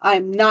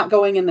 I'm not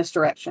going in this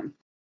direction.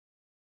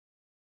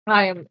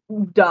 I am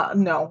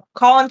done. No.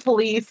 Calling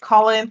police,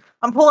 I'm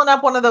pulling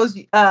up one of those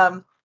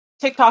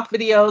TikTok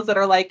videos that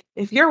are like,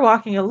 if you're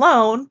walking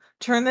alone,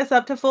 turn this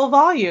up to full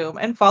volume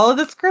and follow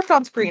the script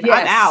on screen.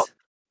 Yes. I'm out.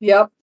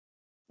 Yep.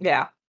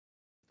 Yeah.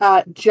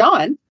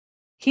 John,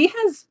 he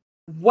has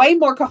way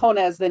more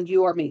cojones than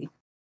you or me,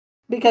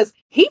 because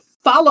he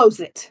follows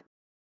it.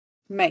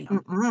 Ma'am.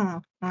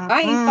 Mm-mm.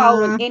 I ain't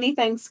following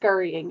anything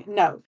scurrying.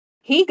 No.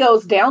 He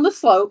goes down the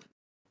slope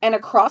and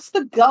across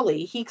the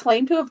gully. He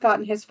claimed to have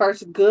gotten his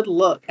first good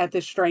look at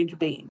this strange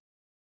being.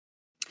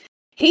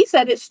 He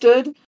said it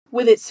stood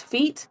with its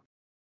feet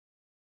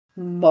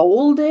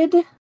molded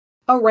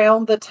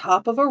around the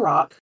top of a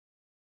rock,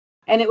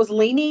 and it was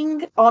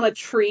leaning on a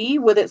tree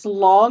with its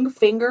long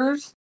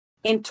fingers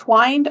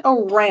entwined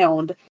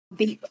around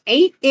the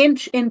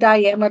 8-inch in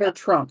diameter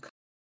trunk.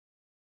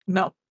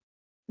 No.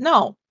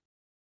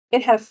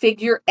 It had a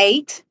figure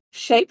 8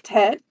 shaped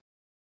head,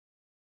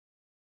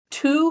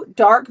 2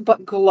 dark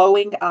but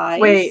glowing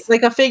eyes. Wait,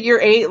 like a figure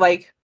 8,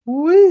 like,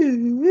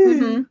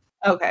 Mm-hmm.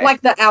 Okay.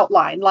 Like the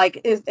outline,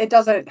 like it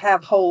doesn't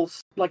have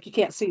holes, like you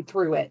can't see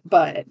through it,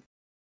 but.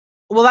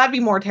 Well, that'd be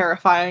more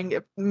terrifying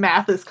if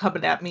math is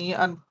coming at me.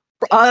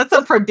 That's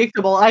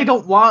unpredictable. I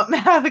don't want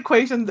math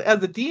equations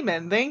as a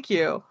demon. Thank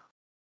you.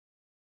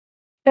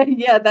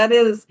 Yeah, that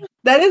is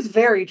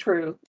very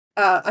true.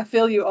 I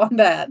feel you on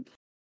that.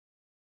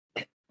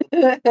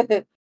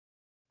 It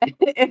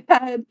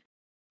had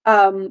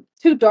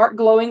 2 dark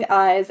glowing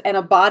eyes and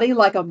a body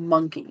like a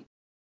monkey.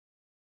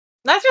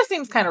 That just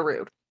seems kind of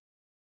rude.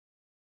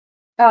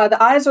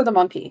 The eyes or the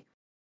monkey?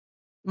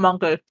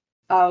 Monkey.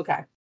 Oh,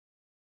 okay.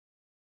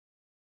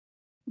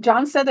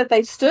 John said that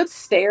they stood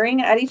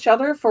staring at each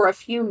other for a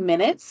few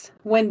minutes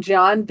when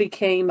John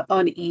became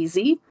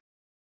uneasy,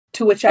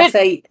 to which I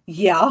say,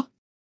 yeah.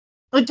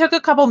 It took a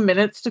couple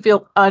minutes to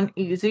feel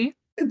uneasy.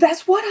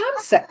 That's what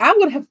I'm saying. I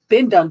would have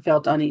been done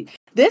felt uneasy.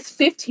 This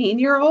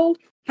 15-year-old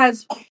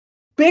has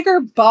bigger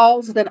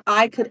balls than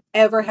I could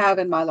ever have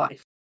in my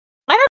life.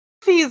 I don't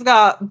know if he's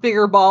got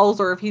bigger balls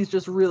or if he's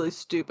just really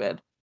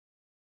stupid.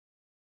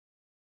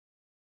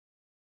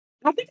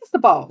 I think it's the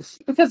balls.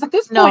 Because at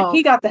this point,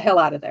 he got the hell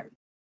out of there.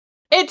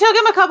 It took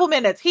him a couple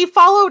minutes. He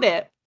followed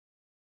it.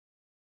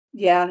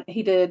 Yeah,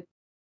 he did.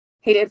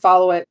 He did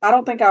follow it. I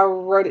don't think I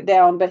wrote it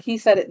down, but he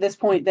said at this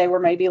point they were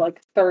maybe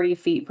like 30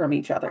 feet from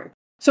each other.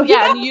 So he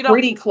got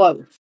pretty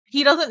close.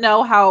 He doesn't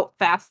know how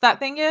fast that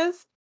thing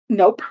is.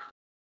 Nope.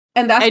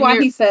 And that's why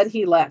he said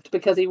he left,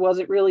 because he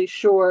wasn't really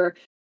sure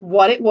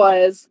what it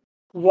was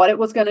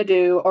going to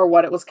do, or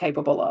what it was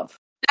capable of.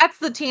 That's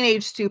the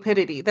teenage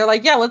stupidity. They're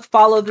like, yeah, let's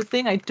follow this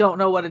thing. I don't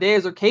know what it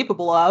is or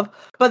capable of.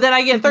 But then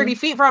I get 30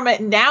 feet from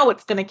it. Now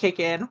it's going to kick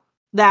in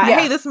that,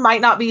 hey, this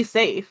might not be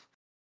safe.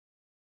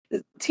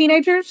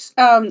 Teenagers,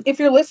 if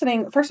you're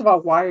listening, first of all,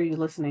 why are you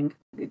listening?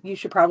 You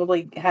should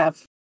probably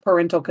have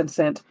parental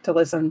consent to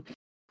listen,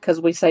 because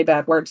we say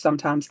bad words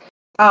sometimes.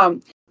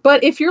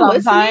 But if you're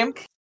listening,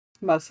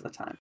 most of the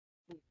time,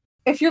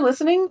 if you're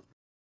listening,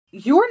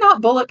 you're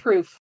not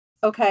bulletproof,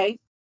 okay?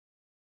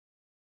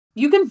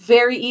 You can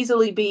very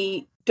easily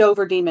be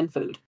Dover demon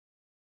food,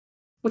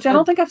 which I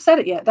don't think I've said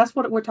it yet. That's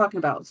what we're talking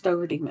about. It's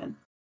Dover demon.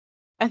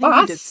 I think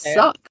you did say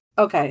suck.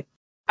 It. Okay.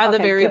 At the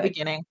very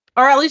beginning.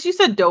 Or at least you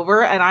said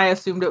Dover, and I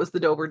assumed it was the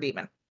Dover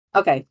demon.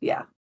 Okay,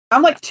 yeah.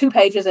 I'm like 2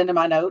 pages into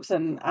my notes,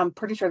 and I'm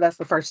pretty sure that's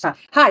the first time.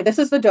 Hi, this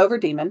is the Dover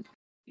demon.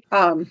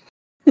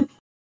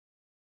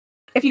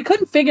 If you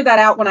couldn't figure that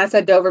out when I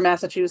said Dover,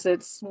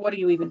 Massachusetts, what are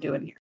you even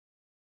doing here?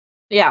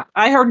 Yeah,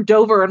 I heard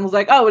Dover and was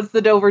like, oh, it's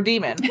the Dover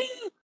demon.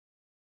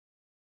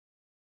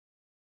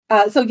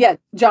 So yeah,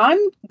 John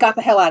got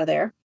the hell out of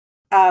there.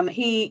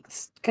 He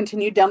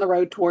continued down the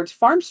road towards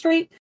Farm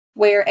Street,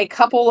 where a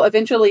couple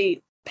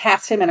eventually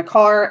passed him in a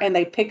car, and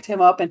they picked him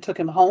up and took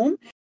him home.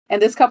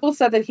 And this couple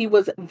said that he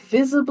was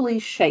visibly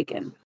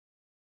shaken.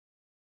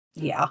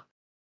 Yeah.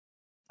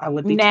 I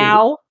would be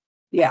now.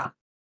 Too. Yeah.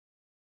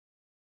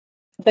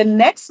 The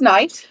next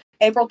night,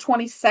 April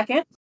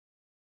 22nd,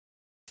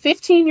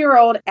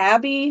 15-year-old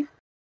Abby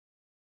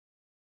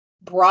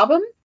Brabham,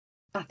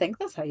 I think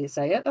that's how you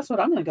say it. That's what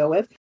I'm going to go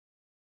with.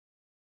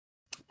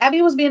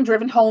 Abby was being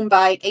driven home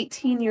by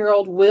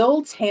 18-year-old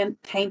Will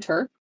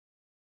Tainter.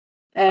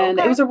 And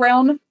it was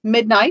around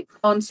midnight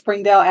on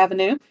Springdale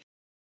Avenue.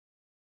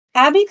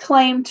 Abby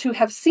claimed to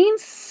have seen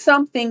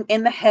something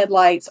in the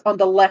headlights on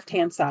the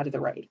left-hand side of the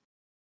road.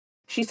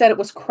 She said it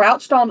was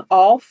crouched on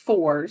all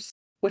fours,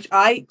 which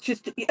I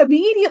just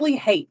immediately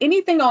hate.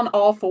 Anything on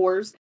all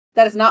fours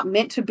that is not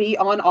meant to be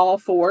on all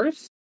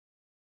fours.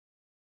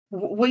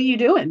 What are you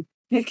doing?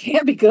 It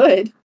can't be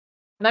good.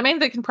 That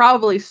means it can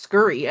probably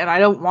scurry, and I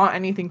don't want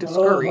anything to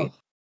scurry.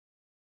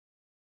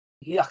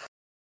 Yuck.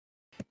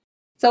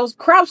 So it was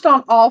crouched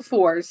on all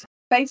fours,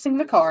 facing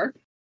the car.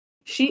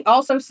 She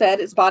also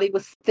said its body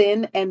was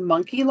thin and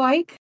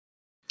monkey-like.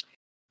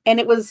 And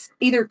it was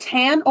either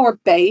tan or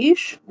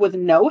beige with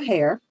no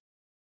hair.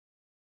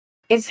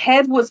 Its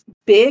head was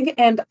big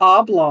and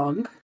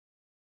oblong.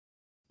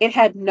 It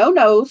had no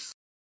nose,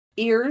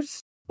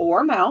 ears,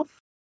 or mouth.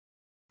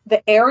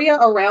 The area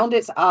around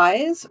its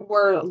eyes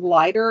were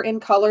lighter in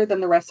color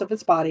than the rest of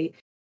its body.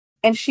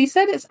 And she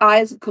said its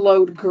eyes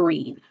glowed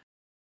green.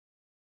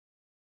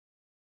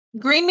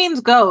 Green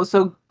means go,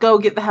 so go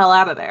get the hell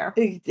out of there.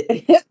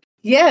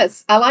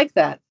 Yes, I like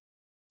that.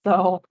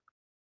 So,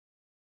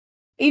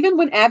 even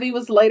when Abby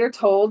was later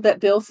told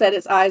that Bill said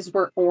its eyes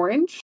were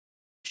orange,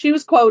 she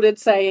was quoted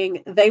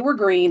saying, "They were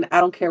green.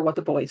 I don't care what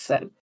the boys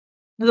said."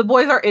 The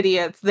boys are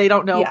idiots. They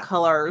don't know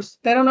colors.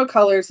 They don't know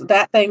colors.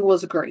 That thing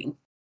was green.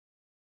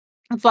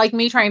 It's like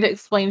me trying to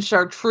explain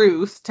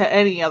chartreuse to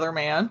any other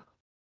man.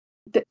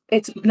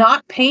 It's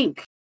not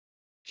pink.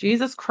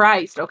 Jesus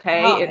Christ,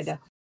 okay?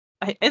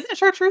 Isn't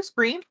chartreuse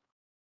green?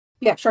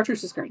 Yeah,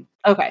 chartreuse is green.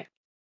 Okay.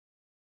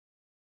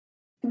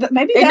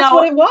 Maybe that's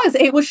what it was.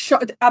 It was.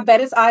 I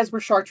bet his eyes were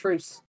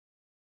chartreuse.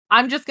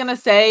 I'm just gonna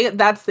say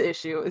that's the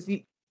issue. Is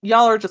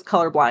y'all are just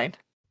colorblind.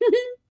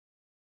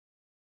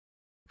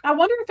 I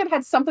wonder if it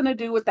had something to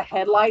do with the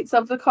headlights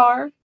of the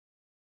car.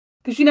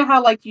 Because you know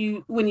how, like,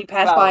 when you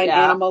pass by an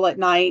animal at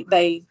night,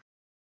 the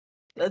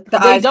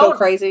eyes go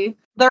crazy.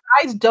 Their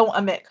eyes don't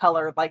emit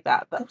color like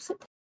that, though.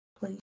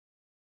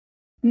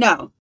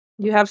 No.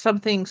 You have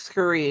something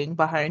scurrying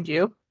behind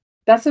you.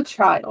 That's a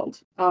child.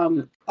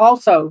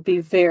 Also, be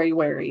very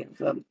wary of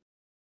them.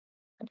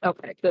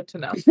 Okay, good to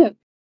know.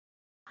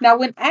 Now,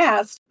 when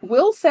asked,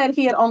 Will said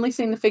he had only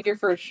seen the figure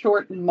for a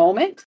short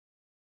moment,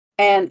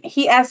 and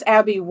he asked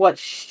Abby what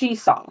she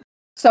saw.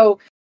 So,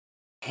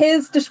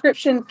 his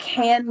description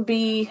can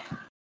be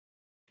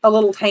a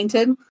little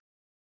tainted,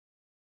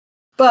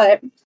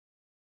 but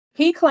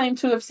he claimed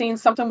to have seen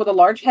something with a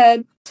large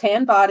head,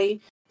 tan body,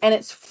 and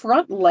its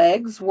front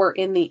legs were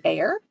in the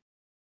air.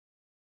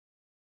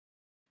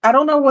 I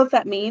don't know what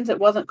that means. It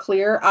wasn't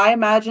clear. I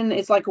imagine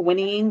it's like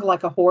whinnying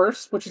like a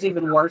horse, which is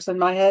even worse in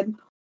my head.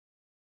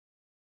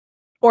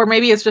 Or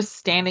maybe it's just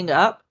standing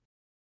up.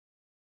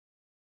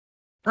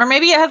 Or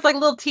maybe it has like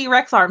little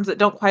T-Rex arms that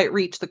don't quite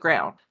reach the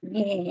ground.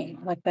 Yeah,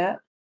 like that.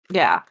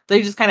 Yeah,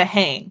 they just kind of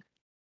hang.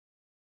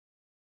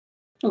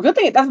 Well, good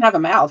thing it doesn't have a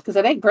mouth, because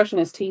it ain't brushing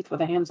his teeth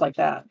with hands like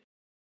that.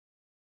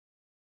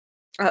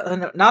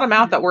 Not a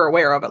mouth that we're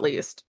aware of, at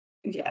least.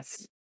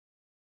 Yes.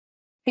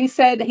 He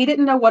said he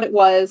didn't know what it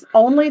was,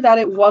 only that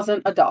it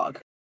wasn't a dog.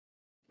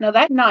 Now,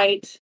 that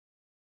night,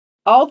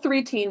 all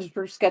three teens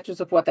drew sketches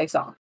of what they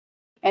saw.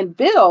 And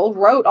Bill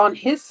wrote on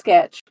his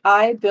sketch,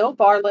 I, Bill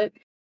Bartlett,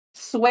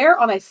 swear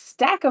on a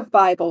stack of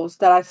Bibles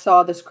that I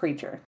saw this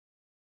creature.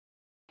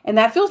 And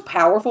that feels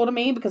powerful to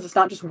me because it's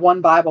not just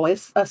one Bible,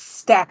 it's a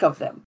stack of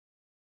them.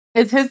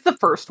 Is his the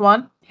first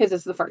one? His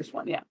is the first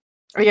one, yeah.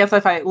 I guess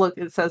if I look,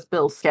 it says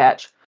Bill's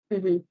sketch.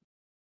 Mm-hmm.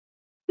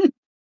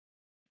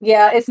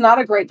 Yeah, it's not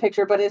a great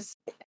picture, but it's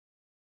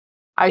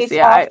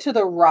off to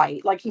the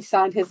right. Like he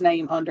signed his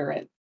name under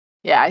it.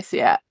 Yeah, I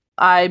see it.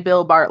 I,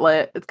 Bill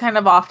Bartlett. It's kind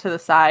of off to the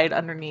side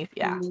underneath.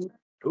 Yeah.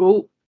 Mm-hmm.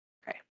 Ooh.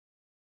 Okay.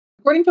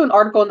 According to an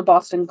article in the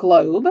Boston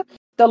Globe,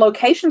 the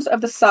locations of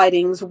the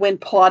sightings, when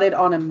plotted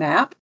on a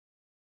map,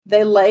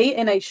 they lay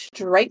in a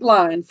straight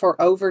line for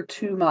over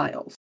 2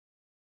 miles.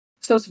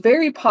 So it's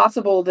very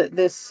possible that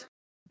this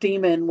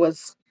demon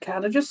was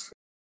kind of just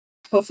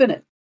hoofing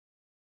it.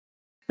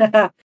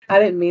 I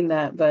didn't mean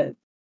that, but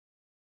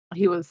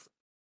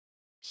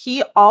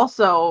he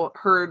also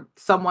heard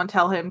someone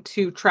tell him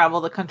to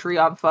travel the country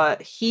on foot.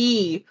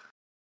 He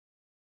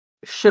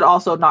should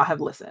also not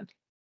have listened.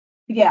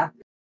 Yeah.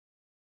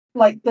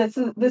 Like this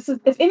is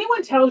if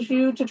anyone tells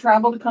you to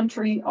travel the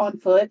country on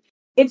foot,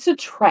 it's a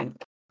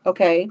trap,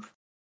 okay?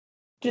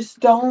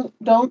 Just don't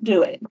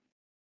do it.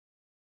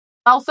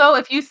 Also,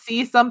 if you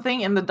see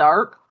something in the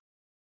dark,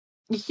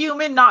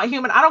 human, not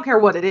human, I don't care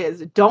what it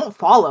is, don't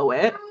follow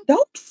it.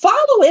 Don't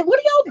follow it. What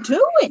are y'all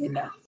doing?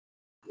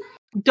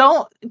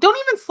 Don't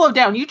even slow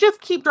down. You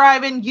just keep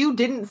driving. You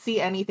didn't see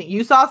anything.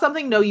 You saw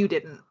something? No, you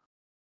didn't.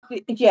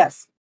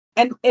 Yes.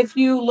 And if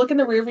you look in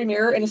the rearview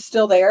mirror and it's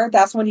still there,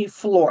 that's when you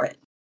floor it.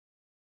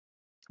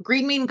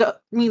 Green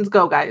means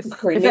go, guys.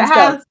 Green if means it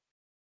has go.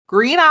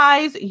 green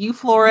eyes, you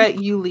floor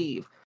it, you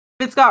leave.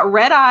 If it's got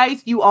red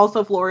eyes, you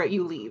also floor it,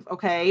 you leave,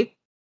 okay?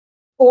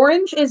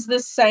 Orange is the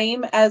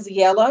same as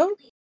yellow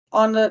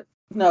on the...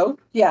 No,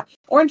 yeah.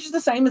 Orange is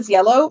the same as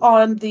yellow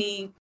on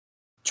the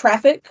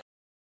traffic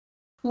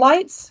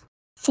lights.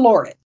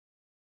 Floor it.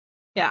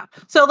 Yeah.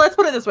 So let's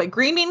put it this way.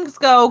 Green means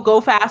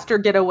go faster,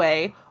 get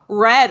away.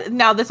 Red,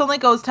 now this only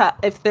goes to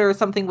if there's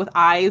something with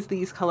eyes,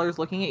 these colors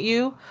looking at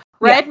you.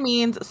 Red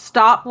means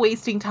stop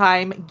wasting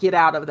time, get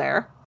out of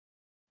there.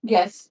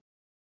 Yes.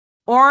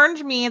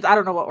 Orange means, I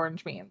don't know what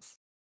orange means.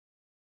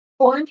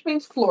 Orange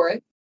means floor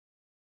it.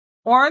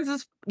 Orange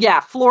is,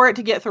 floor it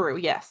to get through,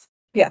 yes.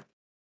 Yeah.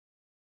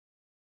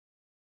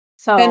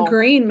 So, and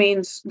green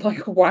means, like,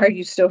 why are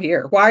you still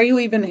here? Why are you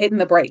even hitting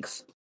the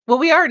brakes? Well,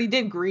 we already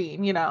did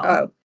green,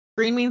 Oh.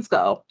 Green means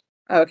go.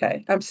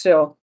 Okay, I'm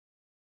still...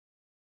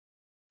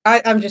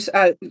 I'm just,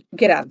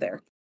 get out of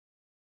there.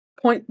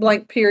 Point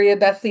blank period,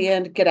 that's the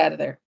end, get out of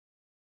there.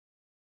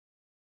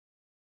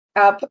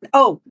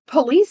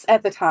 Police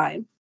at the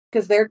time,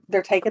 because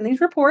they're taking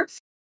these reports,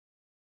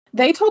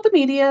 they told the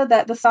media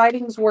that the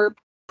sightings were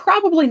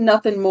probably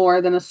nothing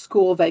more than a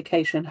school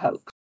vacation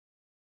hoax.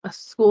 A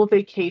school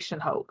vacation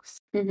hoax.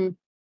 Mm-hmm.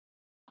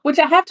 Which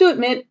I have to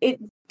admit, it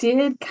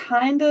did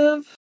kind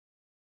of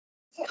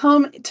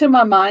come to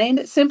my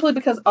mind simply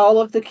because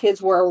all of the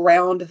kids were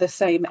around the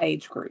same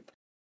age group.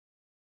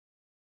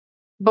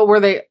 But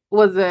I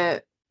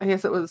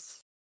guess it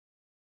was...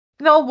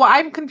 No,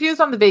 I'm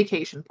confused on the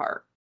vacation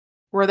part.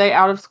 Were they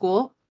out of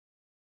school?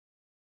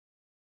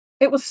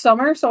 It was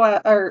summer, so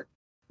it wasn't.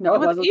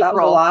 April. That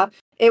was a lie.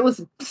 It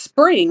was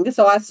spring,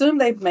 so I assume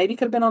they maybe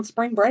could have been on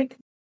spring break.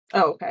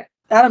 Oh, okay.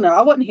 I don't know.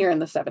 I wasn't here in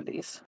the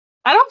 70s.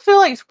 I don't feel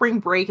like spring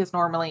break is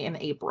normally in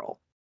April.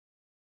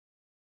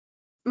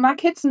 My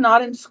kid's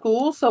not in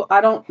school, so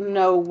I don't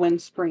know when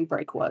spring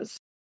break was.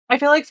 I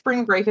feel like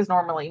spring break is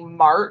normally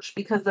March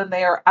because then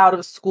they are out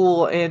of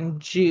school in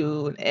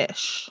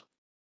June-ish.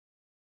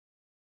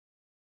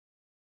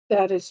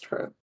 That is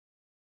true.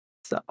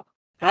 So,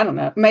 I don't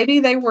know.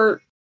 Maybe there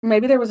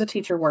was a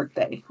teacher work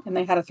day and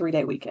they had a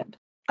 3-day weekend.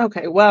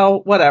 Okay,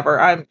 well,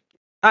 whatever.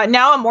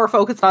 Now I'm more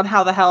focused on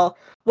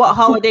what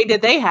holiday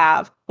did they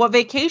have? What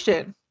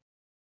vacation?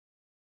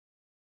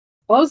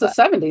 Well, it was the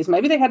 70s.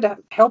 Maybe they had to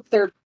help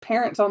their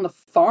parents on the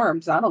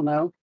farms. I don't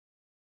know.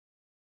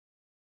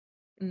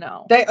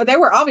 No. They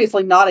were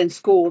obviously not in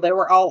school. They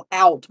were all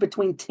out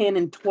between 10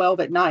 and 12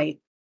 at night.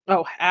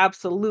 Oh,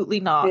 absolutely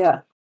not. Yeah.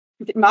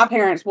 My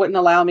parents wouldn't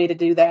allow me to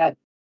do that.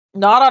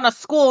 Not on a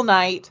school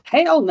night.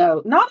 Hell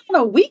no. Not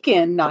on a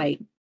weekend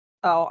night.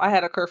 Oh, I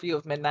had a curfew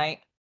of midnight.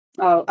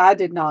 Oh, I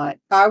did not.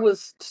 I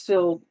was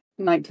still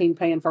 19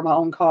 paying for my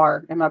own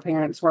car, and my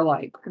parents were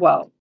like,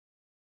 well,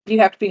 you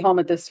have to be home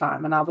at this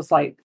time. And I was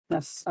like,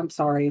 I'm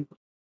sorry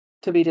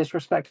to be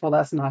disrespectful.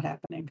 That's not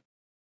happening.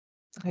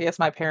 I guess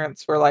my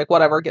parents were like,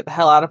 whatever, get the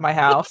hell out of my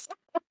house.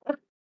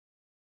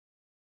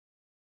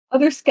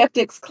 Other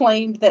skeptics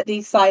claimed that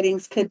these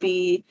sightings could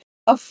be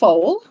a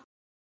foal,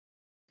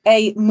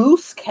 a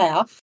moose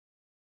calf.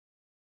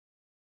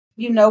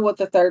 You know what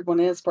the third one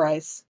is,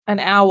 Bryce. An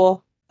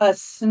owl. A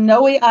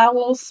snowy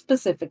owl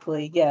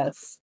specifically,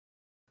 yes.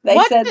 They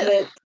What? said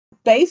that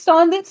based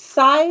on its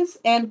size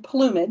and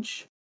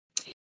plumage,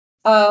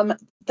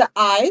 the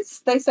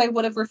eyes, they say,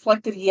 would have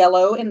reflected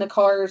yellow in the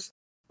car's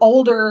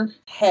older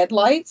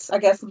headlights, I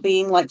guess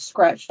being like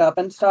scratched up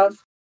and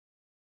stuff.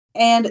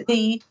 And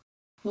the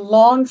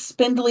long,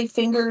 spindly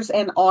fingers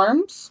and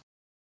arms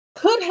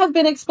could have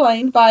been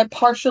explained by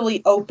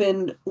partially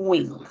opened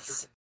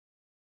wings.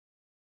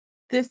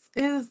 This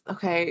is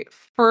okay.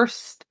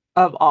 First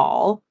of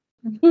all,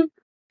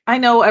 I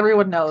know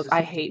everyone knows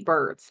I hate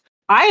birds.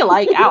 I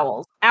like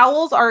owls.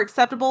 Owls are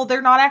acceptable.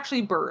 They're not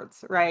actually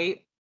birds,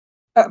 right?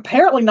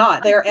 Apparently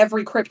not. They're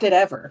every cryptid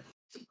ever.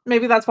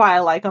 Maybe that's why I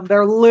like them.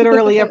 They're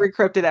literally every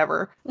cryptid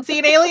ever. See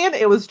an alien?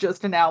 It was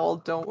just an owl.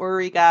 Don't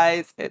worry,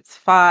 guys. It's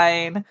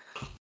fine.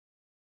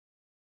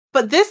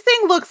 But this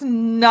thing looks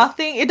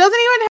nothing. It doesn't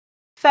even have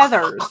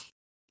feathers.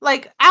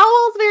 Like,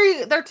 owls,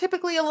 they're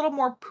typically a little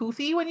more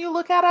poofy when you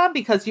look at them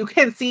because you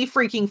can see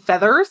freaking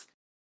feathers.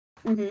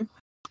 Mm-hmm.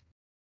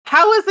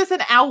 How is this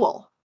an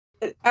owl?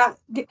 It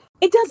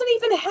doesn't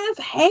even have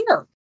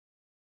hair.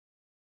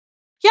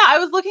 Yeah, I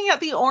was looking at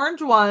the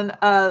orange one,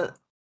 and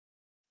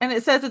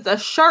it says it's a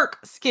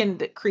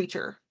shark-skinned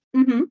creature.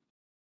 Mm-hmm.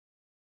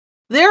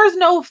 There's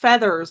no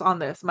feathers on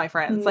this, my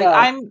friends. No.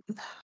 Like,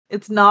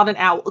 it's not an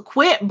owl.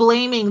 Quit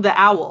blaming the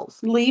owls.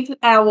 Leave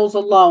owls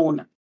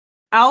alone.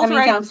 Owls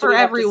rights for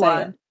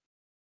everyone.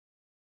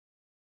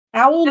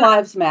 Owl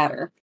lives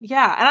matter.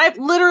 Yeah, and I've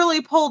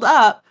literally pulled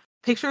up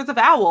pictures of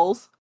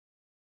owls.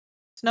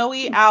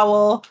 Snowy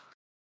owl,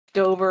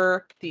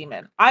 Dover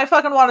demon. I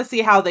fucking want to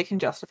see how they can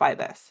justify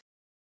this.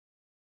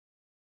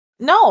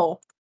 No,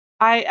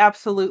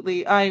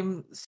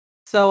 I'm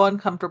so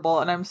uncomfortable,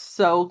 and I'm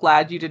so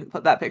glad you didn't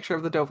put that picture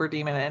of the Dover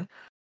demon in.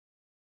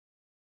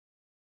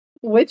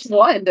 Which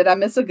one? Did I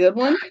miss a good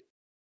one?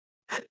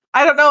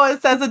 I don't know.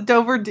 It says the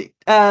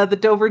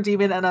Dover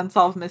demon, an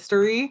unsolved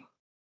mystery.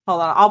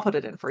 Hold on, I'll put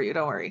it in for you.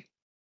 Don't worry.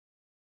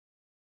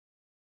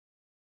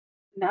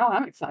 Now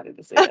I'm excited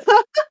to see it.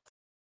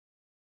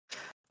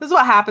 This is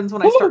what happens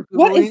when I start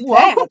Googling.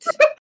 What is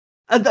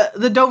that?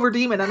 The Dover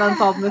demon, an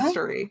unsolved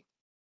mystery.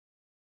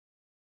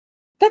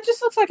 That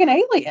just looks like an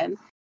alien.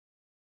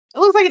 It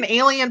looks like an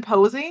alien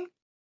posing.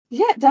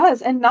 Yeah, it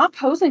does. And not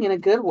posing in a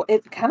good way.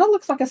 It kind of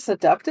looks like a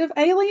seductive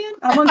alien.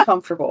 I'm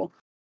uncomfortable.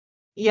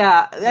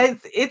 Yeah,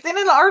 it's in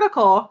an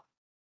article.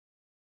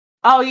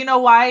 Oh, you know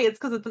why? It's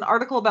because it's an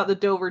article about the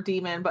Dover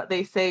demon, but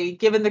they say,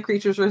 given the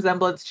creature's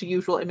resemblance to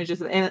usual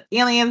images of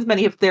aliens,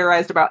 many have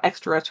theorized about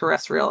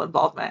extraterrestrial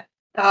involvement.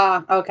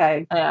 Ah,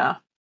 okay. Yeah.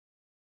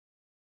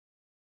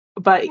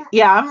 But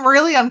yeah, I'm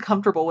really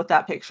uncomfortable with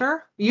that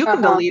picture. You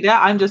can delete it.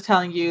 I'm just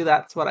telling you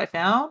that's what I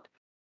found.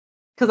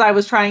 Because I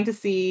was trying to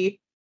see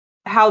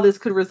how this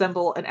could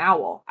resemble an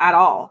owl at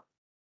all.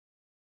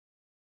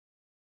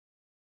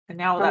 And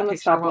now that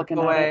picture won't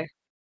go away.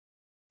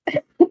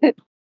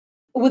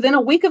 Within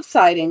a week of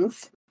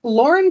sightings,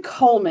 Lauren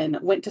Coleman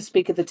went to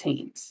speak to the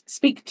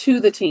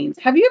teens.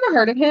 Have you ever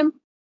heard of him?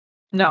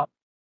 No.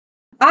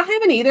 I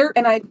haven't either,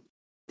 and I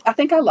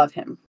think I love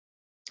him.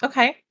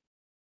 Okay.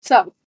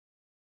 So,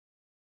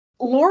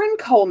 Lauren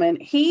Coleman,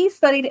 he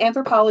studied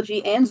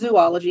anthropology and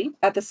zoology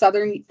at the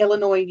Southern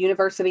Illinois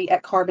University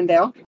at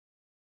Carbondale.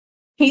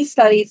 He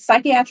studied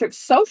psychiatric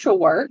social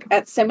work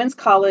at Simmons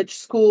College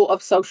School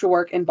of Social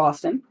Work in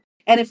Boston.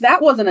 And if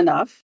that wasn't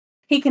enough,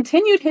 he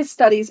continued his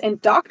studies in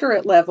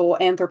doctorate level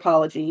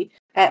anthropology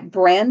at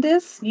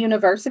Brandeis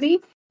University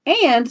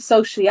and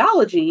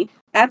sociology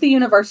at the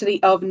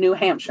University of New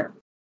Hampshire.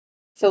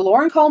 So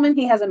Lauren Coleman,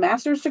 he has a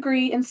master's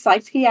degree in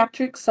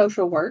psychiatric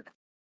social work.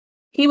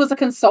 He was a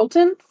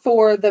consultant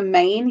for the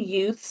Maine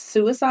Youth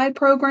Suicide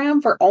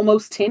Program for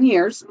almost 10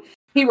 years.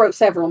 He wrote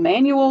several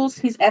manuals.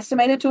 He's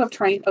estimated to have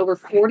trained over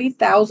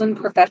 40,000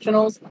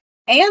 professionals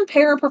and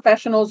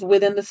paraprofessionals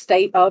within the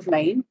state of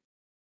Maine.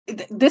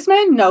 This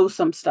man knows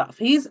some stuff.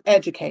 He's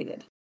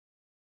educated.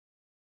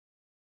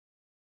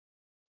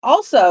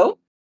 Also,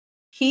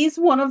 he's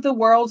one of the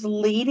world's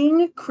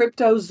leading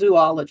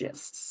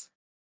cryptozoologists.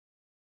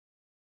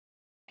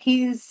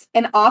 He's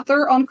an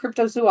author on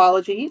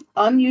cryptozoology,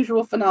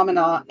 unusual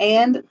phenomena,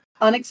 and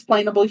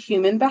unexplainable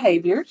human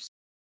behaviors.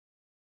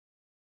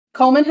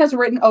 Coleman has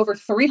written over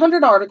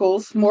 300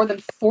 articles, more than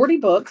 40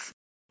 books.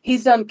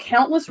 He's done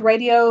countless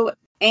radio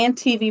and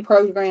TV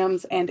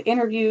programs and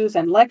interviews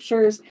and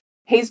lectures.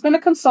 He's been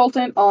a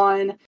consultant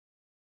on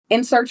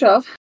In Search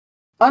of,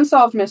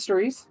 Unsolved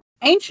Mysteries,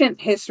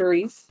 Ancient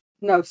Mysteries,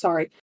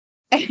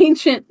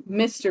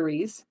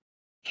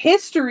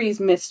 History's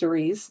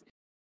Mysteries,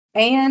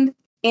 and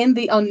In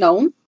the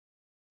Unknown,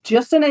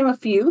 just to name a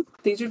few.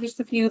 These are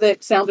just a few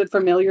that sounded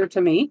familiar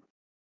to me.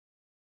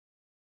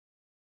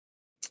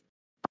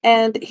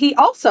 And he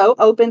also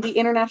opened the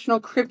International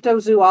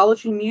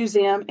Cryptozoology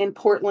Museum in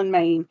Portland,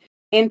 Maine.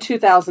 in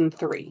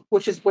 2003,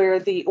 which is where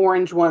the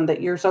orange one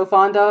that you're so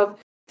fond of,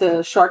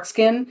 the shark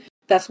skin,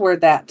 that's where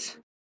that...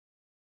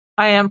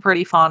 I am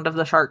pretty fond of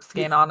the shark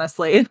skin,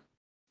 honestly.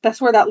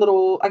 That's where that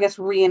little, I guess,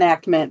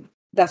 reenactment,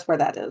 that's where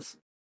that is.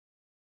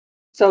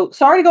 So,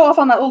 sorry to go off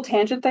on that little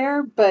tangent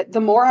there, but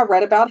the more I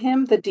read about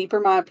him, the deeper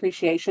my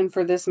appreciation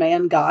for this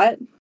man got.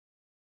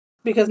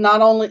 Because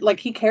not only, like,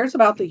 he cares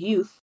about the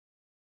youth,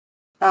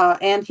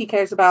 and he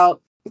cares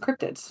about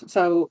cryptids.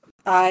 So,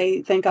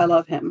 I think I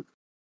love him.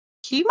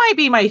 He might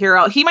be my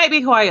hero. He might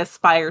be who I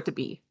aspire to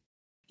be.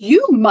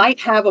 You might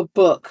have a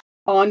book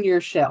on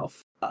your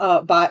shelf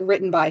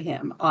written by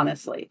him,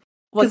 honestly.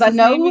 What's his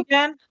name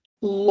again?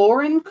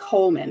 Loren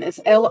Coleman.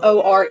 It's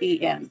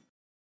Loren.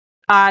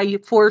 I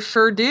for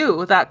sure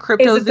do. That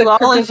Is it the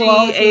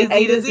cryptozoology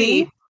A to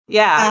Z?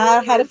 Yeah.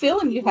 I had a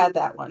feeling you had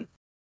that one.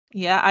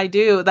 Yeah, I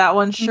do. That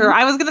one, sure. Mm-hmm.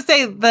 I was going to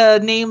say the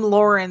name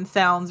Loren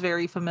sounds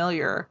very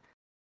familiar.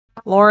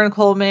 Loren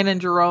Coleman and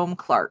Jerome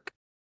Clark.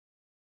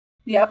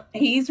 Yep,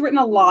 he's written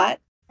a lot.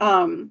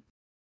 I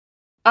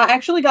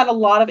actually got a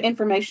lot of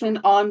information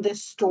on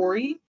this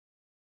story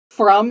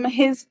from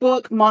his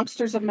book,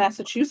 Monsters of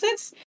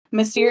Massachusetts,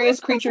 Mysterious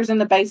Creatures in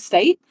the Bay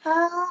State.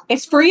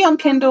 It's free on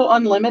Kindle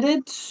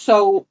Unlimited,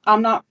 so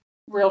I'm not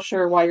real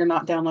sure why you're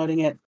not downloading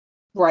it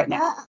right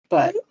now.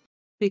 But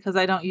because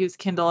I don't use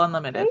Kindle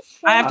Unlimited.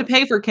 I have to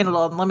pay for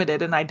Kindle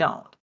Unlimited, and I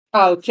don't.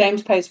 Oh,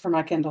 James pays for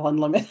my Kindle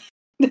Unlimited.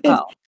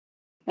 Oh.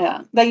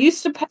 Yeah. They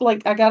used to pay,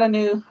 like, I got a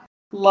new...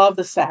 Love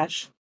the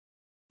stash.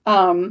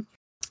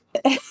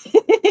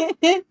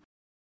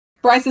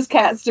 Bryce's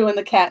cat's doing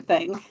the cat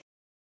thing.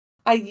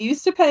 I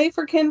used to pay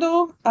for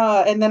Kindle,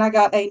 and then I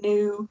got a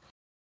new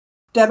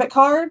debit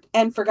card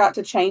and forgot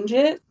to change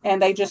it,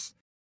 and they just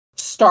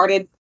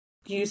started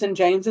using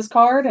James's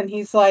card, and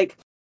he's like,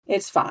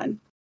 it's fine.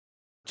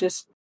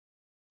 Just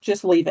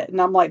leave it. And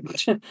I'm like,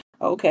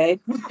 okay.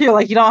 You're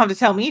like, you don't have to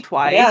tell me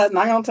twice. Yeah,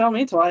 not gonna tell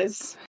me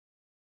twice.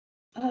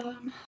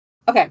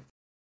 Okay.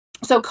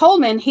 So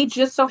Coleman, he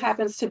just so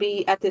happens to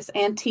be at this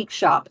antique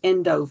shop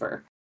in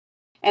Dover.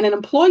 And an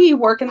employee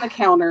working the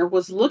counter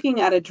was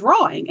looking at a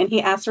drawing, and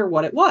he asked her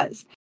what it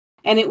was.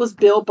 And it was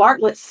Bill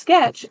Bartlett's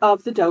sketch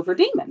of the Dover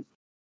Demon.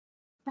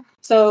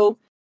 So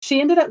she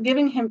ended up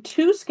giving him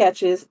 2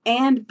 sketches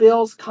and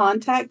Bill's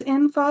contact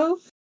info.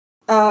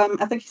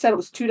 I think he said it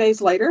was 2 days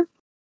later.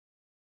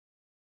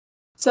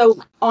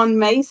 So on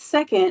May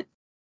 2nd,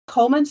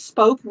 Coleman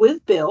spoke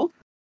with Bill.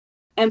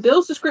 And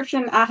Bill's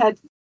description I had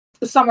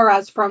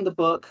summarized from the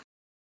book.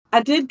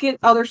 I did get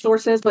other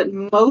sources, but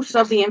most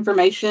of the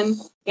information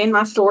in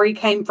my story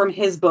came from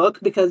his book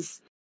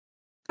because,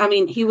 I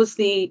mean, he was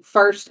the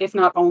first, if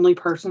not only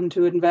person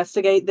to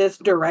investigate this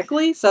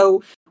directly.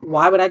 So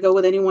why would I go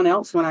with anyone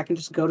else when I can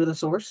just go to the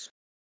source?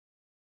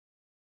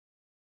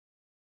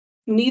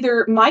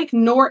 Neither Mike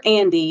nor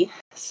Andy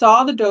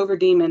saw the Dover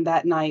Demon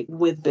that night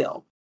with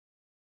Bill.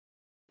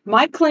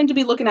 Mike claimed to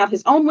be looking out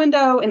his own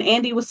window, and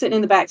Andy was sitting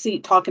in the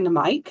backseat talking to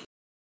Mike.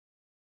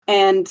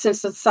 And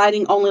since the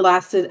sighting only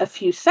lasted a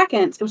few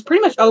seconds, it was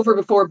pretty much over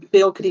before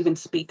Bill could even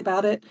speak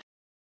about it.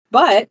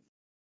 But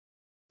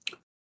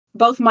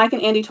both Mike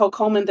and Andy told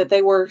Coleman that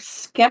they were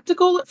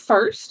skeptical at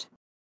first,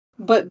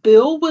 but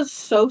Bill was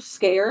so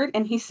scared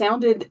and he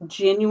sounded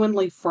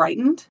genuinely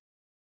frightened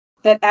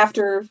that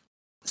after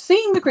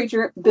seeing the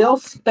creature, Bill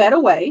sped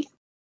away,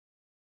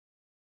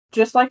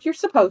 just like you're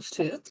supposed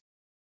to.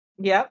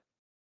 Yep.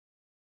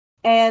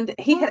 And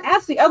he had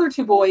asked the other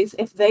 2 boys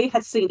if they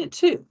had seen it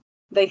too.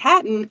 They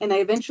hadn't, and they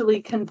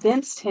eventually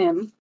convinced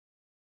him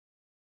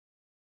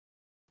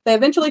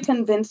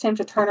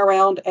to turn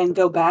around and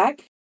go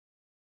back.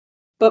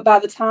 But by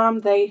the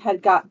time they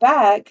had got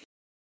back,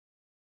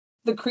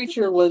 the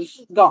creature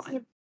was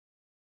gone.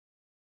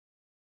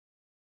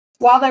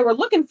 While they were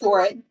looking for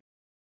it,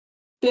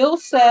 Bill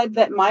said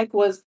that Mike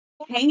was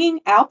hanging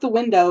out the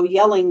window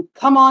yelling,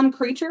 "Come on,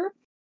 creature,"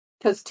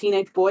 because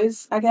teenage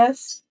boys, I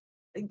guess.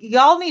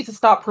 Y'all need to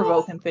stop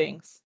provoking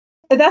things.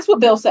 That's what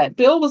Bill said.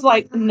 Bill was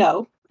like,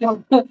 no,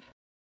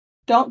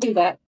 don't do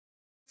that.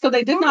 So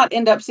they did not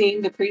end up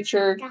seeing the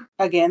creature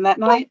again that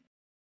night.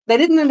 They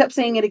didn't end up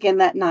seeing it again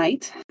that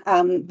night.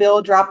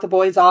 Bill dropped the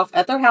boys off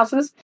at their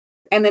houses,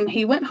 and then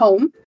he went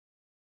home.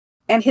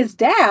 And his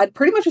dad,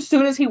 pretty much as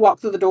soon as he walked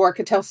through the door,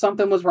 could tell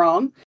something was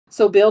wrong.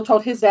 So Bill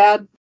told his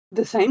dad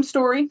the same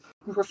story,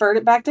 referred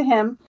it back to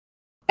him.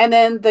 And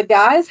then the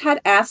guys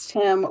had asked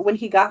him when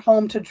he got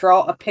home to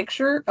draw a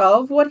picture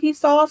of what he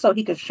saw so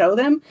he could show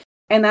them.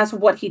 And that's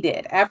what he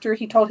did. After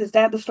he told his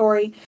dad the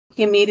story,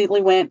 he immediately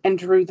went and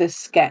drew this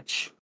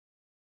sketch.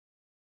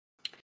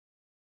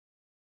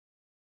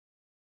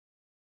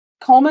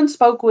 Coleman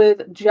spoke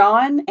with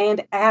John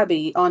and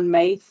Abby on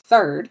May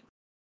 3rd,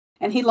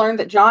 and he learned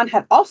that John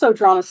had also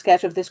drawn a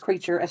sketch of this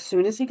creature as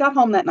soon as he got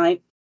home that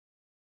night.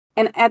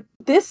 And at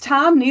this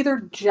time, neither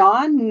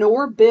John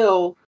nor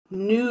Bill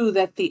knew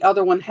that the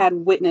other one had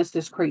witnessed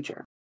this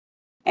creature.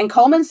 And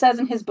Coleman says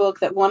in his book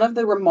that one of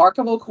the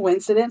remarkable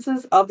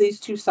coincidences of these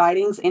 2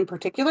 sightings in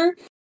particular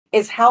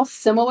is how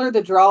similar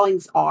the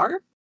drawings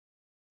are,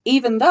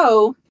 even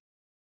though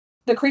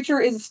the creature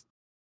is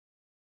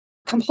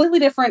completely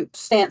different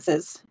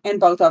stances in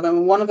both of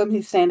them. One of them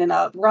he's standing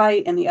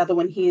upright, and the other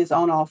one he is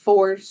on all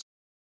fours.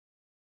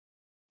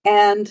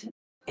 And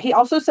he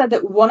also said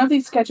that one of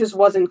these sketches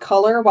was in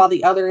color while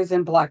the other is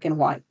in black and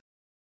white.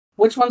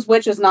 Which one's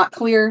which is not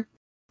clear.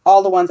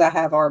 All the ones I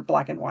have are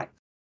black and white.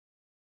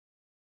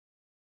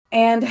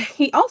 And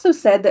he also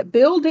said that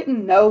Bill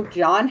didn't know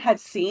John had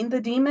seen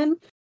the demon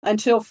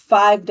until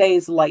 5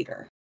 days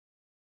later.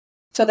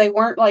 So they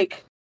weren't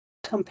like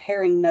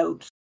comparing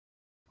notes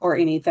or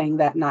anything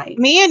that night.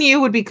 Me and you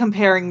would be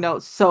comparing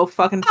notes so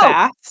fucking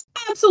fast.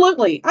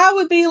 Absolutely. I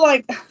would be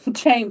like,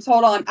 James,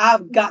 hold on.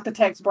 I've got to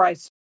text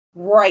Bryce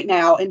right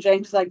now. And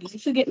James is like, you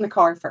should get in the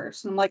car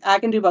first. And I'm like, I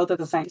can do both at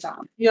the same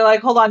time. You're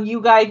like, hold on, you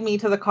guide me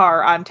to the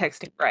car. I'm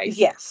texting Bryce.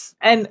 Yes.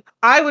 And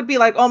I would be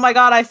like, oh my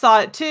God, I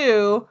saw it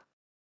too.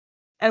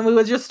 And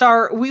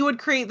we would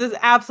create this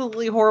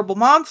absolutely horrible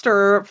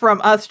monster from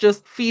us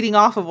just feeding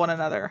off of one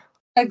another.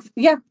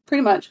 Yeah,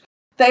 pretty much.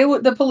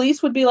 The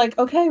police would be like,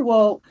 okay,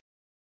 well,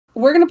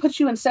 we're going to put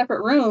you in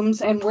separate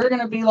rooms, and we're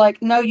going to be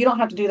like, no, you don't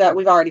have to do that.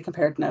 We've already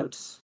compared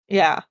notes.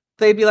 Yeah.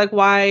 They'd be like,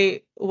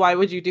 why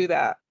would you do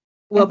that?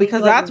 Well,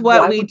 because that's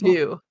what we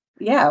do.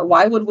 Yeah,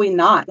 why would we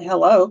not?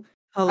 Hello?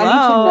 I need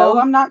to know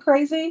I'm not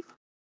crazy.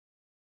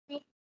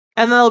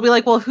 And then they'll be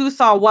like, well, who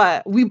saw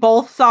what? We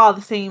both saw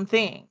the same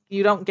thing.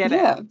 You don't get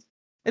it.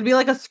 It'd be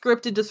like a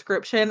scripted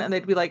description, and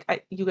they'd be like,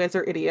 you guys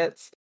are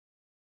idiots.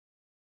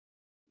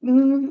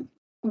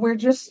 We're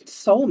just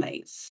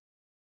soulmates.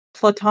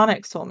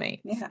 Platonic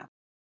soulmates. Yeah.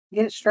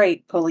 Get it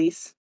straight,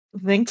 police.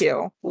 Thank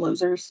you.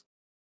 Losers.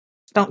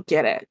 Don't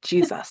get it.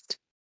 Jesus.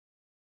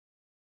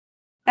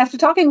 After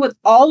talking with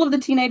all of the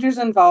teenagers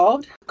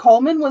involved,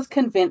 Coleman was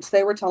convinced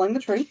they were telling the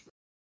truth.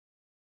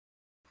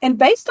 And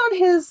based on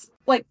his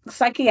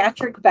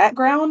psychiatric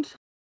background,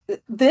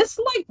 this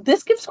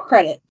gives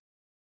credit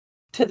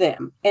to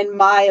them, in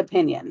my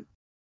opinion.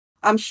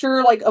 I'm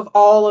sure of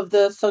all of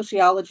the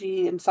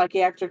sociology and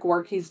psychiatric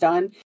work he's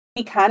done,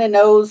 he kind of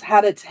knows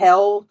how to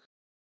tell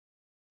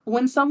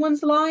when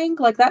someone's lying.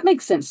 That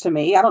makes sense to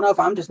me. I don't know if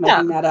I'm just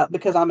making that up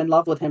because I'm in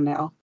love with him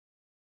now.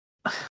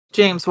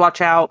 James,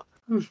 watch out.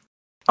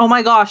 Oh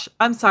my gosh,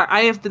 I'm sorry.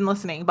 I have been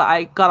listening, but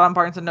I got on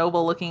Barnes &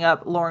 Noble looking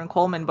up Lauren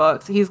Coleman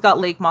books. He's got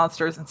Lake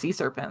Monsters and Sea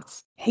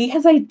Serpents. He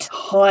has a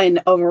ton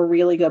of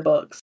really good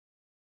books.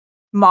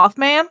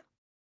 Mothman?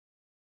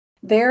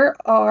 There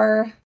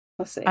are,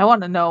 let's see. I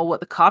want to know what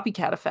the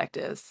copycat effect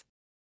is.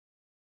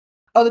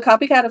 Oh, the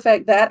copycat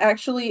effect, that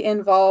actually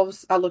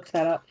involves, I looked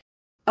that up.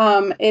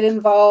 It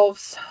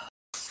involves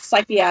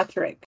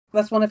psychiatric.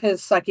 That's one of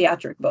his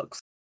psychiatric books.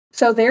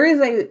 So there is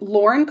a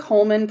Lauren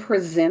Coleman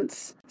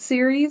Presents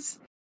series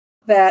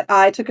that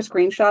I took a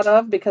screenshot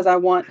of because I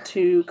want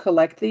to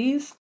collect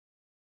these.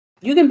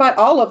 You can buy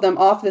all of them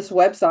off this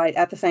website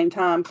at the same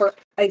time for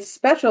a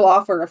special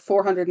offer of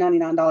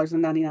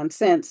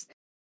 $499.99.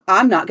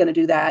 I'm not going to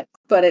do that,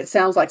 but it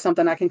sounds like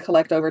something I can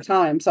collect over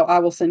time, so I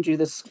will send you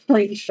the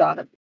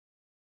screenshot.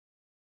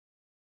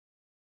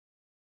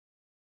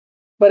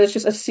 But it's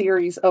just a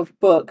series of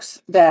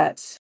books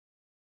that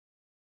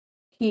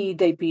he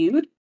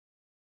debuted.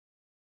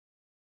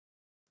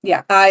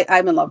 Yeah,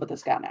 I'm in love with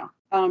this guy now.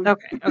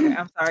 Okay,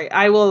 I'm sorry.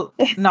 I will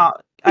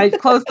not. I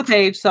closed the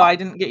page, so I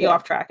didn't get you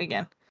off track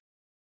again.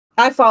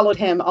 I followed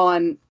him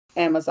on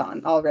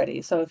Amazon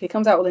already, so if he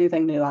comes out with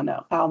anything new,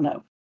 I'll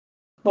know.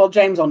 Well,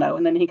 James will know,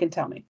 and then he can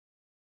tell me.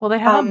 Well, they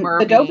have a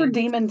mermaid. The Dover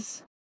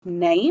Demon's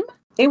name,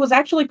 it was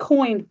actually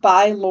coined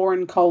by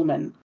Lauren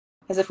Coleman.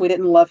 As if we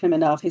didn't love him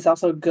enough. He's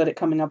also good at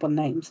coming up with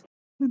names.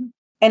 Mm-hmm.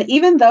 And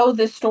even though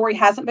this story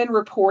hasn't been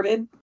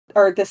reported,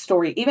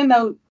 even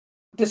though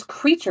this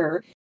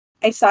creature,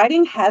 a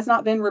sighting has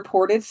not been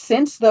reported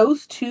since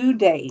those 2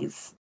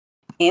 days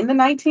in the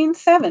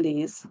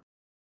 1970s,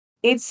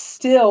 it's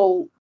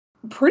still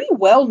pretty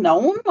well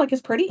known.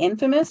 It's pretty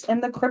infamous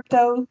in the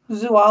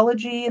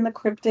cryptozoology and the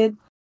cryptid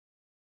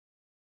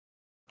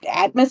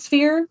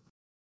atmosphere.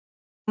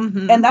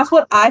 Mm-hmm. And that's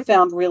what I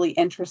found really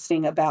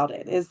interesting about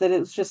it, is that it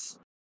was just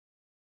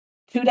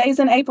 2 days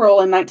in April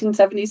in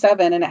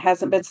 1977, and it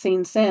hasn't been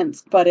seen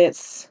since, but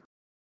it's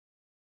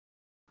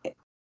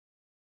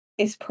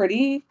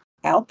pretty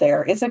out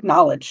there. It's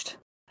acknowledged.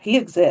 He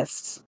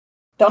exists.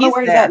 Don't know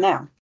where he's at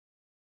now.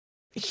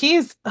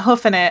 He's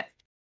hoofing it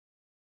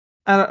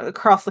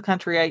across the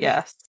country, I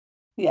guess.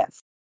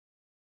 Yes.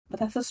 But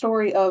that's the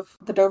story of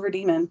the Dover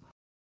Demon.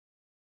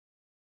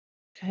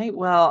 Okay,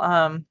 well,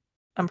 I'm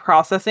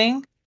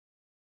processing.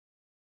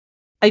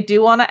 I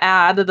do want to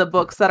add the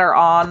books that are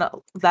on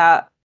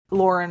that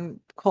Lauren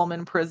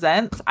Coleman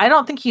Presents. I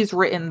don't think he's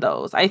written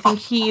those. I think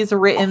he's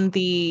written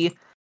the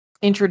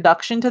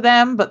introduction to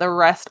them, but the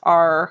rest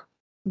of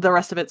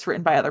it's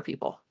written by other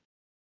people.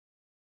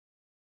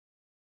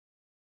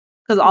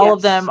 Because all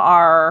of them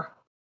are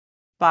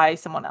by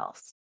someone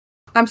else.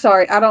 I'm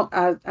sorry,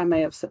 I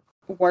may have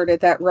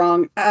worded that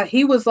wrong.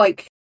 He was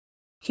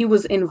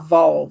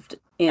involved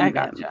in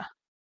them.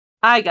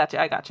 I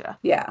gotcha.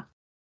 Yeah.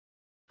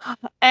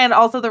 And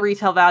also the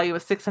retail value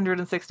is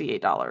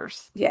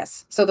 $668.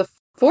 Yes. So the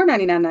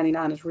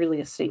 $499.99 is really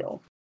a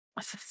steal.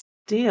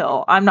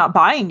 deal. I'm not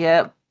buying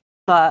it,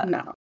 but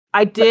No.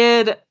 I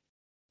did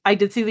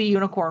see the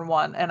unicorn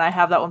one, and I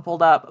have that one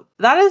pulled up.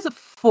 That is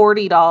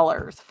 $40,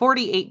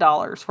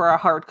 $48 for a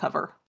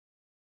hardcover.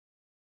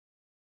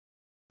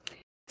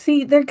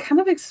 See, they're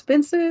kind of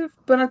expensive,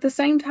 but at the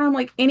same time,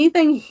 like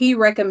anything he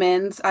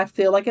recommends, I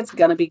feel like it's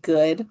gonna be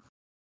good.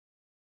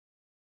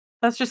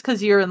 That's just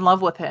because you're in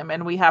love with him,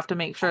 and we have to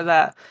make sure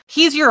that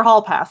he's your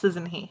hall pass,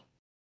 isn't he?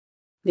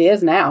 He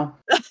is now.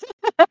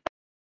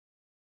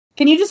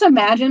 Can you just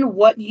imagine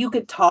what you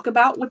could talk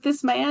about with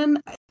this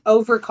man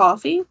over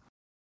coffee?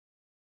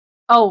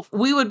 Oh,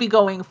 we would be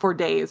going for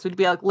days. We'd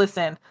be like,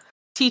 listen,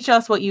 teach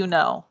us what you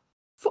know.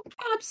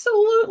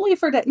 Absolutely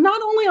for that.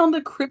 Not only on the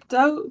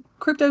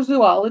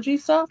cryptozoology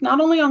stuff, not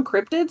only on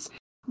cryptids,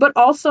 but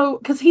also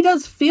because he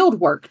does field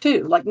work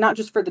too, like not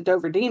just for the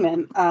Dover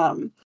Demon.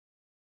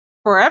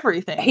 For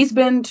everything. He's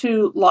been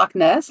to Loch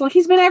Ness, like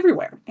he's been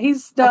everywhere.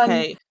 He's done.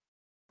 Okay.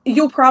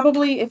 You'll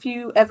probably, if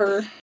you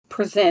ever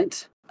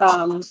present,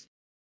 I'm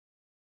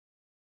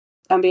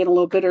being a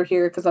little bitter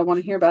here because I want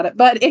to hear about it.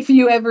 But if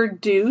you ever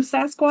do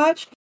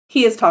Sasquatch,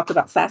 he has talked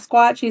about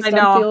Sasquatch. He's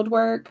done field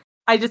work.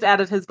 I just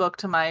added his book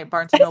to my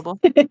Barnes & Noble.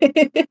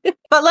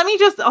 But let me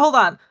just, hold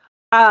on.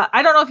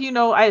 I don't know if you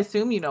know, I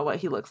assume you know what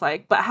he looks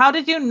like, but how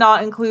did you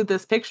not include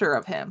this picture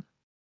of him?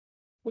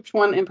 Which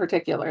one in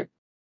particular?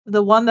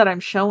 The one that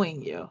I'm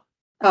showing you.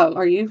 Oh,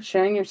 are you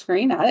sharing your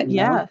screen? I didn't know.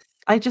 Yes.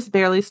 I just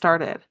barely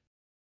started.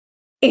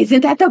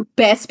 Isn't that the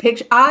best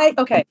picture?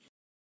 Okay.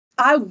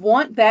 I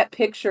want that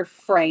picture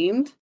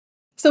framed.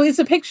 So it's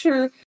a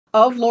picture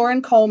of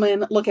Lauren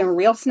Coleman looking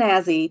real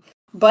snazzy,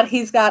 but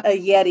he's got a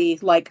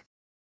Yeti like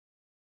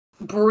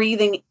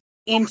breathing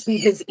into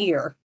his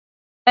ear.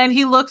 And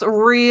he looks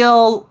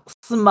real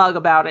smug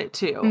about it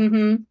too.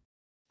 Mm-hmm.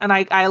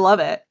 And I love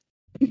it.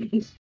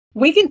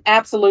 We can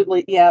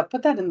absolutely,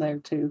 put that in there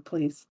too,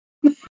 please.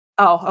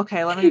 Oh,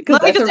 okay. Let me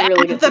just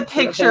really add the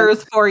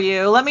pictures for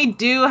you. Let me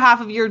do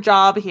half of your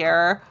job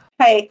here.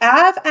 Hey,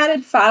 I've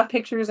added 5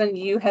 pictures and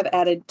you have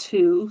added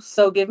 2.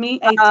 So give me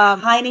a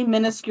tiny,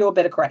 minuscule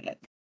bit of credit.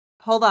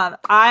 Hold on.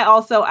 I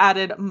also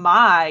added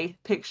my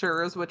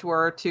pictures, which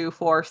were 2,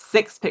 4,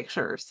 6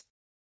 pictures.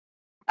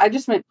 I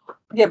just meant,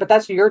 but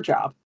that's your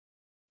job.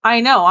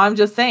 I know. I'm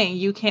just saying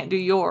you can't do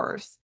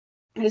yours.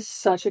 It is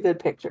such a good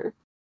picture.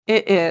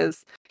 It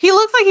is. He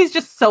looks like he's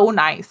just so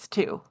nice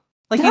too.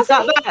 Like he's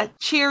got that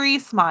cheery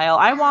smile.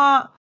 I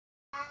want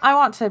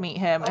to meet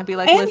him and be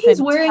like, listen,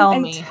 he's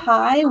wearing a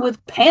tie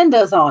with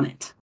pandas on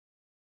it.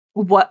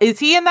 What is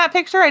he in that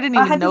picture? I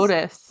didn't even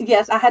notice.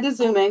 Yes, I had to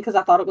zoom in because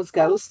I thought it was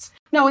ghosts.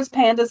 No, it's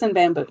pandas and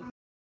bamboo.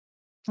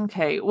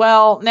 Okay,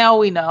 well now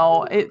we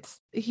know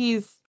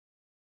he's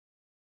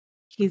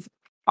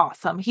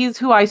awesome. He's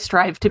who I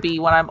strive to be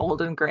when I'm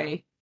old and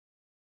gray.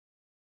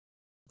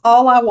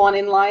 All I want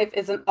in life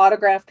is an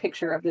autographed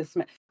picture of this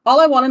man.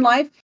 All I want in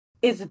life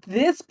is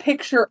this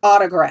picture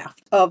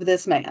autographed of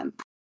this man.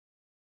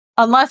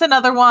 Unless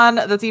another one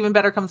that's even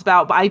better comes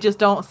about, but I just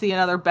don't see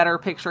another better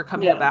picture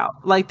coming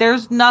about. Like,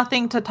 there's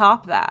nothing to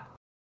top that.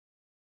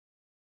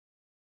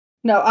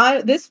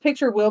 No, this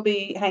picture will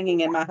be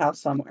hanging in my house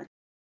somewhere.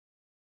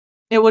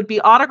 It would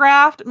be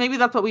autographed. Maybe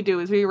that's what we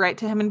do, is we write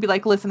to him and be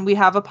like, listen, we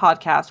have a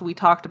podcast. We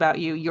talked about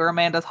you. You're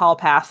Amanda's hall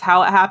pass.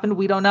 How it happened,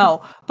 we don't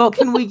know. But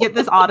can we get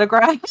this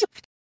autographed?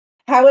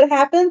 How it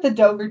happened? The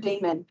Dover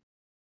Demon.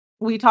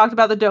 We talked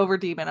about the Dover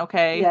Demon,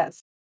 okay?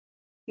 Yes.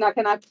 Now,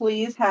 can I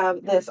please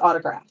have this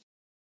autograph?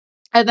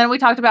 And then we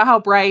talked about how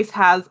Bryce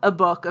has a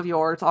book of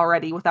yours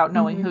already without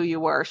knowing who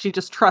you were. She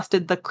just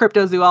trusted the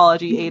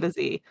cryptozoology A to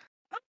Z.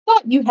 I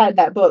thought you had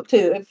that book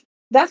too. If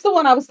that's the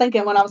one I was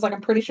thinking when I was like,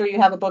 I'm pretty sure you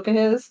have a book of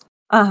his.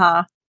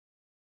 Uh-huh.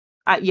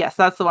 Yes,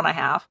 that's the one I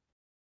have.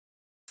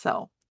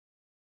 So.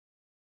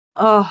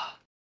 But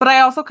I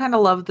also kind of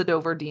love the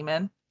Dover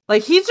Demon.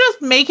 Like, he's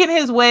just making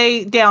his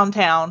way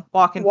downtown,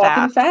 walking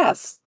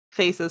fast.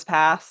 Faces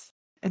pass.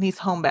 And he's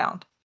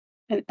homebound.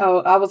 And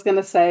I was going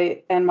to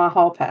say, and my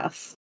hall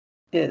pass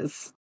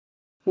is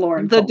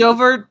Lauren Coleman.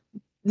 Dover...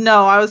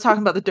 No, I was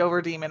talking about the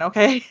Dover Demon,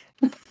 okay?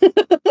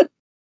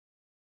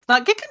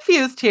 Not get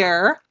confused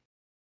here.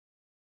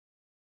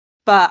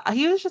 But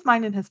he was just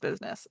minding his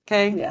business,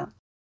 okay? Yeah.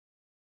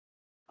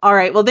 All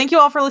right. Well, thank you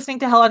all for listening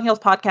to Hell on Heels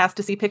Podcast.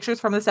 To see pictures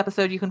from this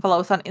episode, you can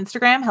follow us on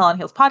Instagram, Hell on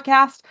Heels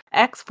Podcast,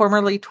 X,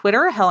 formerly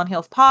Twitter, Hell on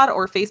Heels Pod,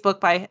 or Facebook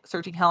by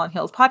searching Hell on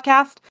Heels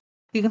Podcast.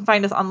 You can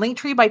find us on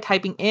Linktree by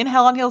typing in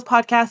Hell on Heels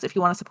Podcast. If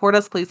you want to support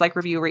us, please like,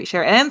 review, rate,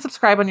 share, and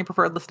subscribe on your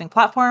preferred listening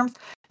platforms.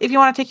 If you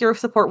want to take your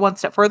support one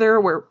step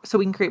further, so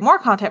we can create more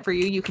content for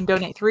you, you can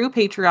donate through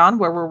Patreon,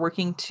 where we're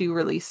working to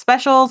release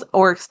specials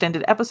or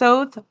extended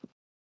episodes.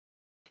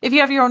 If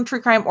you have your own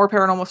true crime or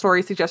paranormal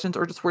story suggestions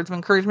or just words of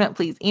encouragement,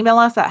 please email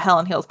us at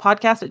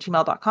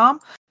hellandheelspodcast@gmail.com.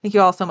 Thank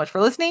you all so much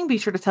for listening. Be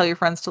sure to tell your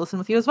friends to listen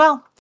with you as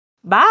well.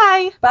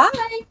 Bye!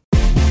 Bye!